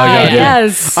 my God,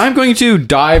 yes. I'm going to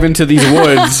dive into these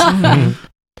woods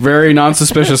very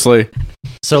non-suspicious.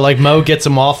 So like Mo gets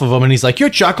him off of him and he's like, you're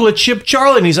Chocolate Chip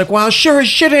Charlie. And he's like, well, sure as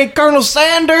shit ain't Colonel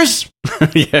Sanders.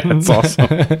 Yeah, it's awesome.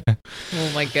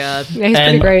 Oh my God. Yeah, he's pretty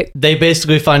And great. they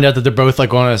basically find out that they're both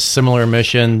like on a similar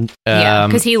mission. Yeah,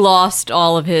 because he lost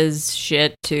all of his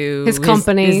shit to His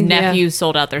company, His yeah. nephews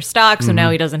sold out their stock, so now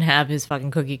Mhm. he doesn't have his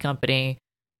fucking cookie company.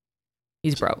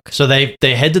 He's broke. So they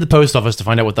head to the post office to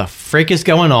find out what the frick is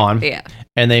going on. Yeah.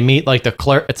 And they meet like the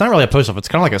clerk. It's not really a post office. It's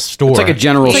kind of like a store. It's like a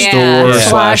general store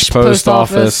slash post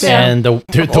office. And the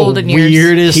Olden years.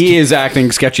 weirdest. He is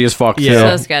acting sketchy as fuck.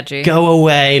 Yeah. So sketchy. Go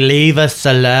away. Leave us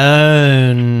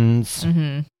alone.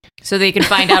 So they can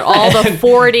find out all the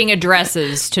forwarding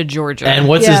addresses to Georgia. And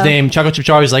what's his name? Chocolate Chip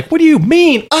Charlie's like, what do you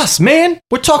mean, us, man?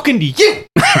 We're talking to you.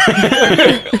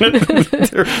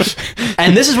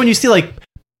 And this is when you see like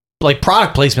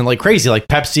product placement like crazy, like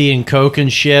Pepsi and Coke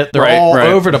and shit. They're all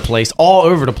over the place,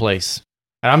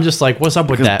 And I'm just like, what's up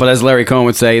with that? But as Larry Cohen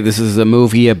would say, this is a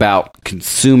movie about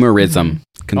consumerism.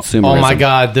 Consumerism. Oh my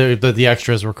God, the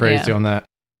extras were crazy Yeah. on that.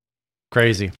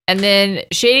 Crazy. And then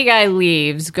Shady Guy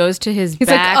leaves, goes to his He's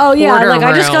back like, oh yeah, quarter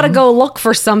I just room. gotta go look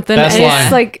for something. Best and line.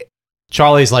 it's like,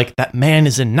 Charlie's like, that man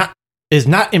is a nut. is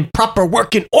not in proper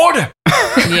working order.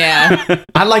 Yeah.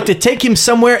 I'd like to take him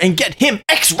somewhere and get him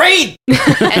x-rayed. And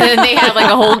then they had like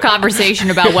a whole conversation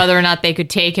about whether or not they could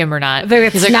take him or not. They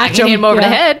could He's like, I snatch can hit him, him over the yeah.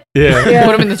 head. Yeah.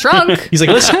 Put him in the trunk. He's like,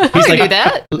 listen. I He's can like,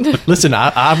 do that. Listen,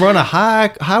 I run a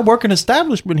high working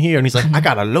establishment here, and he's like, I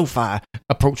got a lo-fi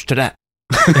approach to that.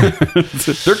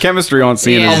 Their chemistry on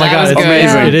scene Yeah, is Oh my that god, was it's good.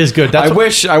 amazing! Yeah. It is good. That's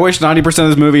I wish 90% of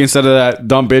this movie, instead of that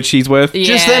dumb bitch he's with,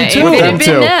 Just Yeah, them two. It could have Them been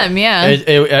two. them,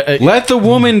 yeah. let the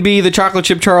woman be the chocolate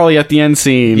chip Charlie at the end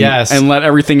scene. Yes. And let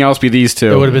everything else be these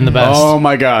two. It would have been the best. Oh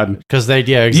my god. Because they,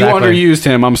 yeah, exactly. You underused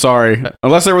him. I'm sorry.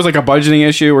 Unless there was like a budgeting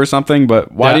issue or something,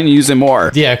 but why Yeah. didn't you use him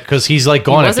more? Yeah, because he's like He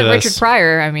gone wasn't after Richard this.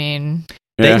 Pryor. I mean,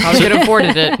 Yeah. I could have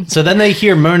afforded it. So then they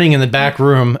hear moaning in the back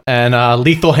room, and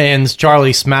Lethal Hands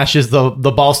Charlie smashes the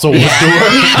balsa wood door.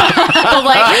 But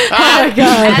like, my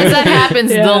God. as that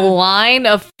happens, Yeah. the line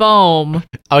of foam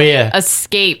Oh yeah,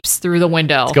 escapes through the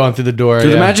window. it's going through the door. Through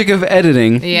yeah. the magic of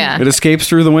editing, Yeah. it escapes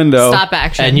through the window. Stop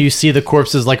action. And you see the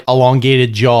corpse's like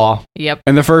elongated jaw. Yep.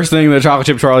 And the first thing that chocolate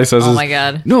chip Charlie says Oh is, my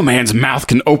god. "No man's mouth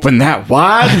can open that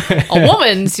wide." A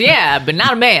woman's, yeah, but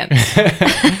not a man's.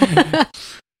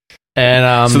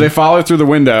 And so they follow through the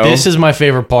window. this is my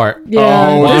favorite part. Yeah.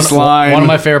 Oh, One, this line. one of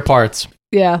my favorite parts.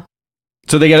 Yeah.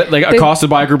 So they get like They- accosted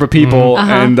by a group of people,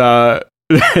 Mhm.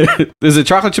 and is it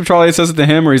chocolate chip Charlie that says it to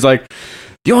him, or he's like,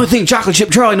 "The only thing chocolate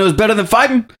chip Charlie knows better than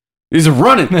fighting is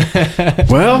running." Oh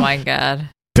Well, my god.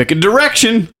 pick a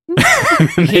direction.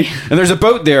 and there's a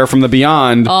boat there from the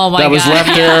beyond Oh my that was god.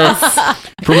 left there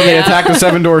from when they attacked the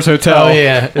Seven Doors Hotel. Oh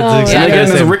yeah, it's Oh, And they exactly get in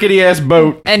the this same. rickety ass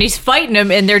boat. And he's fighting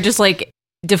them, and they're just like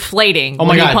deflating Oh my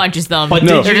when God. he punches them. But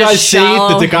No. did you They're guys just see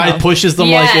that the guy shallow. pushes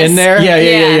them like Yes. in there?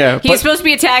 Yeah. He's But supposed to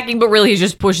be attacking, but really he's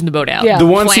just pushing the boat out. Yeah. the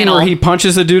one scene Flannel. where he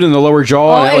punches the dude in the lower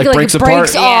jaw Oh, and it like it, breaks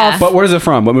breaks apart. off. But where is it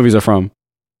from? What movie is it from?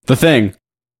 The Thing.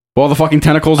 All the fucking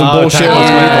tentacles and Oh, bullshit. tentacles.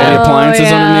 All the Oh, appliances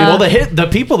yeah. underneath. Well, the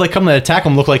people that come to attack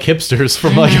them look like hipsters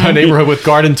from like a neighborhood with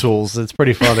garden tools. It's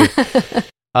pretty funny.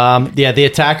 Yeah, the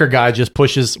attacker guy just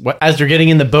pushes as they're getting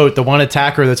in the boat. The one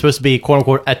attacker that's supposed to be quote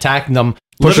unquote attacking them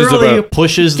Pushes the literally boat.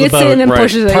 pushes the Gets boat in and right.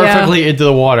 pushes it. perfectly into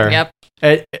the water. Yep.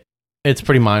 It's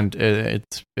pretty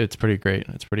it's pretty great.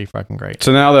 It's pretty fucking great.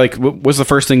 So now, like, what's the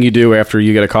first thing you do after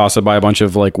you get accosted by a bunch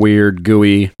of like weird,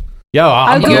 gooey? Yo,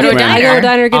 I I'm go to a to diner. a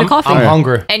diner, get a coffee. I'm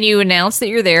hungry. And you announce that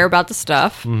you're there about the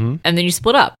stuff, Mhm. and then you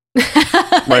split up,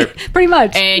 Right. Pretty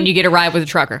much. and you get a ride with a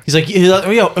trucker. He's like,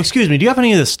 yo, excuse me, do you have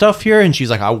any of this stuff here? And she's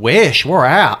like, I wish we're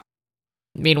out.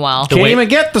 Meanwhile, The Can't wait- even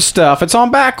get the stuff. It's on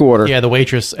back order. Yeah, the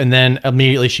waitress, and then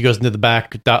immediately she goes into the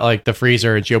back, like the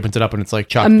freezer, and she opens it up, and it's like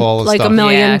chock full of like stuff. a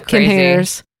million Yeah, crazy.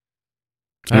 containers.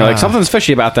 And you're like, something's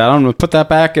fishy about that. I'm gonna put that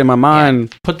back in my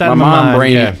mind. Put that in my mind,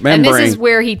 brain. yeah. Man and this brain. is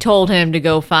where he told him to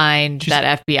go find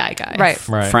that FBI guy. Right.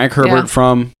 Right. Frank Herbert Yeah.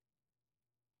 from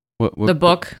what, The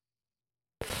book.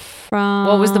 From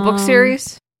What was the book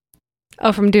series?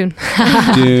 Oh, from Dune.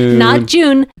 Dune. Not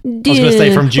June. Dune. was gonna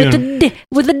say from June.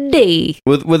 With a D.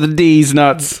 with the D's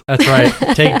nuts. That's right.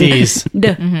 Take these.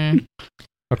 Duh. Mm-hmm.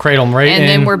 I'll cradle them right And in.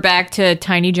 then we're back to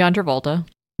tiny John Travolta.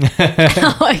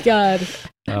 Oh my god.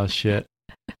 Oh shit.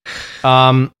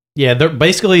 Yeah, they're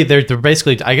basically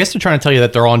I guess they're trying to tell you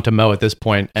that they're on to Mo at this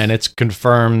point, and it's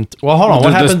confirmed. Well, hold on,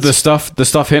 what happens? The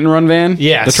stuff hit and run van.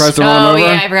 Yes. that tries to run Oh him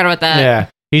over. yeah, I forgot about that. Yeah.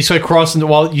 He's like crossing the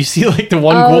wall. You see like the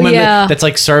one Oh, woman yeah. that's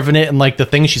like serving it and like the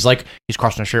thing. She's like, he's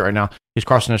crossing the street right now. He's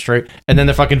crossing the street. And then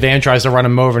the fucking van tries to run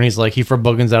him over and he's like, he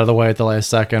boogans out of the way at the last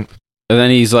second. And then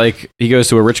he goes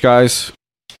to a rich guy's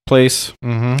place.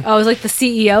 Mm-hmm. Oh, I was like the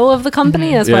CEO of the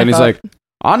company. That's Yeah, what and I he's thought. like,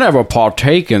 I never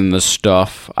partake in this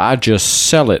stuff. I just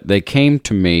sell it. They came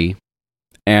to me,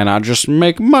 and I just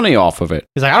make money off of it.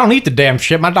 He's like, I don't eat the damn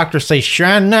shit. My doctor says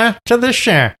shana to the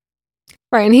share.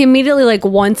 Right, and he immediately like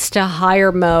wants to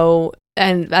hire Mo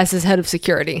and as his head of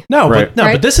security. No, Right.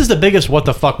 but this is the biggest what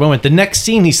the fuck moment. The next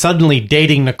scene, he's suddenly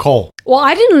dating Nicole. Well,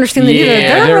 I didn't understand that either.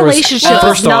 Yeah, Their there was- relationship well, is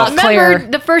first not off- clear.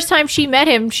 Remember the first time she met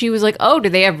him, she was like, "Oh, do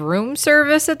they have room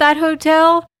service at that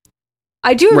hotel?"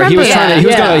 I do Right, remember he was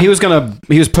that.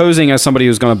 he was posing as somebody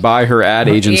who's gonna buy her ad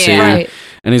agency, Yeah. Right.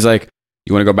 and he's like,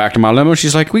 "You want to go back to my limo?"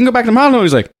 She's like, "We can go back to my limo."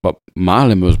 He's like, "But my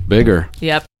limo's bigger.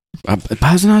 Yep.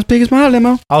 It's not as big as my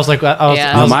limo." I was like,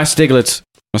 Yeah. No, my Stiglitz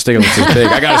is big.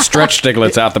 I got a stretch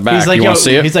Stiglitz out the back. he's like, You yo, want to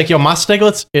see it? he's like, yo, my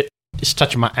Stiglitz, it's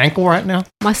touching my ankle right now.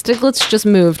 My Stiglitz just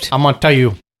moved. I'm gonna tell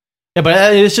you, Yeah,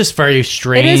 but it's just very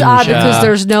strange. It is odd because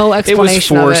there's no It was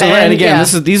explanation forced, of it. and again,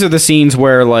 yeah. these are the scenes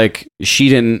where like she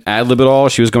didn't ad lib it all;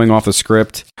 she was going off the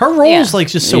script. Her role is like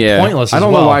just so pointless. I as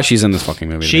don't well. know why she's in this fucking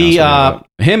movie. to She, be honest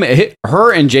with you.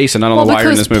 Her, and Jason. I don't know why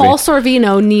you're in because this movie. Paul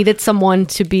Sorvino needed someone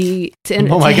to be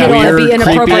Oh my god, be weird,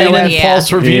 inappropriate and then with. Paul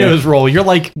Sorvino's role. You're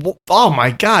like, oh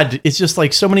my god, it's just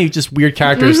like so many just weird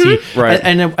characters. Mm-hmm. Right.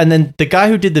 And then the guy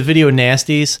who did the video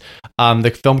Nasties,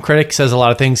 the film critic, says a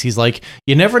lot of things. He's like,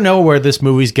 you never know where this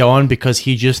movie's going because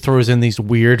he just throws in these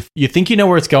weird. You think you know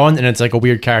where it's going, and it's like a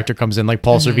weird character comes in, like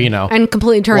Paul Sorvino, And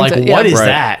completely turns like it. what yeah. is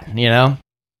that? You know.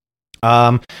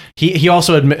 He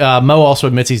also Mo also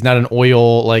admits he's not an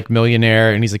oil like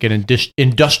millionaire, and he's like an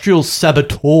industrial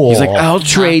saboteur. He's like, I'll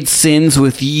trade sins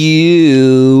with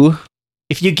you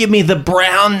if you give me the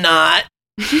brown knot.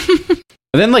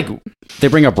 And then like they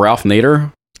bring up Ralph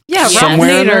Nader. Yeah, Ralph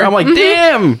somewhere in there. Nader. I'm like, Mhm.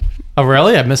 damn. Oh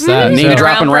really? I missed that. Name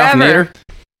dropping Ralph Nader.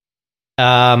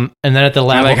 And then at the I'm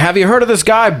lab, like, have you heard of this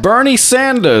guy, Bernie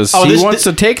Sanders? Oh, he this- wants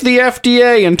to take the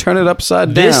FDA and turn it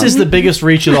upside down. this is the biggest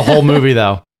reach of the whole movie,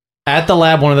 though. At the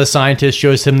lab, one of the scientists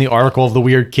shows him the article of the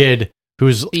weird kid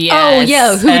who's Oh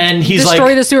yeah, who and he's destroyed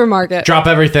like, a supermarket. drop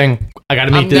everything. I got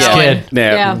to meet this kid.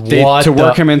 Yeah. What to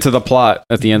work the- him into the plot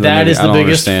at the end of the That movie. is I the don't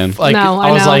biggest. understand. Like, No, I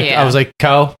I was know. like, Yeah. I was like,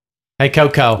 Hey,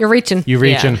 Coco. You're reaching. You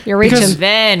reaching. You're reaching. Because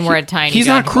Then we're at Tiny. He's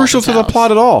John not crucial to the Bolton's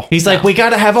plot at all. He's like, we got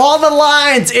to have all the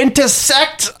lines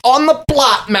intersect on the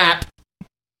plot map.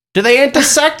 Do they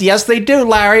intersect? Yes, they do,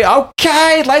 Larry.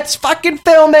 Okay, let's fucking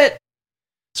film it.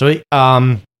 So,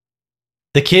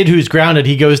 the kid who's grounded,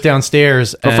 he goes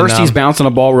downstairs. But first, he's bouncing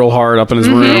a ball real hard up in his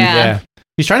room. Yeah.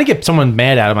 He's trying to get someone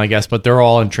mad at him, I guess, but they're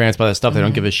all entranced by that stuff. They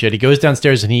don't give a shit. He goes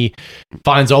downstairs and he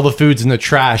finds all the foods in the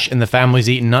trash, and the family's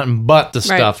eating nothing but the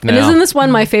Right. stuff now. And isn't this one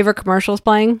of my favorite commercials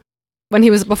playing? When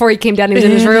before he came down, he was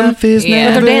in his room. Enough is But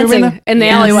they're never dancing enough. in the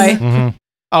Yes. alleyway. Mhm.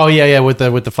 Oh yeah, with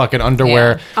the fucking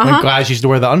underwear. Yeah. When Uh-huh. guys used to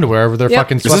wear the underwear over their Yep.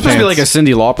 fucking Is this supposed to be sweatpants. like a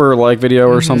Cyndi Lauper like video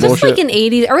or some Is this bullshit? like an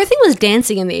 80s? Everything was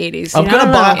dancing in the 80s. I'm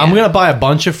gonna buy a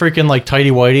bunch of freaking like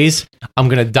tighty whities. I'm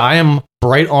gonna dye them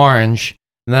bright orange,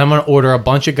 and then I'm gonna order a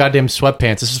bunch of goddamn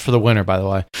sweatpants. This is for the winter, by the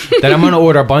way. Then I'm gonna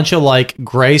order a bunch of like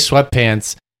gray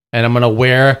sweatpants, and I'm gonna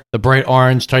wear the bright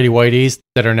orange tighty whities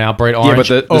that are now bright orange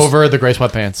over the gray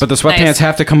sweatpants. But the sweatpants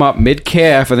have to come up mid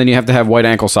calf, and then you have to have white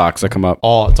ankle socks that come up.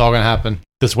 It's all gonna happen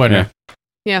this winter.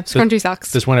 Yeah, scrunchy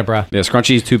socks. This winter, bro. Yeah,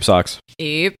 scrunchy tube socks.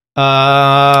 Yep.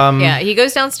 Yeah, he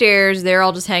goes downstairs. They're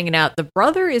all just hanging out. The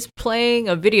brother is playing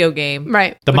a video game.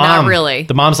 Right. The but mom, not really.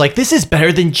 The mom's like, "This is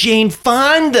better than Jane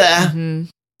Fonda."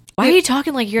 Why are you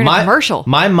talking like you're in a commercial?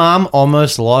 My mom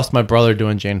almost lost my brother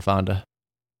doing Jane Fonda.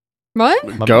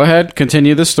 What? Go ahead,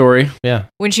 continue the story. Yeah,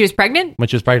 When she was pregnant? when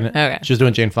she was pregnant. Okay. She was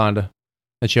doing Jane Fonda,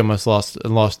 and she almost lost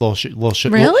little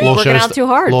Really? Working out too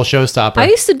hard. little showstopper. I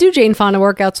used to do Jane Fonda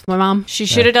workouts with my mom. She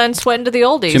should have done Sweating to the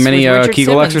Oldies. Too many, with Richard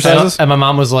Kegel Simmons. exercises? And my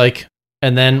mom was like,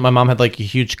 and then my mom had like a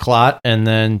huge clot, and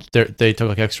then they took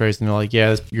like X-rays, and they're like,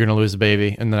 "Yeah, you're gonna lose the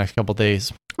baby in the next couple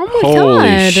days." Oh my Holy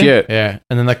god. shit. Yeah,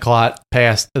 and then the clot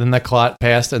passed, and then the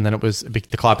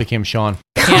clot became Sean.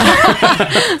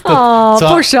 Oh, So-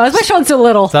 poor Sean. Why Sean's so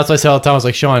little? So that's why I say all the time. I was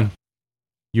like, Sean,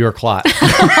 you're a clot.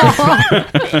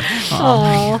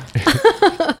 Oh.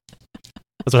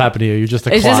 That's what happened to you. You're just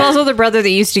a Is clot. this also the brother that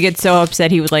used to get so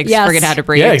upset he would like Yes. forget how to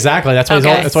breathe? Yeah, exactly. That's why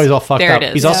that's why he's all fucked There up. it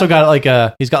is. He's also got like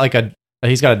a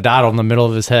dot on the middle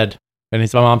of his head, and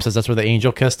my mom says that's where the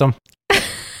angel kissed him.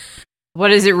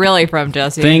 What is it really from,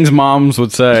 Jesse? Things moms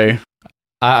would say.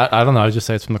 I don't know. I just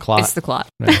say it's from the clot. It's the clot.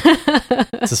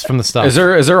 This is from the stuff. Is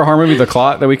there a horror movie, The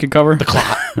Clot, that we could cover? The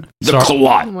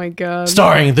Clot. Oh my god.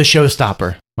 Starring the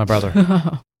showstopper, my brother.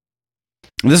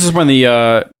 This is when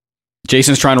the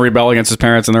Jason's trying to rebel against his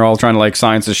parents, and they're all trying to like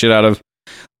science the shit out of.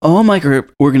 All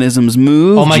microorganisms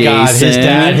move. Oh my god,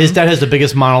 Jason. his dad has the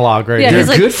biggest monologue right Yeah, here. he's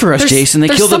They're like, good for us, there's- Jason. They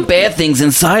there's kill the some- bad things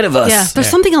inside of us. Yeah, there's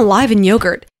something alive in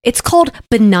yogurt. It's called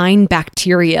benign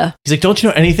bacteria. He's like, don't you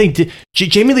know anything?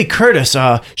 Jamie Lee Curtis,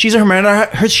 she's a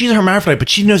hermaphrodite, but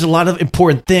she knows a lot of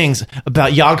important things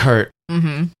about yogurt.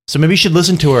 Mm-hmm. So maybe you should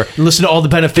listen to her and listen to all the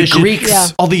beneficial,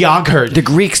 all the yogurt. The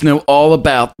Greeks know all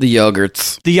about the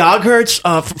yogurts. The yogurts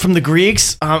from the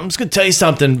Greeks. I'm just gonna tell you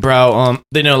something, bro.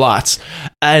 They know lots.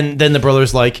 And then the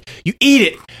brother's like, you eat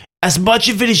it as much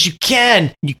of it as you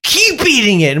can. You keep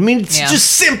eating it. I mean, it's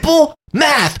just simple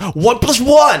math. 1 +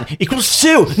 1 =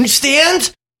 2.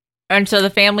 Understand? And so the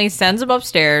family sends him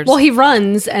upstairs. Well, he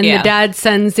runs, and Yeah. the dad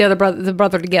sends the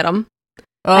brother to get him,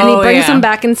 Oh, and he brings yeah. him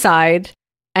back inside,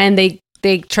 and they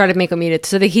try to make him eat it.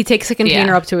 So he takes a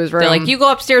container Yeah. up to his room. They're like, you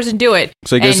go upstairs and do it.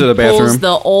 So he goes And to the pulls bathroom.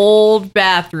 the old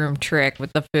bathroom trick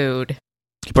with the food.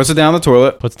 He puts it down the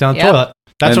toilet. Puts down the Yep. toilet.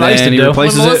 That's And what I used to then he do.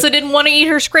 replaces When it- Melissa didn't want to eat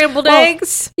her scrambled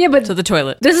eggs, yeah, but to the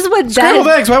toilet. This is what Scrambled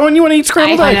eggs. Why wouldn't you want to eat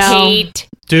scrambled I eggs? hate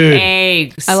Dude.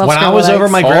 eggs. I love when I scrambled was over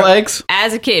eggs. my All eggs?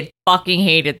 As a kid, fucking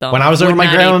hated them. When I was over Would my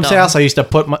not eat grandma's them. house, I used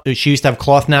to she used to have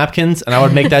cloth napkins, and I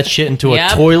would make that shit into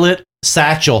Yep. a toilet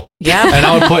satchel. Yep. And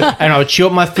I would chew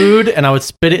up my food, and I would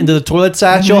spit it into the toilet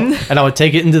satchel, and I would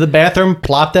take it into the bathroom,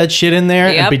 plop that shit in there,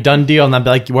 and Yep. be done deal. And I'd be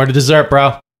like, "You ordered dessert,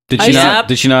 bro." Did she not?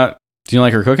 Did she not? Do you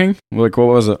like her cooking? Like, what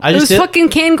was it? I It was just did. fucking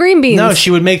canned green beans. No, she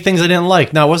would make things I didn't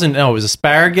like. No, it wasn't. No, it was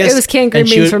asparagus. It was canned green and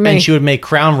she beans would- for me. And she would make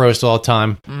crown roast all the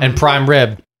time and prime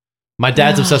rib. My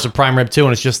dad's obsessed with prime rib too,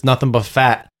 and it's just nothing but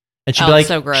fat. And she'd be Oh, like,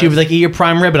 so gross. she'd be like, "Eat your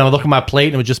prime rib," and I would look at my plate,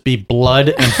 and it would just be blood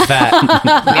and fat.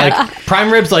 Like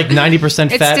prime rib's like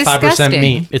 90% It's fat, 5% disgusting.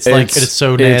 meat. It's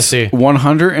so nasty. It's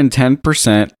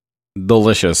 110%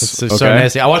 delicious. It's so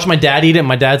nasty. I watch my dad eat it, and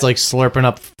my dad's like slurping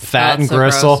up fat Oh, and so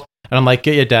gristle, gross. and I'm like,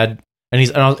 "Get your dad." And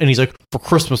he's like, "For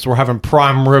Christmas, we're having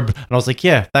prime rib," and I was like,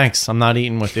 "Yeah, thanks. I'm not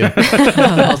eating with you."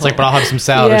 I was like, "But I'll have some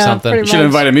salad or Yeah, something." pretty You should have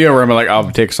invited me over. I'm like, I'll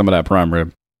take some of that prime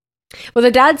rib. Well,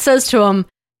 the dad says to him,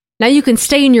 "Now you can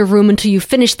stay in your room until you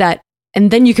finish that,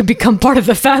 and then you can become part of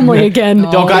the family again."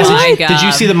 Oh, guys, my did you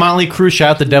God. see the Motley Crue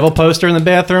shout the devil poster in the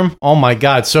bathroom? Oh my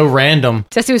God, so random.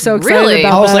 Jesse was so excited Really?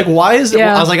 about I was that. like, why is it?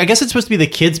 Yeah. I was like, I guess it's supposed to be the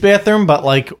kids' bathroom, but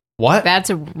like, what? That's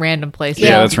a random place.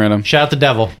 Yeah, that's random. Shout out the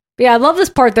devil. Yeah, I love this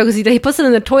part though because he puts it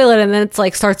in the toilet and then it's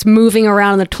like starts moving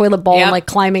around in the toilet bowl Yep. and like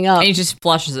climbing up. And he just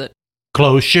flushes it.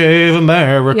 Close shave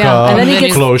America. Yeah, and then he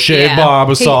gets- Close shave yeah.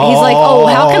 Barbasol. He's like, "Oh,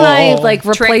 how can I like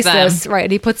Trick replace them. this?" Right?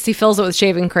 And he fills it with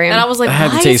shaving cream. And I was like, That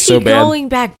had to why taste is he so bad. going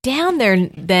back down there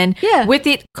then Yeah. with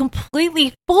it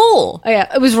completely full? Oh,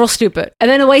 yeah, it was real stupid. And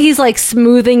then the way he's like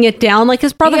smoothing it down, like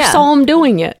his brother Yeah. saw him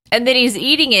doing it. And then he's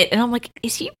eating it, and I'm like,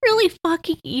 is he really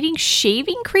fucking eating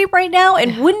shaving cream right now?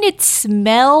 And wouldn't it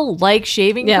smell like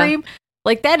shaving Yeah. cream?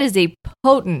 Like, that is a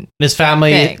potent. His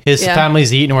family, thing. his Yeah.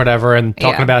 family's eating or whatever, and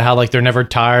talking Yeah. about how like they're never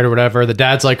tired or whatever. The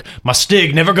dad's like, "My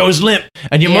stig never goes limp,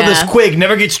 and your Yeah. mother's quig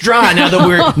never gets dry." Now that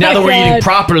we're Oh now my that we're eating God.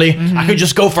 properly, I could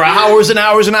just go for hours and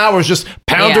hours and hours just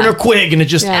pounding Yeah. her quig, and it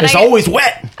just Yeah. it's And I- always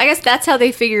wet. I guess that's how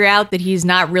they figure out that he's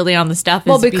not really on the stuff. Is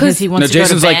Well, because because- he wants No, to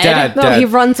Jason's go to like, bed. "Dad, No, he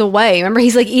runs away. Remember,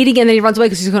 he's like eating and then he runs away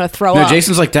because he's going to throw No, up.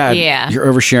 Jason's like, Dad, Yeah. you're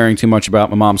oversharing too much about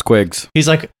my mom's quigs. He's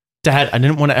like, "Dad, I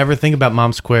didn't want to ever think about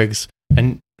mom's quigs,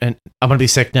 and I'm gonna be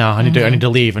sick now. I need to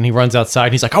leave." And he runs outside.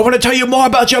 And he's like, "I want to tell you more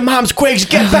about your mom's quigs.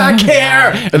 Get back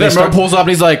here!" And then Mo pulls up and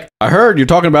he's like, I heard you're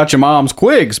talking about your mom's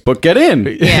quigs, but get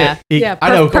in. Yeah. Yeah, I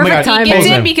know. Oh my perfect God. timing. He gets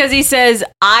Hold in on. because he says,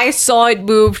 I saw it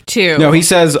move too. No, he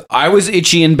says, I was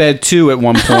itchy in bed too at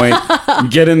one point.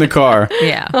 Get in the car.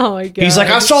 Yeah. Oh my god. He's like,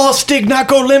 "I saw a stig not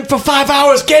go limp for 5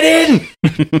 hours. Get in!"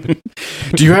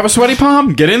 Do you have a sweaty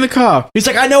palm? Get in the car. He's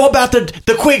like, "I know about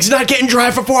the quigs not getting dry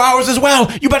for 4 hours as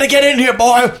well. You better get in here,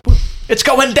 boy. It's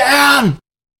going down."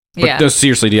 But Yeah. no,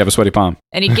 seriously, do you have a sweaty palm?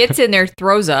 And he gets in there,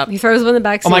 throws up. He throws him in the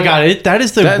back. Oh my God, that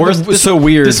is the That worst. was so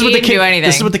weird. This is what He the didn't do kid. anything.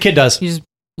 This is what the kid does. He just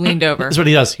leaned over. This is what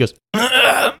he does. He goes,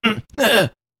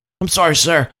 "I'm sorry,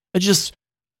 sir.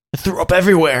 I threw up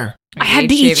everywhere." I had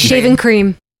to eat shaving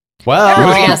cream. Well,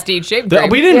 Everybody has to eat shaving cream.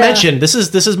 we didn't Yeah. mention this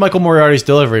is Michael Moriarty's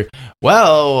delivery.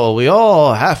 Well, we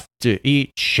all have to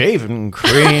eat shaving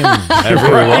cream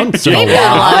every once in a Ain't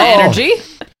got a lot of while. energy.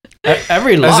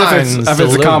 Every As line, if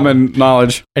it's a common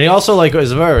knowledge. And he also like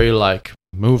is very like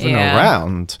moving Yeah.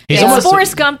 around. It's almost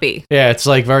Forrest Gumpy. Yeah, it's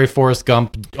like very Forrest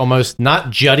Gump, almost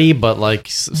not Juddy, but like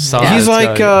some. He's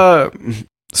like a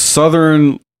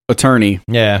Southern attorney.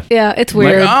 Yeah. Yeah, it's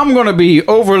weird. Like, I'm going to be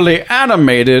overly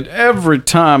animated every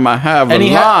time I have a And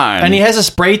line. and he has a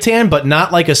spray tan, but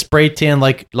not like a spray tan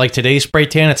like today's spray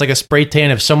tan. It's like a spray tan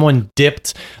if someone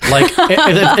dipped like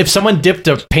if someone dipped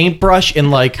a paintbrush in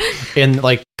like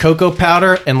cocoa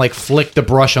powder and like flicked the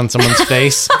brush on someone's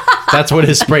face. That's what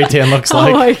his spray tan looks Oh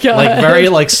like. my God. Like very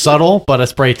like subtle, but a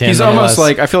spray tan. He's almost nonetheless.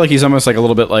 like, I feel like he's almost like a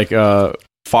little bit like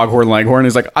Foghorn Leghorn.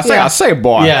 He's like, I say,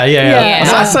 boy. Yeah. Yeah.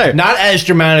 I say. Not as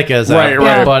dramatic as that,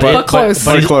 Right, but close.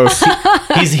 But close.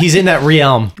 he's in that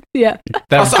realm. Yeah.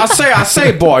 I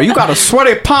say, boy, you got a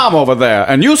sweaty palm over there.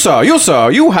 And you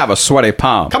have a sweaty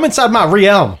palm. Come inside my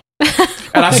realm.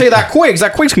 And I say that quigs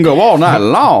can go all night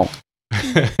long.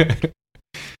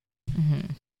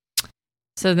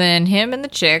 So then him and the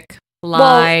chick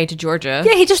fly to Georgia.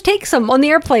 Yeah, he just takes him on the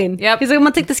airplane. Yep. He's like, "I'm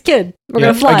gonna take this kid. We're Yeah.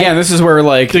 gonna fly." Again, this is where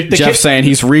like The Jeff's kid- saying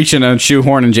he's reaching and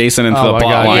shoehorning Jason into Oh the my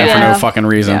plot God, line for yeah. no fucking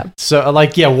reason. Yeah. So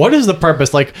like, yeah, what is the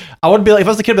purpose? Like, I would be like, if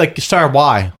I was the kid, I'd be like, "Sir,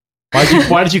 why?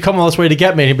 Why did you come all this way to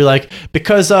get me?" And he'd be like,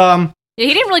 "Because Yeah, he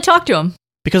didn't really talk to him.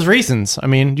 because reasons. I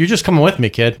mean, you're just coming with me,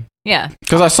 kid. Yeah.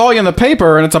 Because I saw you in the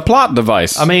paper and it's a plot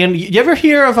device. I mean, you ever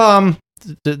hear of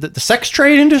the sex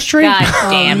trade industry. God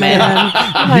damn it.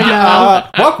 I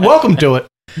know. Welcome to it,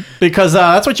 because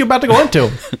that's what you're about to go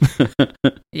into.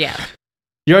 Yeah.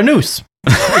 You're a noose.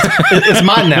 It's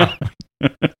mine now. Oh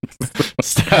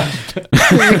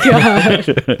my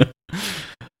God.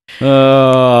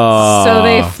 So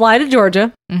they fly to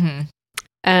Georgia,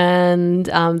 and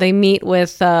they meet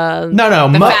with No,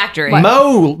 The Mo, factory.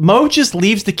 Mo just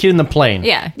leaves the kid in the plane.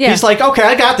 Yeah. He's like, okay,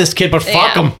 I got this kid, but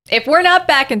fuck him. If we're not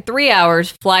back in 3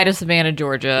 hours, fly to Savannah,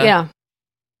 Georgia. Yeah.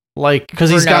 Like, because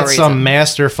For he's no got reason. some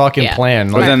master fucking plan.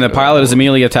 But then the pilot is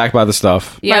immediately attacked by the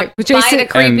stuff. Yep. But By Jason- the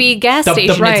creepy And gas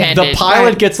station attendant. The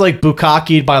pilot gets like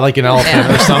bukkakied by like an elephant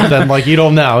or something. Like, you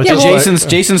don't know. It's Yeah, just well- like-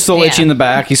 Jason's still itchy in the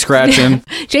back. He's scratching.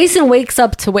 Jason wakes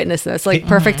up to witness this, like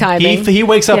perfect timing. he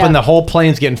wakes up Yeah. and the whole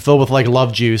plane's getting filled with like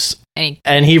love juice,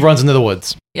 and he runs into the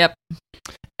woods. Yep.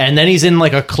 And then he's in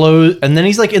like a clothes, and then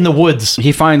he's like in the woods.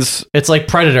 He finds it's like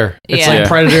Predator. It's Yeah. like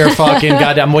Predator. Fucking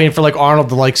goddamn! I'm waiting for like Arnold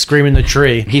to like scream in the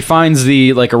tree. He finds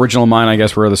the like original mine, I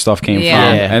guess, where the stuff came Yeah.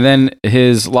 from, Yeah. and then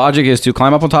his logic is to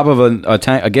climb up on top of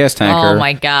a gas tanker. Oh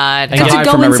my God. To hide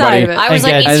from everybody. I was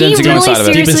like, And is then he to go really inside of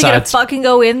it. seriously going to fucking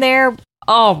go in there?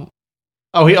 Oh.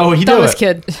 He do it. Dumbest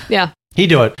kid. Yeah. He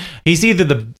do it. He's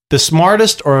either the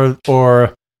smartest or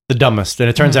the dumbest,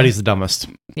 and it turns out he's the dumbest.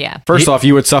 Yeah. First off,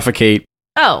 you would suffocate.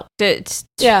 Oh. It's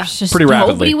yeah. just Pretty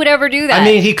rapidly. Nobody would ever do that. I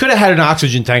mean, he could have had an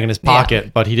oxygen tank in his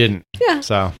pocket, but he didn't. Yeah.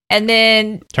 So and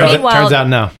then, turns meanwhile, out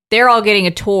no. they're all getting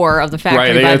a tour of the factory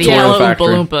Right, they by get a the tour of yellow the factory.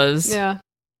 Oompa Loompas. Yeah.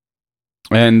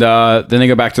 And then they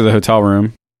go back to the hotel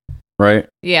room, right?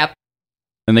 Yep.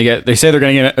 And they say they're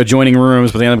going to get adjoining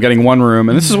rooms, but they end up getting one room.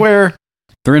 And this is where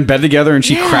they're in bed together, and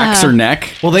she cracks her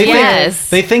neck. Well, they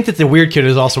think that the weird kid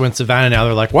is also in Savannah now.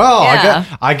 They're like, well,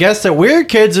 I guess that weird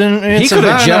kid's in He could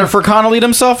Savannah. have Jennifer Connelly'd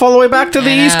himself all the way back to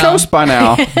the East Coast by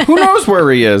now. Who knows where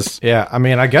he is? Yeah, I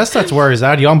mean, I guess that's where he's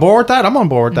at. You on board with that? I'm on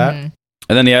board with that. And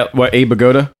then Abe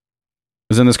Vigoda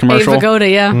is in this commercial. Abe Vigoda,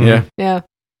 yeah. Yeah. Yeah.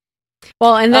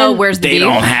 Well, and then where's the They beef?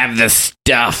 don't have the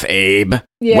stuff, Abe.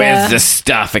 Yeah. Where's the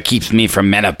stuff? It keeps me from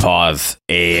menopause,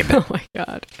 Abe. Oh my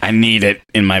God. I need it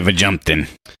in my vajumpton.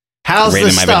 How's right the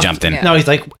in my stuff? vajumpton. No, he's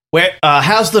like, where?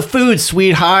 How's the food,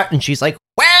 sweetheart? And she's like,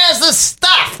 where's the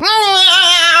stuff?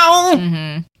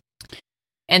 Mm-hmm.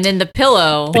 And then the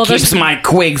pillow. It keeps my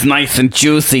quigs nice and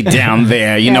juicy down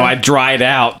there. You know, Yeah. I dried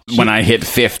out when I hit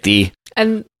 50.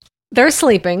 And they're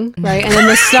sleeping, right? And then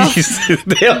the stuff.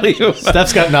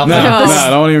 Steph's got nothing. No, I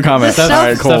don't even comment. Stuff- All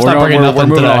right, cool. Steph's We're not bringing moving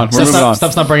nothing today. on. We're Steph's moving not- on.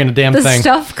 Steph's not bringing a damn the thing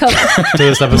stuff comes. to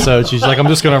this episode. She's like, I'm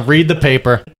just going to read the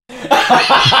paper.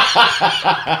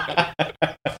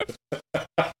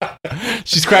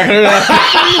 She's cracking her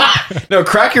neck. No,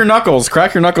 crack your knuckles.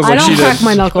 Crack your knuckles I like don't she crack did.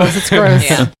 my knuckles. It's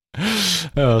gross.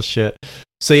 Oh, shit.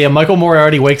 So, yeah, Michael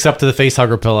Moriarty wakes up to the face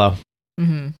hugger pillow,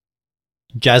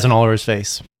 jazzing all over his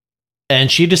face. And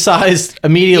she decides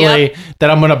immediately that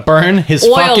I'm going to burn his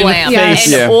Oil fucking lamp.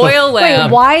 face. An oil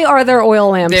lamp. Wait, why are there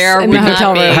oil lamps There in would the not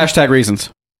hotel be. room? Hashtag reasons.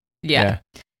 Yeah.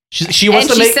 She wants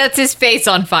and to she make... sets his face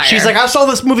on fire. She's like, I saw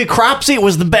this movie Cropsy, it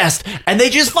was the best, and they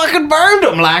just fucking burned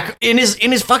him like in his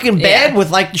fucking bed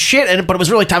with like shit, but it was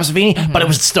really Tom Savini, but it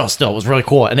was still it was really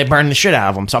cool, and they burned the shit out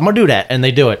of him. So I'm gonna do that, and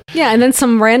they do it. Yeah, and then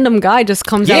some random guy just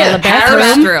comes out of the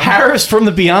bathroom. Harris from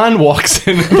the Beyond walks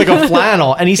in with like a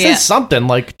flannel, and he says Yeah. something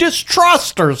like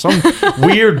distrust or some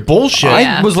weird bullshit.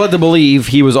 I was led to believe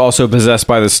he was also possessed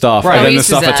by the stuff, Right. and Oh, then the he's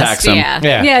stuff possessed, attacks him.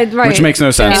 yeah. Yeah, right. Which makes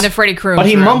no sense. In the Freddy Krueger But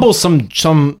he room. mumbles some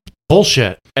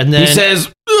bullshit, and then He says,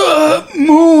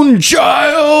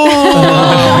 Moonchild!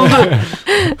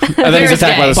 And then he's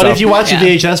attacked by the But stuff. if you watch the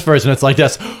VHS version, it's like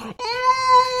this.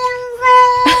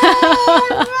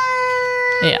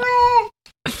 Yeah.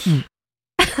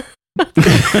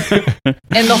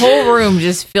 And the whole room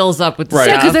just fills up with Yeah,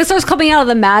 stuff. because it starts coming out of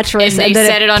the mattress, and and, they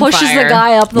then set it on pushes fire. the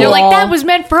guy up the They're wall. like, that was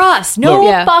meant for us. No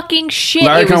Look. fucking shit.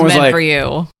 Larry It was Cohen was meant like, for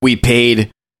you. We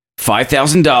paid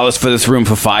 $5,000 for this room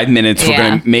for 5 minutes. We're Yeah.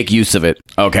 going to make use of it.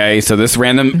 Okay. So this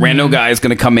random guy is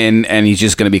going to come in and he's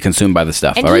just going to be consumed by the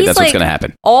stuff. And All right. he's That's what's like going to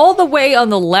happen. all the way on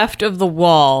the left of the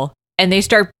wall, and they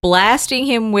start blasting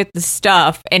him with the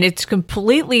stuff, and it's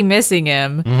completely missing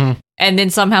him. Mhm. And then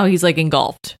somehow he's like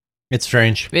engulfed. It's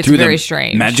strange. It's Through very the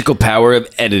strange. magical power of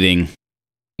editing.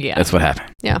 Yeah. That's what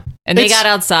happened. Yeah. And they got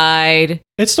outside.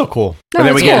 It's still cool. and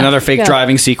then we get another fake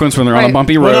driving sequence when they're on a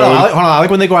bumpy road. Well, no, hold on. I like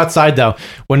when they go outside though.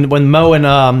 When Mo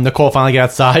and Nicole finally get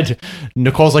outside,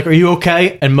 Nicole's like, "Are you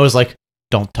okay?" And Mo's like,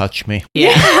 "Don't touch me."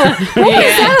 Yeah.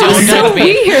 Don't so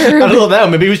weird. I don't know.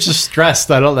 Maybe he was just stressed.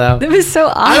 I don't know. It was so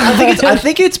odd. I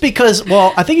think it's because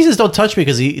I think he says don't touch me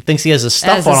because he thinks he has a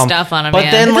stuff Has on a him. stuff on him, But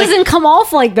yeah. then it like doesn't come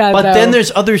off like that. but though. then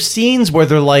there's other scenes where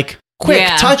they're like Quick,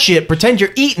 Yeah. touch it. Pretend you're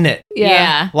eating it.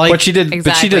 Yeah. Like, but she did. But she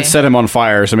exactly. did set him on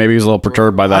fire, so maybe he was a little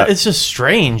perturbed by that. It's just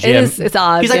strange. It is- it's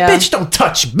odd, He's like, yeah. bitch, don't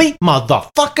touch me,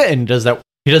 motherfucker, and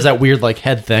he does that weird like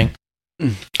head thing.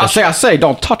 I say,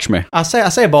 don't touch me. I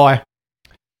say, boy.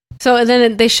 So and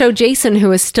then they show Jason,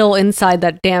 who is still inside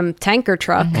that damn tanker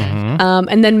truck,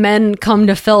 and then men come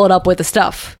to fill it up with the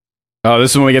stuff. Oh,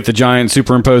 this is when we get the giant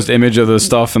superimposed image of the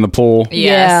stuff in the pool.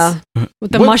 Yeah,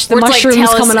 with the, What- the where it's, like, mushrooms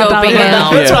coming up out of telescoping it.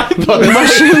 out. That's what I thought. The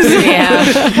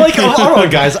mushrooms. Like, hold on,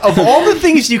 guys. Of all the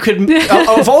things you could,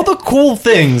 of all the cool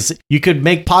things you could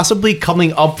make possibly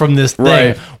coming up from this thing,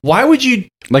 Right. why would you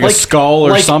Like a skull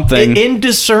or something.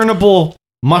 Indiscernible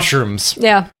mushrooms.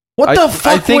 Yeah. What the I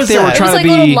fuck think was they were that? It was trying like to be.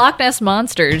 little Loch Ness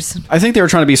monsters. I think they were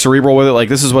trying to be cerebral with it. Like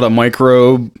this is what a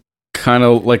microbe, kind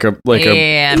of like a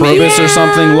Yeah. probus or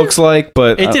something looks like.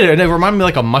 But It did. It reminded me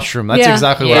like a mushroom. That's Yeah.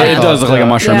 exactly what Yeah, I it thought. does look like a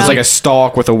mushroom. Yeah. It's like a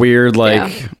stalk with a weird,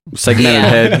 like segmented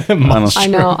head. I don't know. I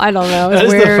know. I don't know. It's That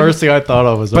is weird. the first thing I thought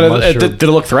of was a But mushroom. did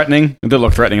it look threatening? It did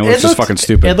look threatening. It looks just fucking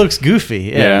stupid. It looks goofy.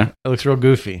 Yeah. Yeah. It looks real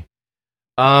goofy.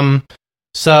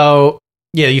 So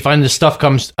yeah, you find the stuff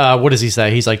comes. What does he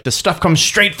say? He's like, the stuff comes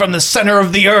straight from the center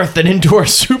of the earth and into our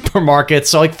supermarket.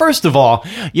 So like, first of all,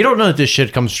 you don't know that this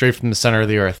shit comes straight from the center of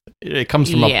the earth. It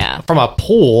comes from a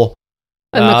pool.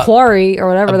 And the quarry or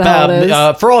whatever the hell it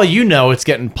is. For all you know, it's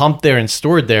getting pumped there and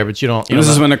stored there, but you don't. You And this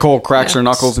don't is know. when Nicole cracks her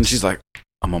knuckles and she's like,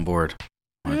 "I'm on board.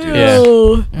 I'm gonna do Yeah. this.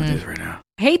 Ew. I'm gonna do this right now."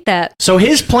 Hate that. So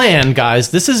his plan,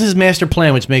 guys, this is his master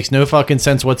plan, which makes no fucking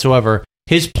sense whatsoever.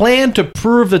 His plan to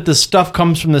prove that the stuff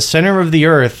comes from the center of the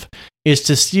earth is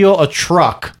to steal a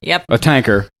truck. Yep. A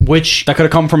tanker, which that could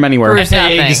have come from anywhere. Proves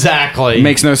nothing. Exactly. It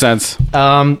makes no sense.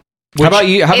 How about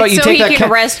you? How about It's you so take he that? can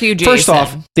rescue First Jason.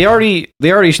 off, they already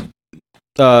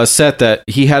set that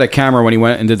he had a camera when he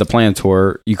went and did the plant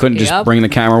tour. You couldn't just Yep. bring the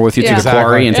camera with you to the Exactly.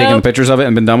 quarry and taking pictures of it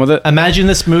and been done with it. Imagine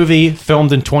this movie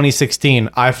filmed in 2016,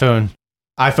 iPhone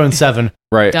 7.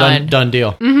 Right. Done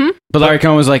deal. Mm-hmm. But Larry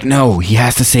Cohen was like, "No, he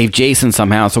has to save Jason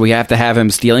somehow, so we have to have him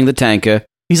stealing the tanker."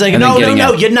 He's like, and then no, getting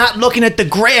out." you're not looking at the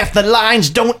graph. The lines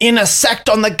don't intersect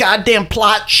on the goddamn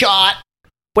plot chart.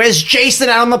 Where's Jason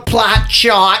on the plot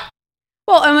chart?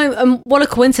 Well, I mean, what a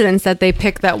coincidence that they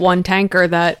picked that one tanker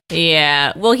that.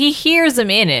 Yeah. Well, he hears them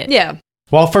in it. Yeah.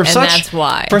 Well, for And that's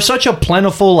why. for such a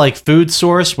plentiful like food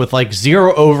source with like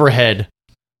zero overhead,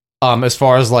 as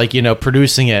far as like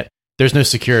producing it, there's no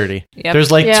security. Yep. There's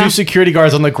like Yeah. 2 security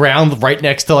guards on the ground right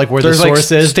next to like where There's the like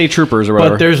source is. state troopers or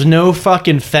whatever. But there's no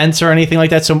fucking fence or anything like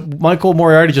that. So Michael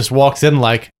Moriarty just walks in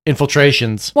like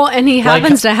infiltrations. Well, and he Like-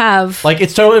 happens to have. Like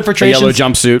it's total infiltrations. A yellow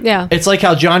jumpsuit. Yeah. It's like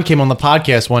how John came on the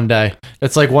podcast one day.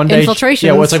 It's like one day Infiltrations.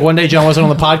 Yeah, well, it's like one day John wasn't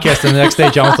on the podcast, and the next day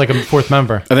John was like a 4th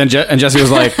member. And then Jesse was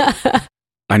like,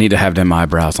 "I need to have them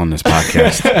eyebrows on this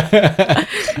podcast.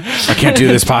 I can't do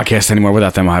this podcast anymore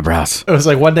without them eyebrows." It was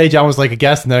like one day John was like a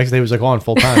guest, and the next day he was like on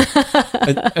full time.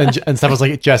 and stuff was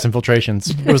like Jess infiltrations.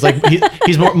 It was like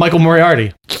he's more Michael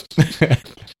Moriarty.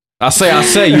 I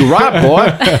say, you right,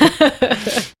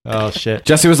 boy. Oh shit.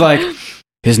 Jesse was like,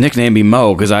 his nickname be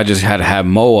Mo because I just had to have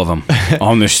Mo of them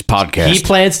on this podcast. He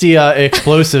plants the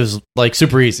explosives like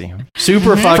super easy,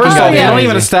 super fucking. First of all, they goddamn don't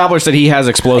even easy. establish that he has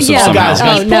explosives Yeah, somehow. guys,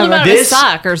 He pulled him out of his This-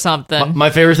 sock or something. My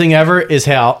favorite thing ever is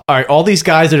how all these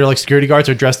guys that are like security guards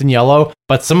are dressed in yellow,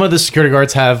 but some of the security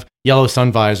guards have yellow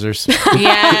sun visors.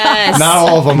 Yes. Not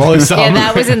all of them, only some. Yeah,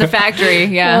 that was in the factory.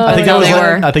 Yeah. I think that was they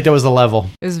were. I think that was the level.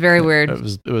 It was very weird. It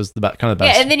was the kind of the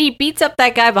best. Yeah, and then he beats up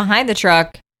that guy behind the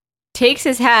truck, takes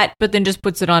his hat, but then just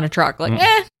puts it on a truck. Like,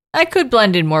 I could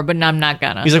blend in more, but I'm not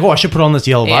gonna. He's like, "Oh, I should put on this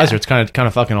yellow Yeah. visor. It's kind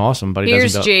of fucking awesome." But he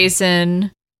Here's doesn't.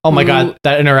 Jason. Oh my who- god,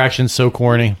 that interaction's so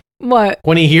corny. What?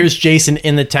 When he hears Jason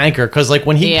in the tanker, because like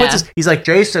when he Yeah. puts he's like,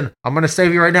 "Jason, I'm gonna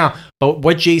save you right now." But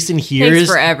what Jason hears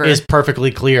forever. is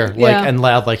perfectly clear, like Yeah. and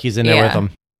loud, like he's in there with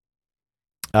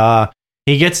Yeah. him.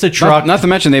 He gets the truck. Not to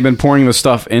mention they've been pouring the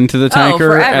stuff into the tanker,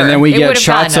 forever. and then we It get would've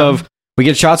shots gotten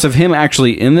of him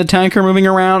actually in the tanker moving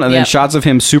around, and then Yep. shots of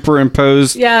him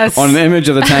superimposed Yes. on an image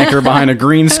of the tanker behind a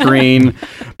green screen,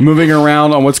 moving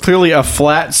around on what's clearly a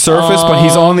flat surface, but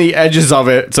he's on the edges of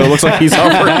it, so it looks like he's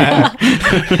hovering.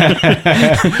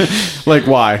 Like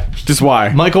why? Just why?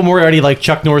 Michael Moriarty like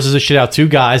Chuck Norris' shit out 2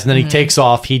 guys, and then he takes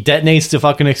off. He detonates the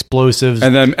fucking explosives,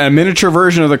 And then a miniature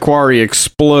version of the quarry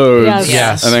explodes,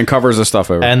 Yes. and then covers the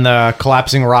stuff over. and the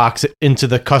collapsing rocks into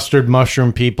the custard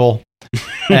mushroom people.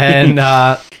 And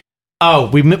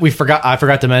we forgot. I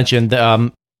forgot to mention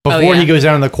that before he goes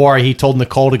down in the quarry, he told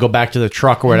Nicole to go back to the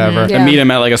truck or whatever And meet him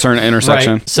at like a certain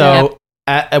intersection. Right. So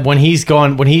when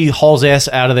he hauls ass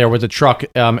out of there with the truck,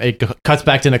 it cuts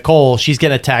back to Nicole. She's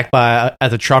getting attacked at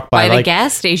the truck by By the like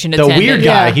gas station the attendant. weird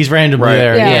guy. Yeah. He's randomly Right.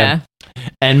 there. Yeah.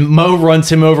 and Mo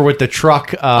runs him over with the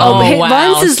truck.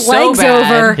 Runs his legs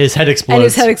over. His head explodes. And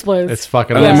his head explodes. It's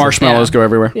fucking And then awesome. marshmallows go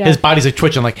everywhere. Yeah. His body's like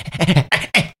twitching like.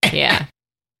 Yeah.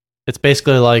 It's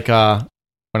basically like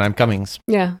when I'm Cummings.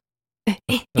 Yeah.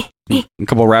 A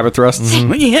couple rabbit thrusts.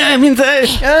 Yeah, I'm inside.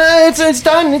 It's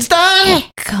done. It's done.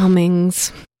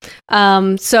 Cummings.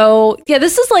 So yeah,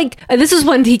 this is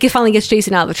when he finally gets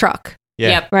Jason out of the truck. Yeah.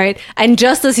 Yep. Right. And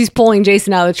just as he's pulling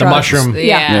Jason out of the The truck, mushroom.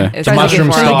 Yeah. The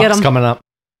mushroom stalk's coming up.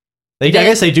 I Then-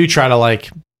 guess they do try to like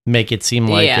make it seem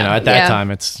like Yeah. at that Yeah.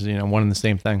 time it's one and the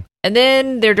same thing. And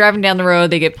then they're driving down the road.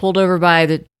 They get pulled over by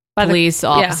the police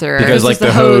officer. Because like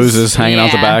the hose is hanging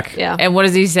out the back. Yeah. And what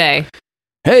does he say?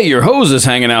 Hey, your hose is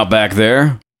hanging out back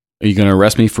there. Are you going to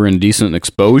arrest me for indecent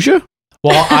exposure?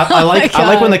 Well, I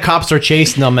like when the cops are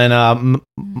chasing them and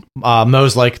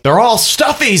Mo's like, they're all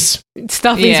stuffies.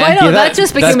 Stuffies. Yeah. I know, that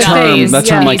just became a thing. That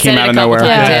term like came out of nowhere.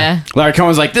 Yeah. Larry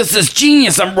Cohen's like, this is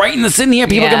genius. I'm writing this in here.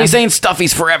 People are going to be saying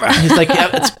stuffies forever. He's like,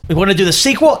 we want to do the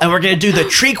sequel and we're going to do the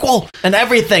trequel and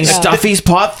everything. Stuffies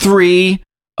Part 3,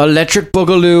 Electric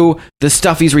Boogaloo, The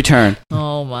Stuffies Return.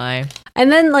 Oh my. And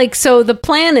then, so the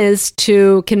plan is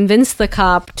to convince the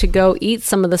cop to go eat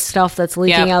some of the stuff that's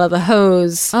leaking out of the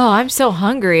hose. Oh, I'm so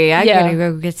hungry. I gotta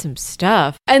go get some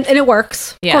stuff. And it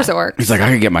works. Yeah. Of course it works. He's like,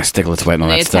 I could get my sticklets wet on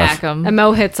They that stuff. attack him. And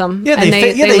Mo hits them. Yeah, and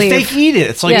they leave. fake eat it.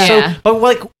 It's like Yeah. so, but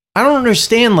like I don't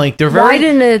understand. Like they're very Why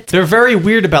didn't it? They're very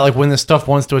weird about like when the stuff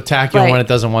wants to attack you and Right. when it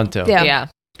doesn't want to. Yeah.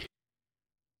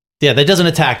 Yeah, that doesn't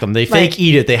attack them. They fake Right.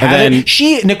 eat it. They have then-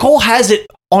 it. Nicole has it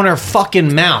on her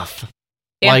fucking mouth.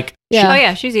 Yeah. Like Yeah. Oh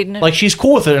yeah, she's eating it. like she's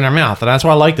cool with it in her mouth, and that's what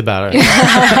I liked about it.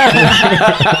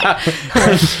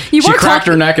 You She were cracked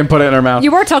her neck and put it in her mouth.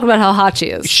 You were talking about how hot she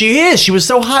is. She is. She was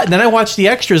so hot. And then I watched the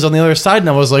extras on the other side, and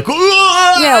I was like,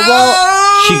 Yeah,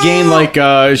 well, She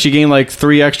gained like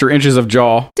 3 extra inches of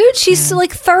jaw. dude, she's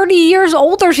like 30 years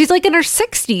older. She's like in her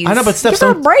 60s. I know, but Steph, Give her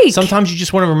a break. sometimes you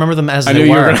just want to remember them as I they knew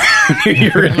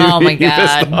you were were. Oh my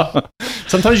god.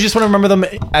 Sometimes you just want to remember them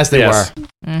as they Yes. were.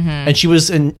 Mm-hmm. And she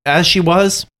was, as she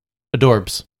was,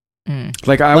 adorbs.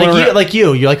 Like I Like wanna- you, like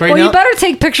you like right well, now. you better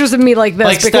take pictures of me like this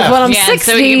Like because Steph. when I'm Yeah,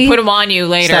 60, so we can put them on you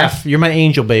later. Steph, you're my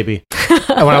angel, baby.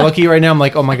 And when I look at you right now, I'm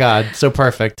like, oh my god, so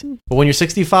perfect. But when you're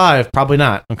 65, probably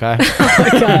not. Okay.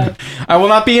 I will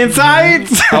not be inside.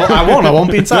 I won't. I won't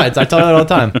be inside. I tell her that all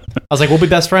the time. I was like, we'll be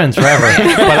best friends forever,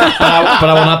 but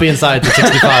I will not be inside till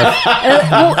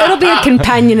 65. it'll be a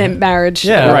companionate marriage.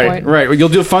 Yeah, at that Right, point. right. You'll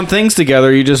do fun things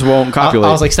together. You just won't I copulate.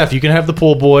 was like, Steph, you can have the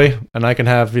pool boy, and I can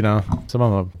have some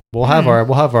of them. We'll have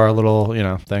our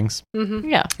little things. Mm-hmm.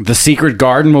 Yeah. the secret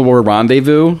garden where we'll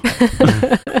rendezvous.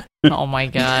 Oh my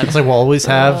god. It's like we'll always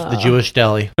have the Jewish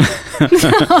deli.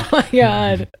 Oh my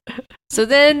god. So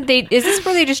then is this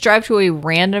where they just drive to a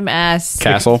random ass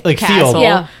Castle. Like castle field.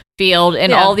 Yeah. field and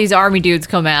Yeah. all these army dudes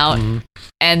come out Mm-hmm.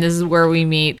 and this is where we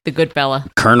meet the good fella.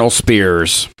 Colonel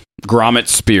Spears. Gromit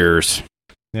Spears.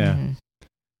 Yeah. Mhm.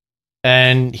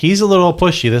 And he's a little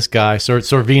pushy, this guy,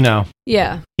 Sorvino.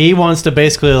 Yeah. He wants to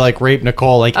basically like rape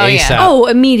Nicole like Oh, yeah. ASAP. Oh,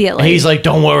 immediately. And he's like,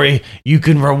 don't worry, you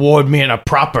can reward me in a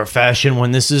proper fashion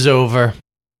when this is over.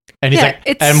 And he's Yeah, like,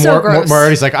 it's and so gross.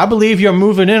 Moriarty's like, I believe you're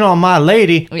moving in on my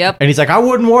lady. Yep. And he's like, I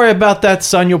wouldn't worry about that,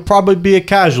 son. You'll probably be a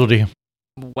casualty.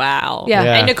 Wow. Yeah.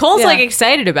 Yeah. And Nicole's Yeah. like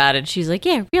excited about it. She's like,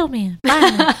 yeah, real man.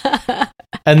 Bye.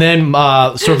 And then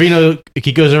Sorvino,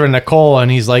 he goes over to Nicole and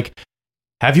he's like,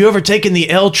 have you ever taken the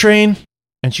L train?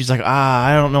 And she's like,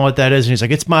 I don't know what that is. And he's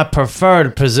like, it's my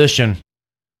preferred position.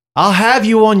 I'll have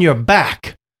you on your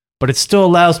back, but it still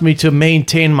allows me to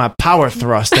maintain my power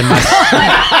thrust and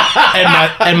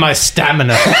my and my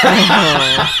stamina.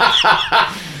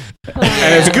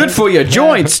 And it's good for your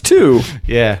joints too.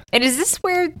 Yeah. And is this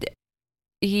where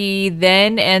he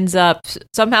then ends up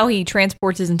somehow he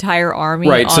transports his entire army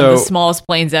Right, on so- the smallest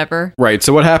planes ever? Right.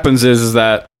 So what happens is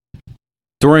that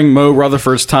during Mo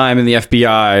Rutherford's time in the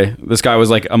FBI, this guy was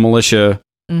like a militia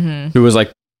Mm-hmm. who was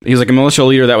like he was like a militia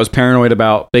leader that was paranoid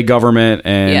about big government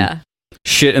and Yeah.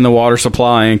 shit in the water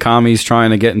supply and commies trying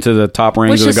to get into the top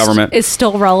ranks Which of the government. is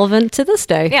still relevant to this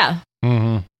day. Yeah.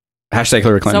 Mm-hmm. Hashtag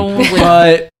Hillary Clinton. So-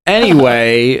 But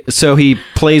anyway, so he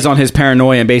plays on his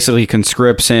paranoia and basically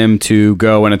conscripts him to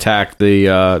go and attack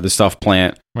the stuff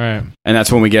plant. Right. And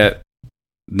that's when we get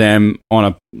them on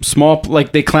a small,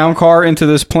 like they clown car into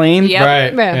this plane. Yep.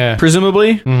 Right. Yeah. Yeah.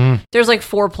 Presumably. Mm-hmm. There's like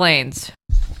 4 planes.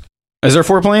 Is there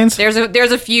 4 planes? There's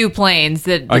a few planes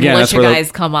that the Again, that's militia where the-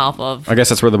 guys come off of. I guess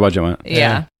that's where the budget went.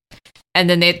 Yeah. And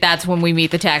then that's when we meet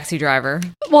the taxi driver.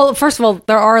 Well, first of all,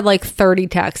 there are like 30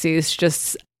 taxis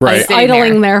just Right.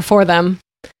 idling there for them.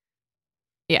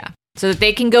 Yeah. So that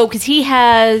they can go, because he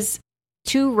has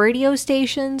 2 radio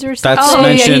stations or something. That's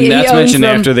mentioned. That's mentioned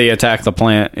after they attack the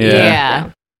plant.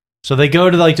 Yeah. So they go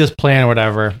to like this plant or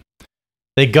whatever.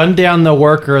 They gun down the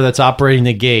worker that's operating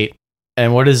the gate.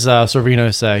 And what does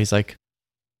Sorvino say? He's like,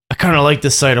 I kind of like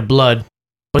the sight of blood,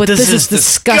 but this is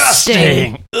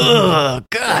disgusting. Ugh,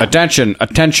 God.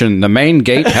 Attention. The main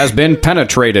gate has been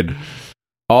penetrated.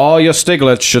 All your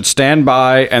Stiglets should stand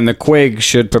by, and the Quig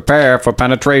should prepare for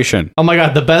penetration. Oh my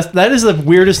God, the best. That is the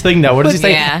weirdest thing, though. What does he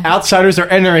say? Yeah. Outsiders are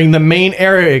entering the main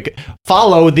area.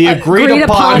 Follow the agreed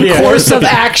upon course of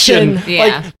action. Yeah.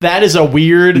 Like, that is a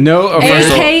weird.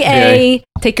 AKA,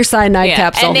 take your cyanide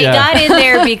capsule. And they got in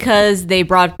there because they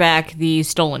brought back the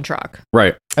stolen truck.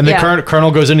 Right. And the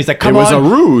colonel goes in. He's like, "Come on, it was a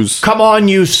ruse. Come on,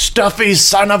 you stuffy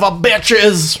son of a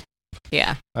bitches."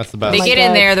 Yeah. That's the best. They get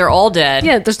in there, they're all dead.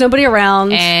 Yeah, there's nobody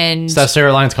around. And So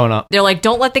Sarah Lyon's coming up. they're like,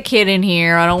 don't let the kid in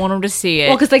here. I don't want him to see it.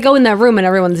 Well, because they go in that room and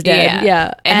everyone's dead.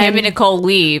 Yeah. And him and Nicole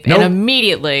leave. Nope. And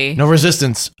immediately. No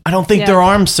resistance. I don't think Yeah. they're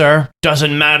armed, sir.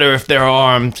 Doesn't matter if they're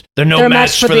armed. They're no They're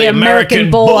match for the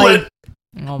American boy.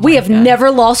 bullet. We have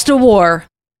never lost a war.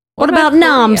 What about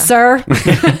Nam, sir?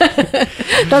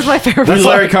 That's my favorite That's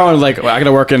part. Larry Cohen. Like, well, I got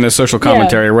to work in this social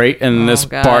commentary right in this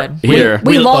part here.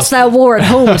 We lost that war at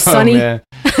home, Sonny. man.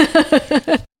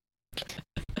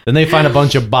 Then they find a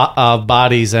bunch of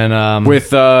bodies and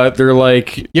with they're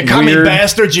like, you commie weird-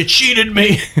 bastards, you cheated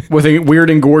me. with weird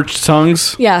engorged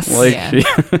tongues. Yes. Like,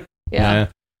 Yeah.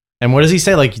 And what does he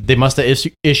say? Like they must have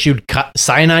issued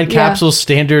cyanide Yeah. capsules,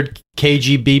 standard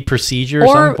KGB procedure, or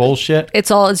Or- some bullshit. It's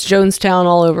Jonestown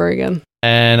all over again.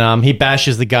 And he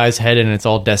bashes the guy's head and it's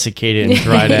all desiccated and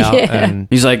dried out. Yeah. And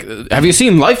he's like, "Have you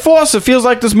seen Life Force? It feels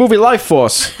like this movie Life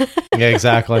Force." yeah,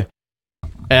 exactly.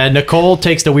 And Nicole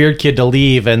takes the weird kid to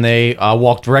leave, and they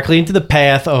walk directly into the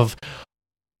path of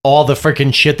all the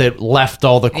freaking shit that left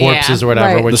all the corpses or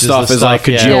whatever. Right. Which The stuff is like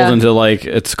congealed into like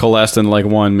it's coalesced in like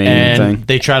one main and thing.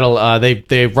 they try to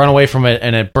they run away from it,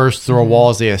 and it bursts through a wall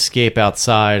as they escape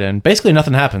outside, and basically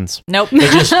nothing happens. Nope.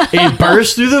 It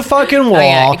bursts through the fucking wall. Oh,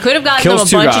 yeah. It could have gotten them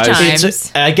a bunch of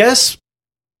times. I guess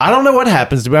I don't know what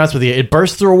happens, to be honest with you. It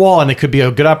bursts through a wall, and it could be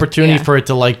a good opportunity for it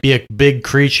to like be a big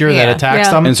creature that attacks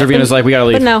them. And Servina's like, "We gotta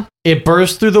leave." But no. It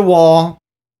bursts through the wall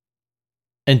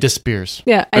and disappears.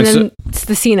 Yeah, and And then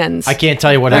the scene ends. I can't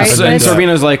tell you what And, happens. and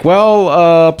Servina's like,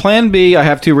 "Well, Plan B. I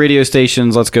have 2 radio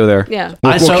stations. Let's go there. Yeah.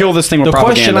 we'll So kill this thing with the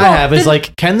propaganda." question I have is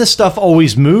like, can this stuff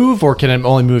always move, or can it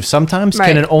only move sometimes? Right.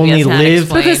 Can it only Yes, not live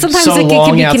explained. Because sometimes so it can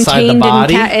long be outside the contained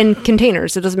body? in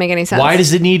containers. It doesn't make any sense. Why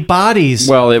does it need bodies?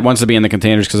 Well, it wants to be in the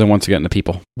containers because it wants to get into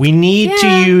people. We need to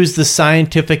use the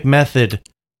scientific method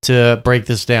to break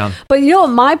this down. But you know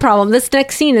what my problem? This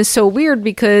next scene is so weird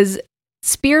because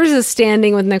Spears is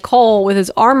standing with Nicole with his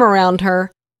arm around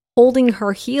her, holding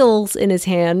her heels in his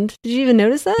hand. Did you even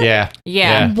notice that?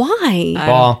 Yeah. Why?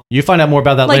 Well, you find out more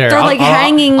about that Like, later. they're, like,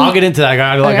 hanging- I'll get into that. I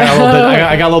got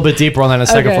a little bit deeper on that in a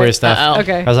second Okay. for you, Steph. Uh-oh.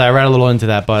 Okay. Because I read a little into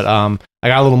that, but I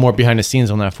got a little more behind the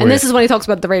scenes on that for And you. this is when he talks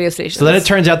about the radio station. So then it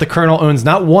turns out the colonel owns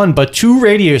not one, but 2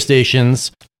 radio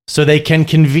stations, so they can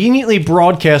conveniently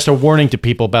broadcast a warning to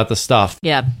people about the stuff.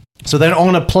 Yeah. So then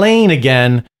on a plane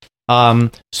again,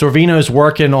 Sorvino's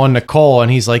working on Nicole,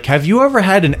 and he's like, "Have you ever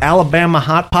had an Alabama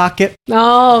Hot Pocket?"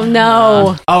 Oh,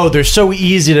 no. Oh, they're so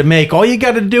easy to make. All you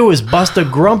got to do is bust a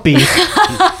grumpy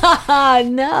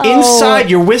no. inside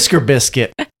your Whisker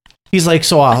Biscuit. He's like,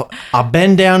 "So I'll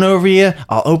bend down over you,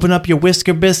 I'll open up your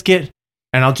Whisker Biscuit,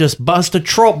 and I'll just bust a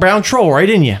brown troll right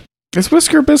in you." Is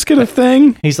Whisker Biscuit a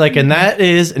thing? He's like, and that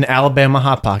is an Alabama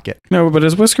Hot Pocket. No, but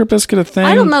is Whisker Biscuit a thing?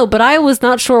 I don't know, but I was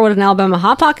not sure what an Alabama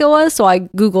Hot Pocket was, so I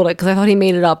Googled it because I thought he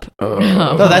made it up.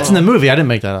 No, that's in the movie. I didn't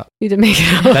make that up. You didn't make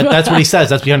it up. That's what he says.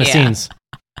 That's behind the Yeah. scenes.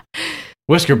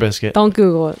 Whisker Biscuit. Don't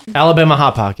Google it. Alabama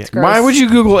Hot Pocket. Why would you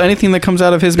Google anything that comes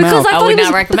out of his Because mouth? I thought he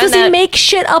was, because he makes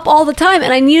shit up all the time,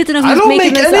 and I needed to know if he I was don't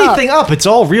making make this anything up. up. It's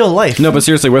all real life. No, but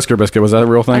seriously, Whisker Biscuit, was that a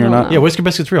real thing or not? Yeah, Whisker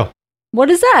Biscuit's real. What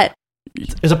is that?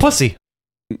 It's a pussy.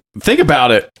 Think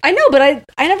about it. I know, but I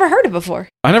never heard it before.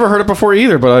 I never heard it before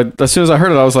either, but as soon as I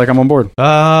heard it, I was like, I'm on board.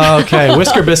 Okay,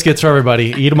 Whisker Biscuits for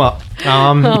everybody. Eat them up.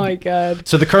 Oh my god.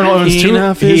 So the colonel owns 2.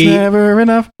 Enough is never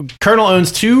enough. Colonel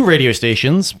owns 2 radio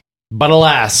stations, but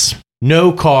alas,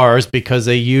 no cars because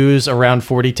they use around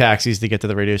 40 taxis to get to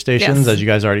the radio stations, Yes. as you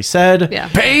guys already said. Yeah.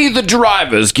 Pay the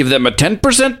drivers, give them a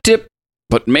 10% tip,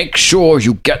 but make sure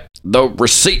you get the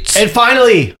receipts. And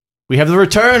finally, we have the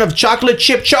return of Chocolate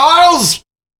Chip Charles.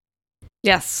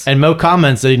 Yes. And Mo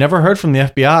comments that he never heard from the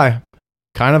FBI.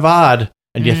 Kind of odd.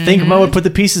 And you think Mo would put the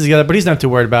pieces together, but he's not too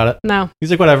worried about it. No.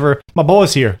 He's like, whatever. My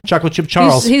boy's here. Chocolate Chip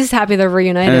Charles. He's happy they're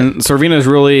reunited. And Servina's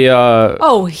really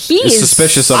oh, he is is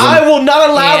suspicious of him. I will not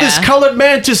allow this colored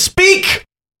man to speak.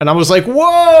 And I was like,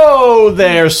 whoa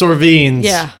there, Sorvines.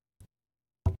 Yeah.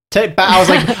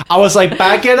 I was like,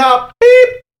 back it up. Beep,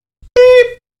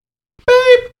 beep,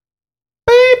 beep,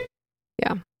 beep.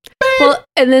 Yeah. Well,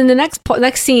 and then the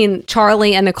next scene,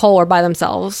 Charlie and Nicole are by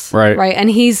themselves, Right. Right, and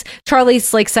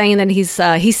Charlie's like saying that he's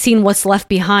seen what's left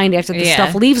behind after the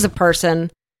stuff leaves a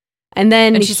person, and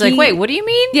then And she's like, "Wait, what do you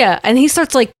mean?" Yeah, and he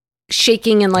starts like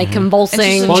shaking and like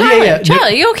convulsing. Well,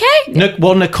 Charlie, you okay?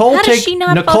 Nicole How does she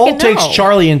not Nicole fucking takes know?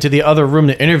 Charlie into the other room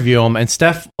to interview him, and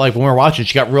Steph, like when we were watching,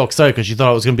 she got real excited because she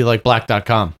thought it was going to be like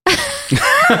Black.com.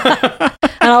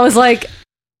 And I was like,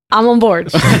 I'm on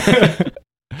board.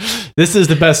 This is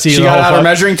the best scene. She got out her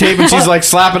measuring tape and she's like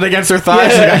slapping against her thigh.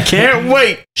 She's like, I can't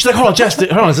wait. She's like, hold on, Jess,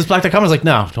 hold on, is this Black.com? I was like,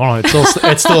 no, hold on,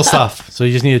 it's still stuff. So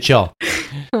you just need to chill.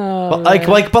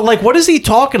 But what is he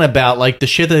talking about? Like the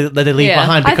shit that they leave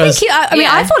behind? Because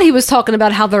I thought he was talking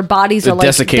about how their bodies are like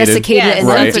desiccated. Yes, and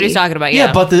that's empty. what he's talking about.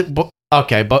 Yeah,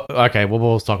 okay,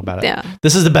 we'll talk about it. Yeah.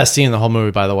 This is the best scene in the whole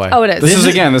movie, by the way. Oh, it is. This is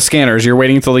again the scanners. You're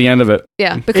waiting till the end of it.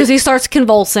 Yeah, because he starts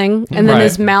convulsing, and then Right.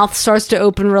 his mouth starts to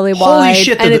open really Holy wide,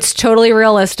 shit, and it's totally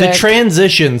realistic. The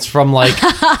transitions from like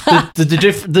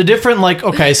the different like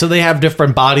okay, so they have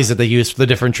different bodies that they use for the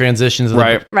different transitions.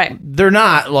 Right. Right. They're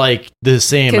not like the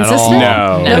same at all. Consistent?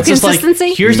 No. No It's just like,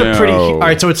 consistency? here's a pretty. No. All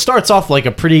right, so it starts off like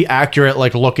a pretty accurate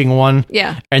like looking one.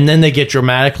 Yeah. And then they get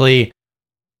dramatically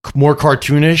more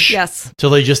cartoonish. Yes. Till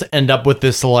they just end up with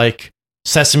this like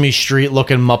Sesame Street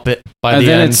looking Muppet by And the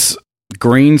then end. it's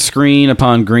green screen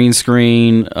upon green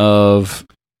screen of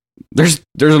there's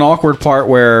an awkward part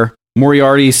where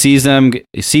Moriarty sees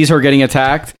her getting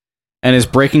attacked and is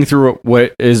breaking through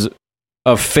what is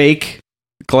a fake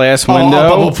glass window.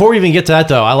 But before we even get to that,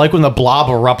 though, I like when the blob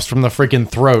erupts from the freaking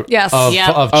throat Yes. of Yep.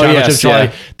 John Oh, yes, Charlie.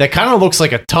 yeah. That kind of looks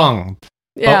like a tongue.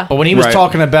 Yeah. But when he was Right.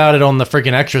 talking about it on the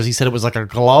freaking extras, he said it was like a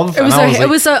glove. It was and I it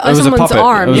was it was a someone's puppet.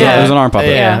 arm. It was, yeah. it was an arm puppet.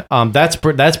 Yeah.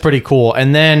 That's pretty cool.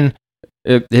 And then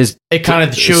It kind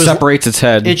of shows separates its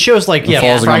head. It shows like and falls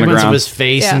on the fragments of ground. his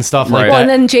face Yeah. and stuff like Well, that. and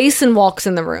then Jason walks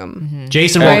in the room.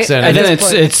 Jason Right? walks in, And then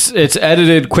it's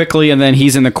edited quickly, and then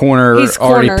he's in the corner, He's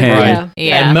already cornered, pinned.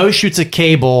 yeah. And Mo shoots a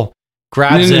cable,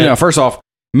 grabs it. No. First off,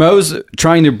 Mo's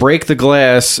trying to break the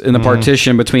glass in the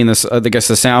partition between this, I guess,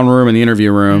 the sound room and the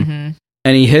interview room,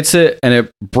 and he hits it, and it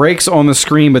breaks on the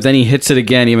screen. But then he hits it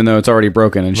again, even though it's already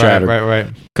broken and shattered. Right.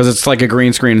 Because it's like a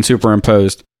green screen and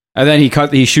superimposed. And then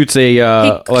he shoots a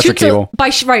electric Shoots cable. by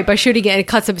shooting it, it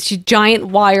cuts a giant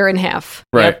wire in half.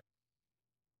 Right.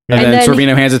 And, And then then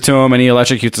Sorvino hands it to him, and he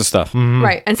electrocutes the stuff.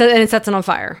 Right, and it sets it on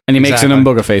fire. And he makes an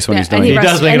umboga face when he's doing and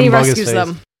it. he rescues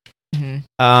them.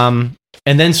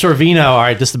 And then Sorvino, all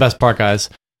right, this is the best part, guys.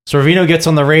 Sorvino gets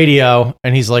on the radio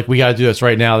and he's like, we got to do this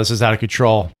right now. This is out of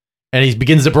control. And he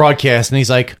begins the broadcast and he's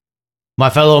like, my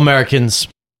fellow Americans,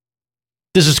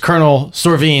 this is Colonel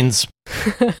Sorvines.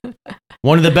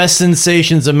 One of the best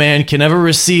sensations a man can ever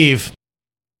receive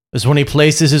is when he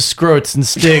places his scrotes and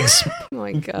stigs Oh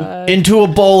my god. into a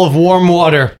bowl of warm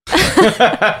water.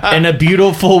 And a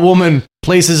beautiful woman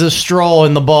places a straw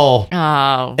in the bowl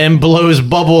and blows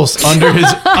bubbles under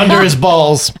his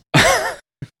balls.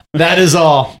 That is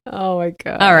all. Oh my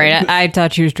god. All right, I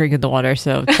thought she was drinking the water,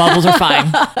 so bubbles are fine.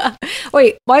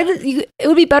 Wait, why did you? It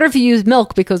would be better if you used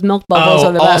milk because milk bubbles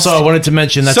are the best. Also, I wanted to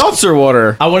mention that seltzer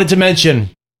water. I wanted to mention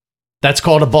that's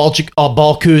called a ball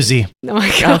koozie. Oh my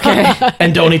god. Okay.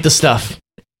 And don't eat the stuff.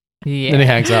 Yeah. Then he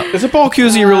hangs up. Is a ball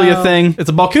koozie really a thing? It's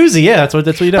a ball koozie. Yeah, that's what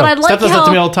you do. But I like Steph does that to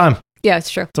how- me all the time. Yeah, it's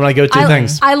true. It's one of my go-to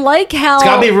things. I like how It's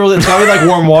gotta be like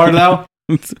warm water though.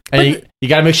 And you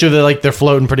gotta make sure they're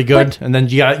floating pretty good, and then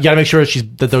you gotta make sure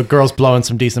that the girl's blowing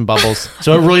some decent bubbles,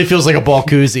 so it really feels like a ball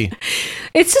koozie.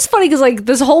 It's just funny because like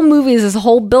this whole movie is this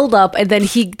whole build up, and then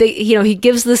he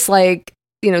gives this like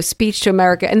speech to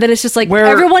America, and then it's just like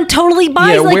everyone totally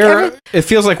buys. Yeah, like it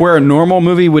feels like where a normal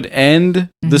movie would end,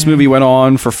 this movie went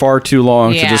on for far too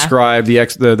long to Yeah. describe the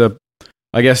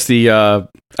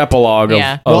epilogue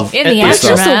of in the this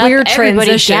stuff. just a weird everybody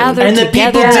transition. gathered And the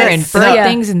together people did- and burnt Yeah.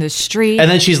 things in the street. And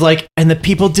then she's like, and the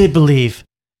people did believe.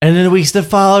 And in the weeks that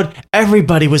followed,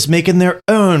 everybody was making their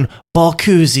own ball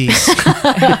koozies.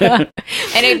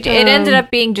 And it ended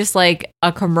up being just like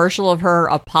a commercial of her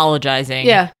apologizing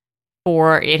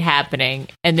for it happening.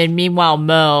 And then meanwhile,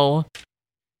 Mo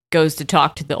goes to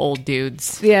talk to the old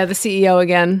dudes. Yeah, the CEO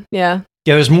again. Yeah.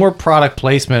 Yeah, there's more product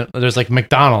placement. There's like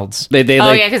McDonald's. They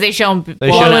yeah, because they show them They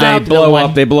blow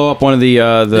They blow up one of the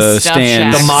stuff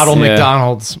stands. The model Yeah.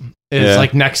 McDonald's is Yeah.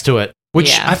 like next to it. Which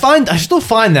Yeah. I still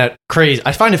find that crazy.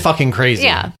 I find it fucking crazy.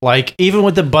 Yeah. Like, even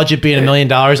with the budget being $1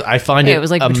 million, I find Yeah, it it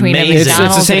was like between a amazing. It's the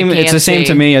McDonald's same. and a It's the same KFC.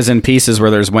 to me as in Pieces,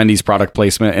 where there's Wendy's product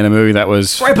placement in a movie that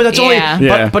was Right, but that's Yeah. only.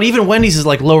 Yeah. But even Wendy's is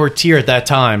like lower tier at that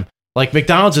time. Like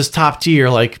McDonald's is top tier.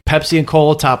 Like Pepsi and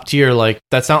Cola top tier. Like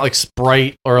that's not like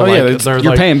Sprite or Oh like yeah, they're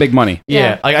you're like, paying big money.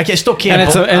 Yeah, like I still can't.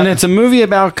 And it's a movie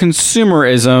about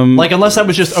consumerism. Like unless that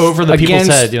was just over the people's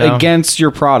head, you know? against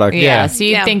your product. Yeah, so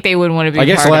you'd think they wouldn't want to be I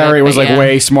guess part of Larry it, was but like yeah.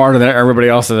 way smarter than everybody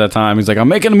else at that time. He's like, I'm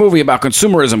making a movie about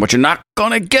consumerism, but you're not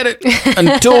gonna get it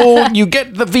until you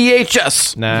get the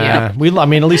VHS. Nah, Yep. I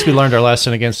mean, at least we learned our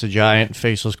lesson against the giant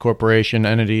faceless corporation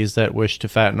entities that wish to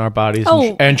fatten our bodies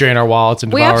Oh. and drain our wallets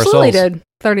and We devour our absolutely souls. did.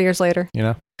 30 years later. You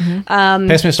know, Um,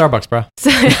 pass me a Starbucks, bro.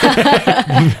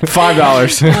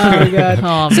 $5. Oh god.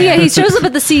 Oh, So yeah, man. he shows up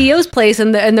at the CEO's place,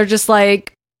 and they're just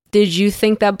like, "Did you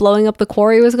think that blowing up the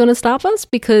quarry was going to stop us?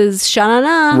 Because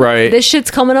sha-na-na, Right. this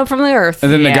shit's coming up from the earth."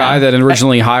 And then the Yeah. guy that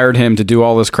originally hired him to do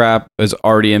all this crap is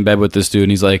already in bed with this dude,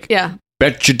 and he's like, Yeah.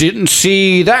 bet you didn't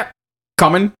see that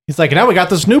coming. He's like, now we got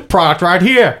this new product right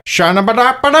here.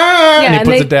 Shana-ba-da-ba-da. Yeah, And he and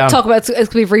puts they it down. talk about it's going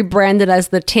to be rebranded as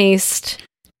the Taste.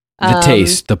 The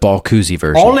Taste, the Balcuzzi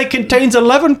version. Only contains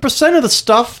 11% of the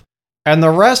stuff, and the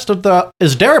rest of the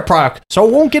is dairy product, so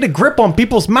it won't get a grip on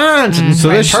people's minds and, So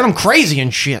and this- turn them crazy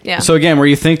and shit. Yeah. So again, where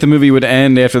you think the movie would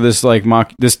end after this like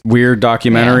this weird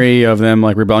documentary of them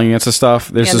like rebelling against the stuff,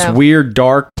 there's Yeah, this no. weird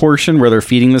dark portion where they're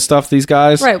feeding the stuff to these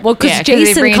guys. Right. Well, because Yeah, 'cause they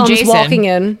Jason bring in comes Jason. walking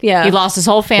in. Yeah. He lost his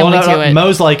whole family Well, no, to it.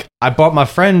 Mo's like, I brought my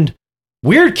friend,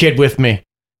 weird kid, with me,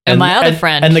 And my other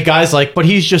friend. and the guy's like, but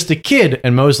he's just a kid,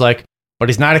 and Mo's like, but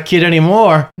he's not a kid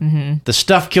anymore. Mm-hmm. The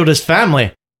stuff killed his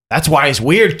family. That's why he's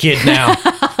weird kid now.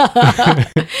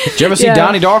 Did you ever see Yeah.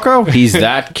 Donnie Darko? He's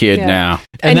that kid Yeah. now.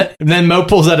 And then Mo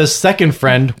pulls out his second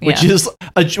friend, which Yeah. is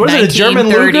what is it, a German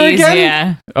Luger 1930s, again?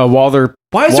 Yeah. A Walther.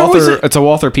 Why is there always Walther? It's a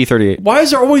Walther P38. Why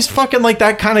is there always fucking like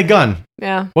that kind of gun?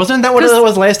 Yeah. Wasn't that what 'Cause- it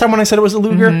was last time when I said it was a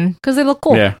Luger? Mhm. Because they look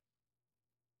cool. Yeah,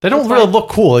 They don't That's really fine. look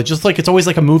cool. It's just like it's always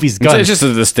like a movie's gun. it's just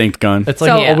a distinct gun. It's like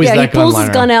So always yeah, that he gun pulls lying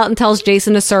his gun around. out and tells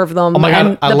Jason to serve them. Oh my God,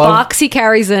 And I the love- box he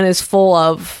carries in is full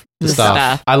of The the stuff.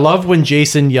 stuff. I love when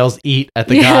Jason yells "eat" at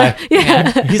the Yeah, guy.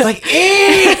 yeah. He's like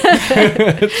 "eat."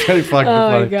 It's pretty fucking Oh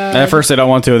my funny. god. And at first they don't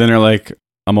want to, and then they're like,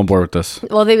 "I'm on board with this."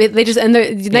 Well, they just and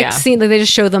the next Yeah. scene like they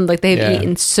just show them like they've Yeah.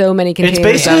 eaten so many It's containers.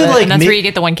 basically of it. like And that's me- where you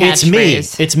get the one It's me.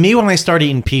 catchphrase. It's me when I start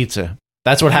eating pizza.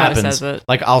 That's what How it happens. says it.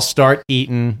 Like I'll start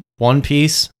eating one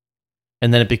piece,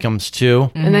 and then it becomes two.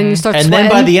 and then you start And sweating.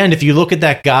 then by the end, if you look at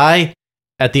that guy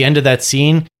at the end of that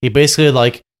scene, he basically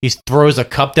like he throws a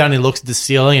cup down, and he looks at the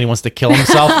ceiling, and he wants to kill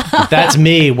himself. That's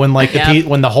me when like Yep.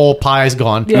 when the whole pie is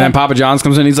gone. Yeah. And then Papa John's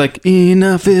comes in. He's like,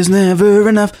 "Enough is never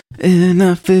enough.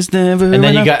 Enough is never And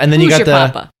then enough." you Who's got your the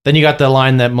papa? then you got the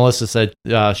line that Melissa said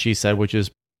she said, which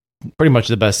is pretty much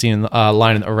the best scene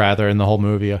line, or rather, in the whole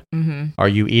movie. Mm-hmm. Are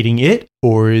you eating it,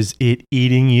 or is it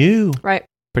eating you? right.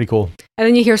 Pretty cool. And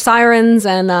then you hear sirens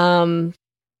and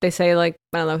they say like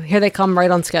I don't know, here they come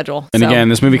right on schedule. And So- again,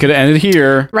 this movie could have ended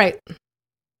here. right,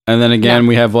 And then again,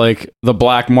 we have like the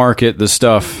black market, the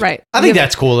stuff. right. I think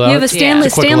that's cool though. You have a Stanley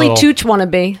It's a quick Stanley little- Tucci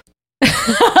wannabe.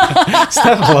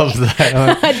 Steph loves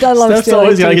that. I do love Steph's Stanley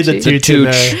always gotta get the Tucci. tooch in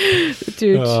there.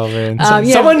 Tucci. Oh man!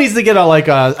 Yeah. Someone needs to get a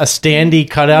standee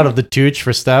cutout of the tooch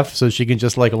for Steph, so she can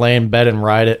just like lay in bed and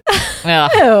ride it.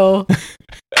 Ew.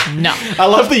 No. I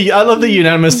love the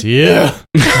unanimous yeah.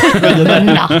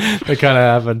 That kind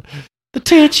of happened. The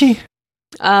Tucci.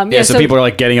 Yeah, so people are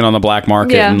like getting it on the black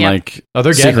market Yeah. and Yeah. like Oh,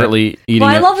 they're getting secretly eating Well,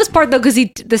 I it. love this part though because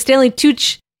the Stanley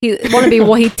Tucci. He wannabe.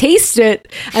 Well, he tastes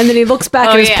it, and then he looks back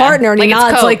Oh, at his yeah. partner, and Like he it's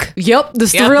nods Coke. like, "Yep, this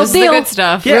is Yep, the real this is the deal. good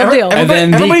stuff. Real deal." And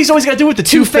then everybody's always got to do it with the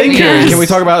two fingers. Can we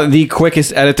talk about the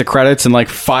quickest edit to credits in like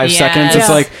 5 Yes. seconds? It's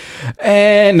Yeah. like,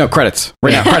 and no credits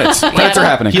right now. Credits. Credits are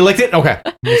happening. He licked it. Okay,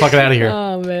 I'm fucking out of here.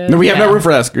 Oh man. No, we have no room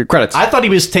for that. Credits. I thought he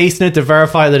was tasting it to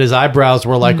verify that his eyebrows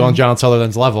were like on John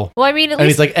Sutherland's level. Well, I mean, at And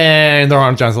least he's like, and they're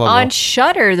on John's level. on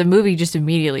Shudder, the movie just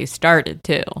immediately started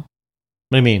too. What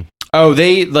do you mean? Oh,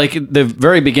 they like the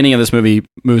very beginning of this movie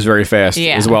moves very fast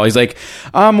Yeah. as well. He's like,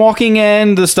 I'm walking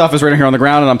in, the stuff is right here on the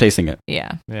ground, and I'm tasting it. Yeah.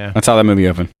 Yeah. That's how that movie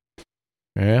opened.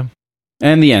 Yeah.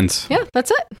 And the ends. Yeah, that's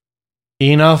it.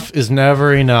 Enough is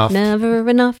never enough. Never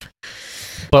enough.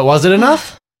 But was it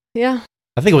enough? Yeah.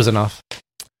 I think it was enough.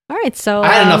 All right. So I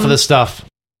had enough of this stuff.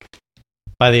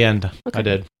 By the end, I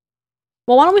did.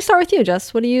 Well, why don't we start with you,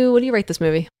 Jess? What do you rate this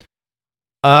movie?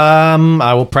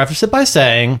 I will preface it by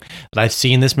saying that I've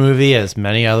seen this movie as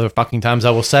many other fucking times. I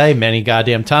will say many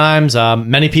goddamn times.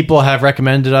 Many people have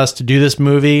recommended us to do this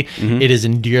movie. Mm-hmm. It is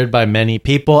endured by many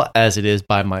people, as it is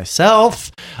by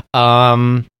myself.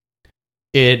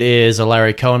 It is a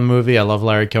Larry Cohen movie. I love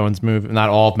Larry Cohen's movie. Not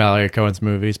all of Larry Cohen's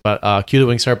movies, but Q the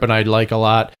Winged Serpent I like a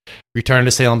lot. Return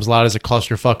to Salem's Lot is a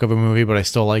clusterfuck of a movie, but I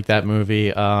still like that movie.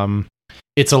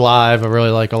 It's Alive I really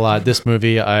like a lot. This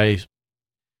movie, I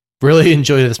really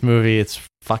enjoy this movie. It's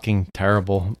fucking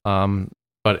terrible,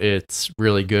 but it's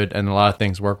really good, and a lot of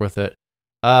things work with it.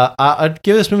 I'd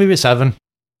give this movie a 7.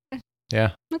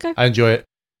 Yeah. Okay. I enjoy it.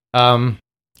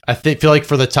 I feel like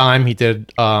for the time he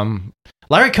did,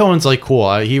 Larry Cohen's like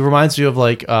cool. He reminds me of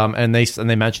like, and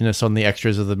they mention this on the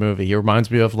extras of the movie. He reminds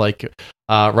me of like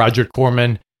Roger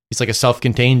Corman. He's like a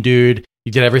self-contained dude.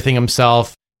 He did everything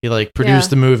himself. He like produced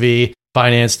the movie,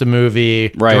 financed the movie,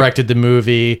 directed the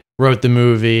movie, wrote the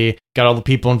movie, got all the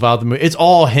people involved in the movie. It's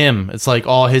all him. It's like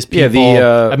all his people.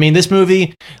 Yeah, I mean, this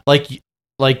movie, like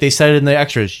they said in the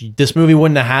extras, this movie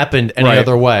wouldn't have happened any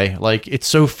other way. Like, it's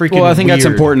so freaking Well, I think that's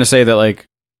weird. important to say that, like,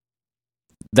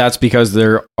 that's because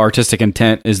their artistic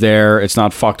intent is there. It's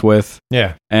not fucked with.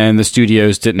 Yeah. And the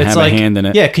studios didn't have like, a hand in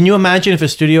it. Yeah, can you imagine if a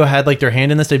studio had like their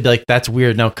hand in this? They'd be like, "That's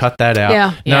weird. No, cut that out."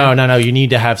 Yeah. No. You need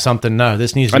to have something. No,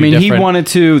 this needs to I be mean, different. he wanted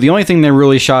to. The only thing they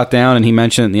really shot down, and he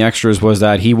mentioned it in the extras, was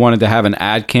that he wanted to have an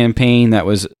ad campaign that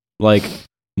was like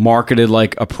marketed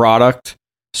like a product.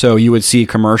 So you would see a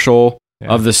commercial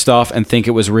of the stuff and think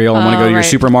it was real and want to go to your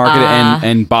supermarket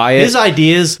and buy it. His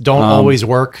ideas don't always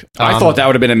work. I thought that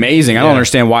would have been amazing. I don't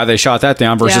understand why they shot that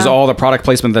down versus all the product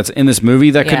placement that's in this movie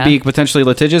that could be potentially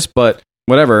litigious, but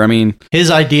whatever. I mean,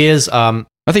 his ideas. I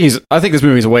think this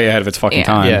movie's way ahead of its fucking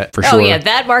time for sure. Oh yeah,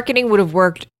 that marketing would have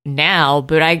worked now,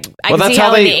 but I Well, can that's see how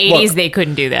how in they- the 80s look, they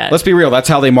couldn't do that. Let's be real. That's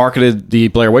how they marketed the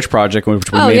Blair Witch Project, which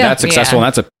Oh, made yeah. that successful. Yeah.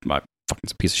 And that's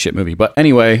it's a piece of shit movie. But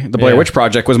anyway, the Blair Witch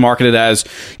Project was marketed as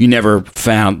you never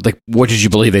found, like, what did you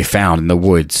believe they found in the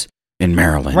woods in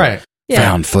Maryland? Right.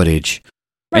 Found footage.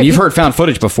 Right. And you've heard found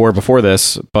footage before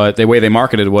this, but the way they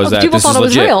marketed it was that people this thought is it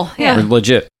was legit. real. Yeah. Or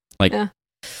legit. Like, Yeah.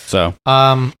 so.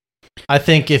 I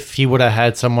think if he would have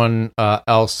had someone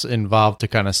else involved to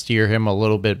kind of steer him a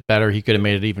little bit better, he could have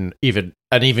made it an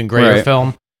even greater Right.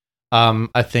 film.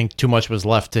 I think too much was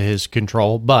left to his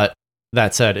control, but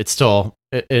that said, it's still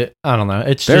I don't know.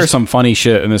 It's There's just some funny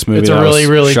shit in this movie. It's that a I was really,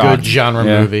 really shocked. good genre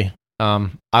Yeah. movie.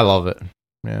 I love it.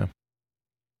 Yeah,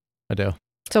 I do.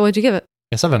 So what'd you give it?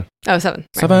 A 7. Oh, 7. Right.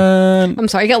 7. I'm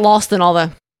sorry, I get lost in all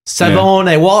the. 7.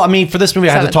 Well, I mean, for this movie,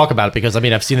 I have to 7. talk about it because I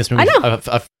mean, I've seen this movie. I know.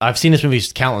 I've seen this movie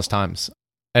countless times,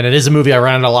 and it is a movie I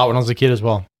ran it a lot when I was a kid as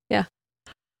well. Yeah.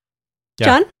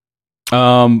 Yeah.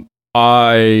 John?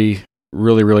 I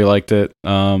really, really liked it.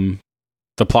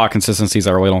 The plot consistencies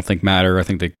I really don't think matter. I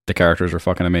think the characters are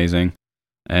fucking amazing.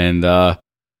 And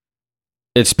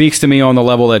it speaks to me on the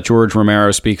level that George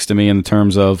Romero speaks to me in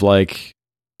terms of like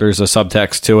there's a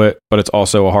subtext to it, but it's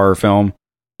also a horror film.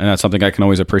 And that's something I can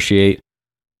always appreciate.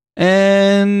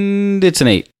 And it's an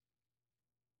 8.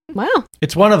 Wow.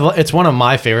 It's one of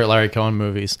my favorite Larry Cohen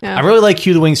movies. Yeah. I really like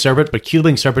Q the Winged Serpent, but Q the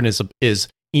Winged Serpent is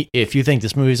if you think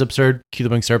this movie is absurd, Q the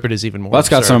Winged Serpent is even more. Well, that's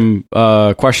got absurd.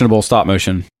 some questionable stop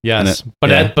motion. Yes, in it. but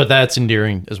Yeah. but that's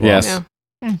endearing as well. Yes.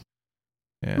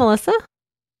 Yeah. Melissa?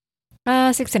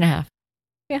 6.5.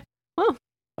 Yeah. Oh,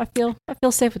 I feel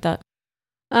safe with that.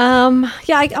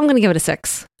 Yeah, I'm gonna give it a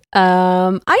 6.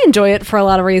 I enjoy it for a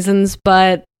lot of reasons,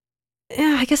 but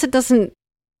yeah, I guess it doesn't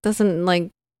like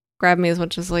grab me as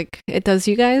much as like it does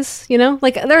you guys. You know,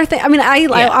 like there are things. I mean,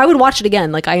 I would watch it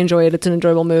again. Like I enjoy it. It's an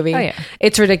enjoyable movie. Oh, yeah.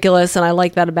 It's ridiculous, and I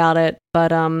like that about it.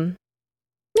 But yeah,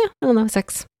 I don't know,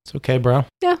 6. It's okay, bro.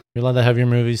 Yeah. You're allowed to have your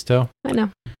movies too. I know.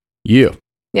 Yeah.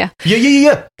 Yeah.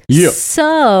 Yeah.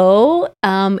 So,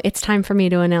 it's time for me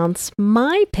to announce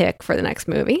my pick for the next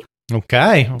movie.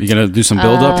 Okay. You gonna do some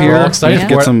build up here? We're all excited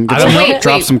Get for some, it. get I don't some know.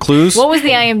 drop some clues. What was the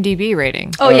IMDb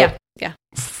rating? Oh yeah.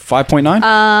 5.9.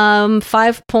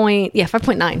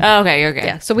 5.9. Oh, okay.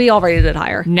 Yeah. So we all rated it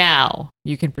higher. Now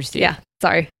you can proceed. Yeah.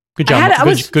 Sorry. Good job.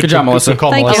 Good job, Melissa. Good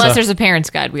call, Thank you. Melissa. Unless there's a parent's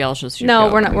guide, we all should. No,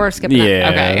 go. we're not. We're skipping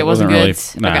Yeah, that. Okay, it it wasn't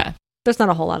wasn't good. really- nah. Okay. There's not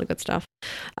a whole lot of good stuff.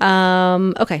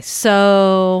 Okay,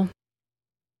 so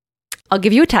I'll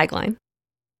give you a tagline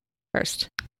first.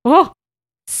 Oh,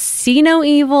 see no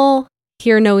evil,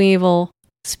 hear no evil,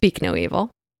 speak no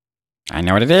evil. I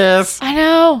know what it is. I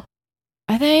know.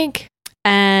 I think.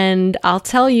 And I'll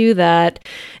tell you that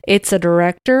it's a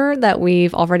director that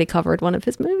we've already covered one of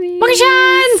his movies. Monkey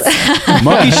Shines!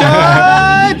 Monkey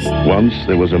Shines! Once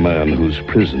there was a man whose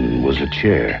prison was a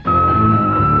chair.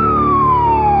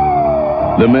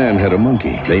 The man had a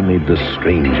monkey. They made the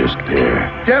strangest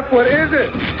pair. Jeff, what is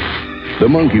it? The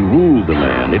monkey ruled the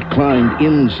man. It climbed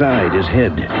inside his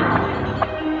head.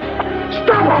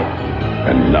 Stop it!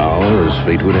 And now, as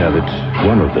fate would have it,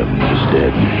 one of them is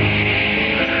dead.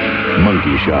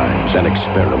 Monkey Shines, an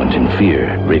experiment in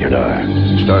fear. Rated R.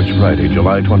 Starts Friday,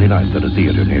 July 29th at a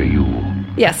theater near you.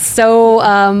 Yes, so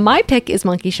my pick is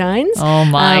Monkey Shines. Oh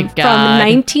my God. From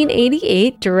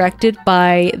 1988, directed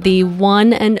by the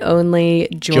one and only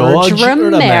George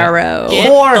Romero. Get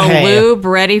the lube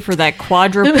ready for that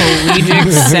quadriplegic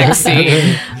sex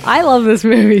scene. I love this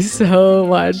movie so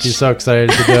much. She's so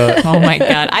excited to do it. Oh my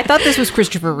God. I thought this was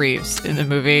Christopher Reeves in the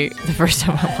movie the first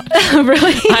time I watched it.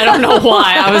 Really? I don't know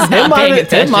why. I was not paying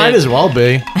attention. It might as well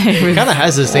be. It kind of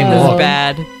has the same look.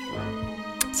 Bad.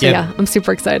 So yeah, I'm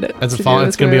super excited. It's going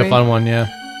to be a fun one, yeah.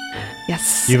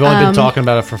 Yes. You've only been talking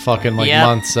about it for fucking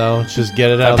months, so just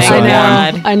get it out.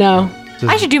 I know.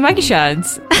 I should do Monkey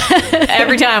Shines.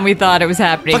 Every time we thought it was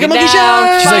happening. Fucking And Monkey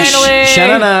now, Shines! She's finally. like,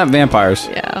 Shanana, vampires.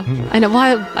 Yeah. I know.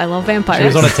 Well, I love vampires. She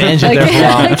was on a tangent there for a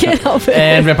while. I can't help it.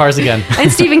 And vampires again. And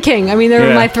Stephen King. I mean,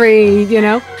 they're my three,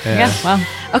 Yeah. Well.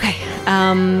 Okay.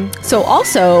 So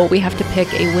also we have to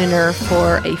pick a winner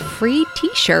for a free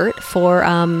T-shirt for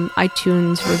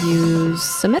iTunes reviews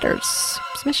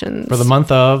submissions For the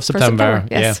month of September.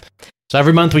 Yes. Yeah. So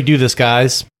every month we do this,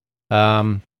 guys.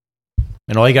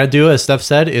 And all you got to do, as Steph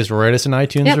said, is write us an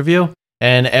iTunes review.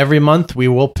 And every month we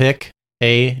will pick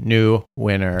a new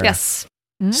winner. Yes.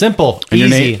 Simple. And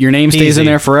easy. your name stays in peasy.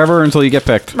 there forever until you get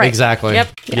picked. Right. Exactly. Yep.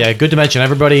 Yeah, good to mention.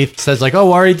 Everybody says like,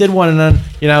 oh, I already did one. And then,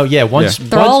 once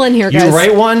They're all in here, you guys.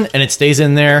 write one and it stays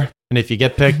in there. And if you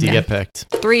get picked, you get picked.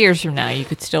 3 years from now, you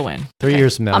could still win. 3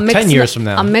 years from now. I'm 10 mixing years from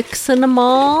now. I'm mixing them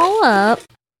all up.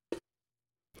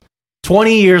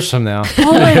 20 years from now.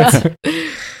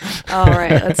 All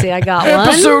right, let's see. I got one.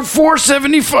 Episode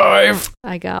 475.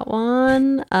 I got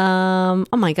one.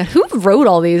 Oh my God, who wrote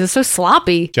all these? It's so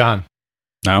sloppy. John.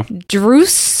 No.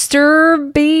 Drewster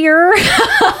Beer.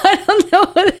 I don't know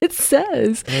what it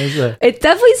says. What is it? It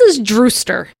definitely says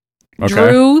Drewster. Okay.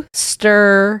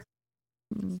 Drewster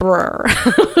Brr.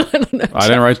 I don't know. I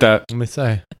didn't write that. Let me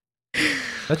say.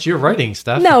 That's your writing,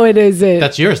 Steph. No, it isn't.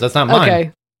 That's yours. That's not mine.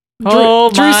 Okay.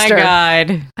 Oh my Drewster.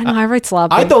 God. I know, I write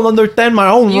sloppy. I don't understand my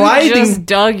own You writing. just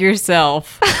dug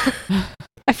yourself.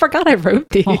 I forgot I wrote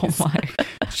these. Oh my.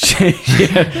 Steph's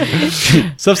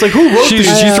like, who wrote She's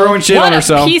these? throwing shit What on a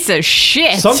herself. piece of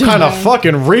shit. Some kind of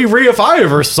fucking Riri if I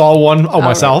ever saw one. Oh,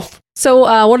 myself.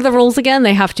 So, what are the rules again?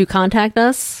 They have to contact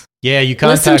us. Yeah, you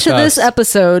contact us. Listen to this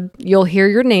episode. You'll hear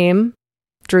your name,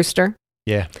 Drewster.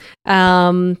 Yeah.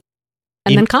 And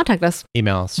then contact us.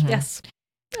 Email us. Yes.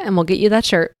 And we'll get you that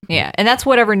shirt. Yeah, and that's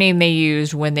whatever name they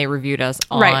used when they reviewed us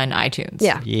on iTunes.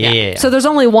 Yeah. Yeah. So there's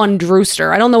only one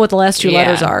Drewster. I don't know what the last two Yeah.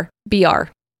 letters are. BR.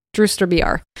 Drewster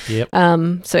BR. Yep.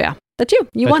 So yeah, that's you.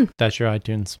 You won. That's your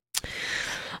iTunes.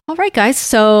 All right, guys.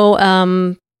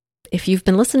 So if you've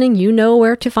been listening, you know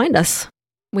where to find us.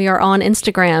 We are on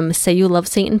Instagram, Say You Love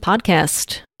Satan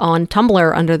Podcast. On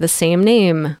Tumblr under the same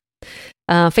name.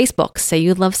 Facebook, Say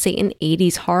You Love Satan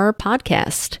 80s Horror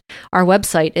Podcast. Our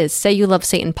website is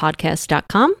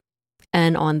sayyoulovesatanpodcast.com.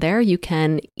 And on there, you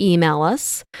can email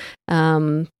us.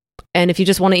 And if you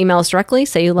just want to email us directly,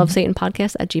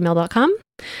 sayyoulovesatanpodcast@gmail.com.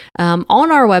 On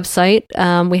our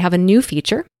website, we have a new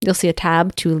feature. You'll see a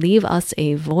tab to leave us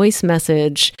a voice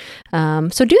message.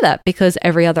 So do that, because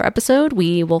every other episode,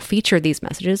 we will feature these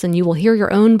messages and you will hear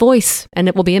your own voice, and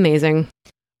it will be amazing.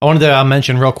 I wanted to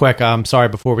mention real quick, sorry,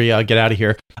 before we get out of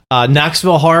here,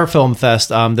 Knoxville Horror Film Fest.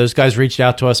 Those guys reached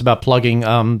out to us about plugging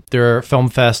their film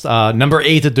fest, number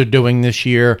 8 that they're doing this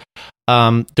year.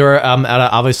 They're out of,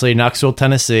 obviously, Knoxville,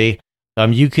 Tennessee.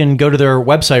 You can go to their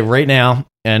website right now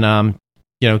and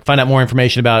find out more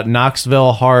information about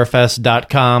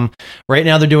KnoxvilleHorrorFest.com. Right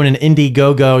now, they're doing an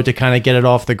Indiegogo to kind of get it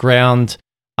off the ground.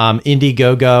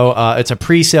 Indiegogo, it's a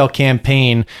pre-sale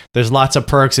campaign. There's lots of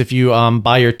perks if you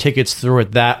buy your tickets through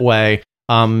it that way.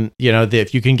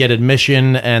 If you can get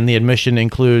admission, and the admission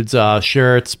includes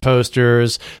shirts,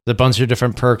 posters, there's a bunch of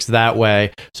different perks that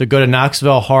way. So go to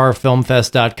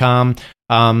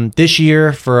KnoxvilleHorrorFilmFest.com. This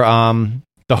year for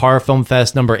the Horror Film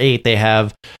Fest number 8, they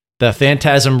have the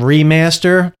Phantasm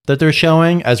Remaster that they're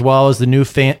showing, as well as the new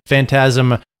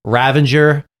Phantasm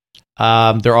Ravager.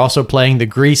 They're also playing the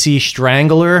Greasy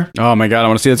Strangler. Oh my God, I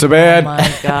want to see it so bad. Oh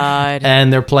my God.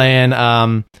 And they're playing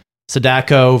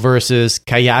Sadako versus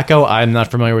Kayako. I'm not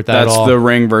familiar with that at all. That's The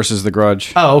Ring versus The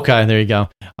Grudge. Oh, okay. There you go.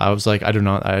 I was like, I don't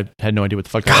know. I had no idea what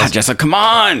the fuck that God, was. Jessica, come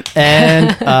on.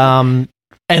 And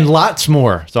lots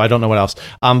more. So I don't know what else.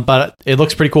 But it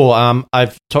looks pretty cool.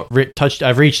 I've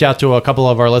reached out to a couple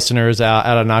of our listeners out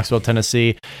of Knoxville,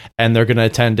 Tennessee, and they're going to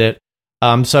attend it.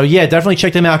 So yeah, definitely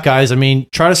check them out, guys. I mean,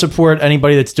 try to support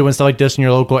anybody that's doing stuff like this in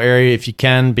your local area if you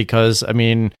can, because I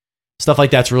mean, stuff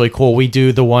like that's really cool. We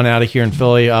do the one out of here in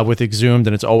Philly with Exhumed,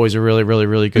 and it's always a really, really,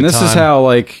 really good time. And this is how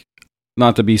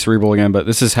not to be cerebral again, but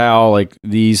this is how like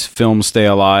these films stay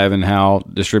alive and how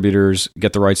distributors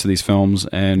get the rights to these films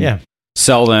and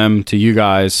sell them to you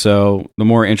guys. So the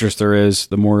more interest there is,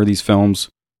 the more these films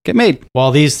get made.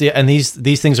 Well, these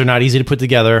things are not easy to put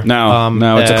together.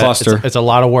 No, it's a cluster. It's a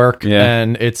lot of work, Yeah.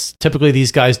 and it's typically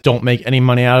these guys don't make any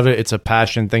money out of it. It's a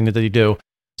passion thing that they do.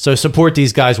 So support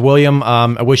these guys, William.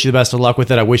 I wish you the best of luck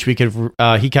with it. I wish we could.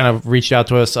 He kind of reached out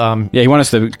to us. He wanted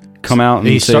us to come out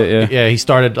and say it. He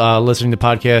started listening to the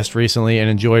podcast recently and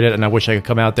enjoyed it. And I wish I could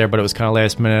come out there, but it was kind of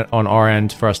last minute on our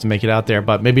end for us to make it out there.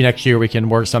 But maybe next year we can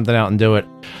work something out and do it.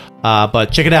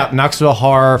 But check it out, Knoxville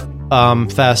Horror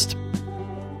Fest.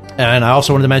 And I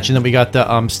also wanted to mention that we got the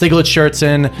Stiglitz shirts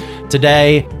in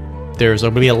today. There's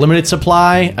going to be a limited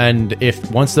supply, and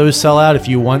once those sell out, if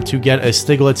you want to get a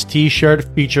Stiglitz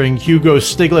t-shirt featuring Hugo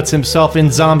Stiglitz himself in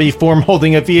zombie form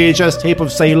holding a VHS tape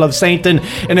of Say Love Satan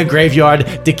in a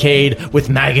graveyard decayed with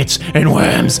maggots and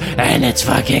worms, and it's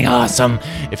fucking awesome.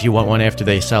 If you want one after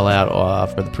they sell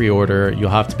out for the pre-order,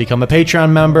 you'll have to become a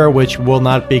Patreon member, which will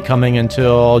not be coming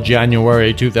until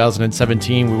January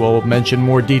 2017. We will mention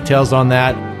more details on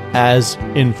that as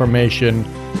information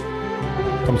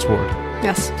comes forward.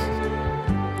 Yes.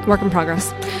 Work in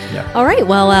progress. Yeah. All right.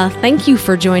 Well, thank you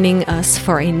for joining us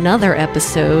for another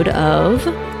episode of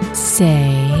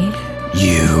Say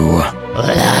You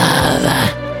Love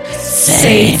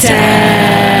Satan.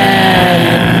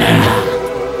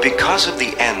 Because of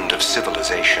the end of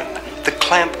civilization, the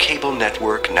Clamp Cable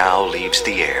Network now leaves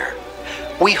the air.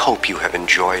 We hope you have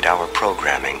enjoyed our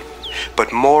programming,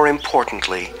 but more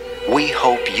importantly, we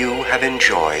hope you have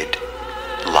enjoyed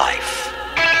life.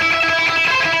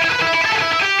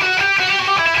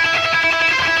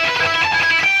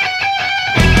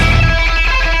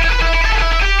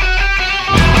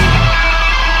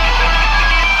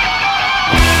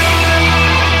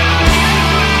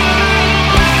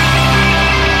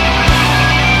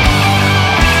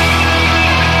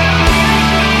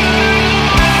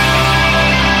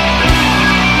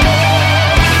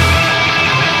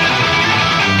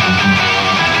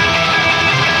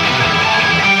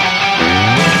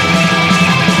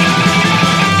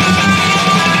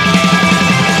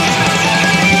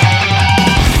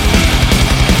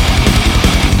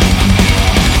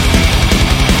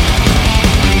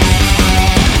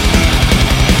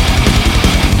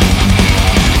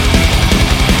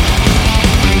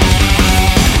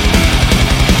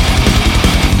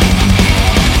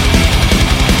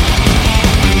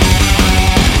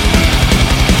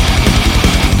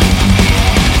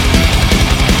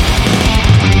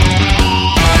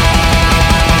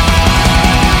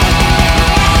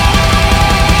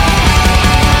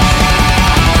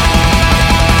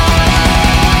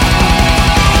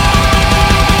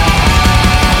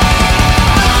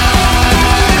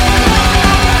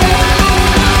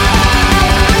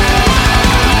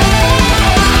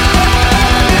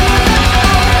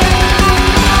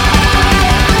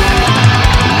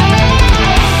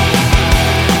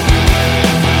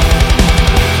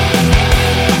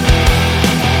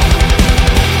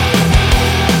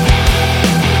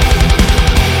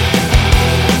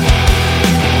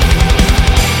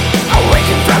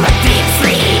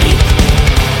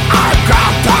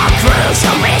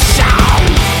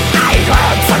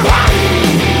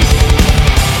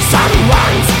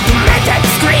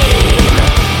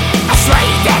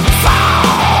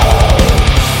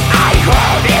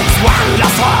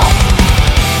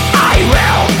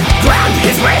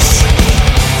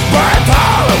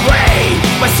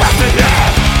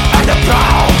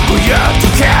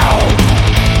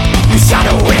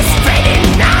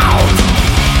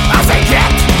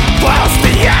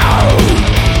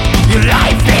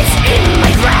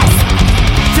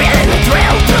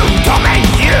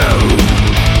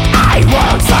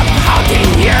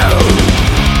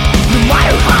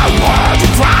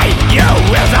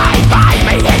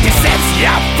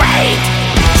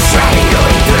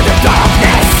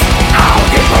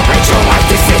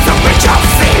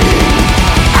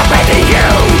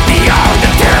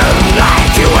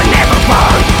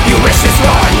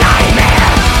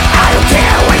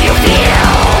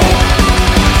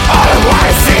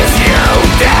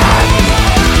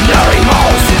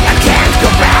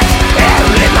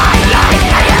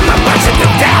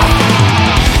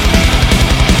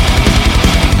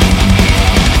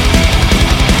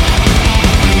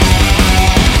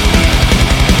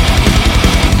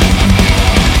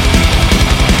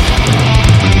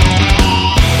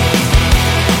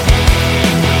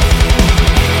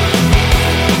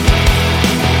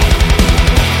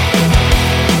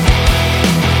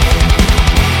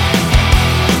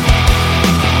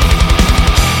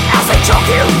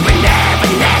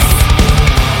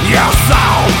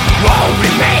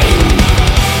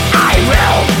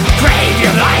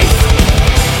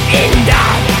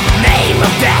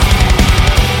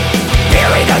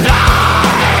 buried alive,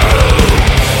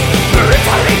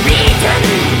 brutally beaten.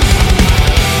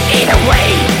 Either way,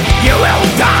 you will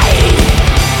die.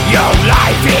 Your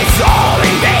life is all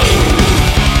in vain.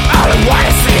 All it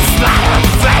was is splattered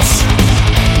flesh.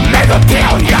 Metal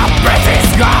till you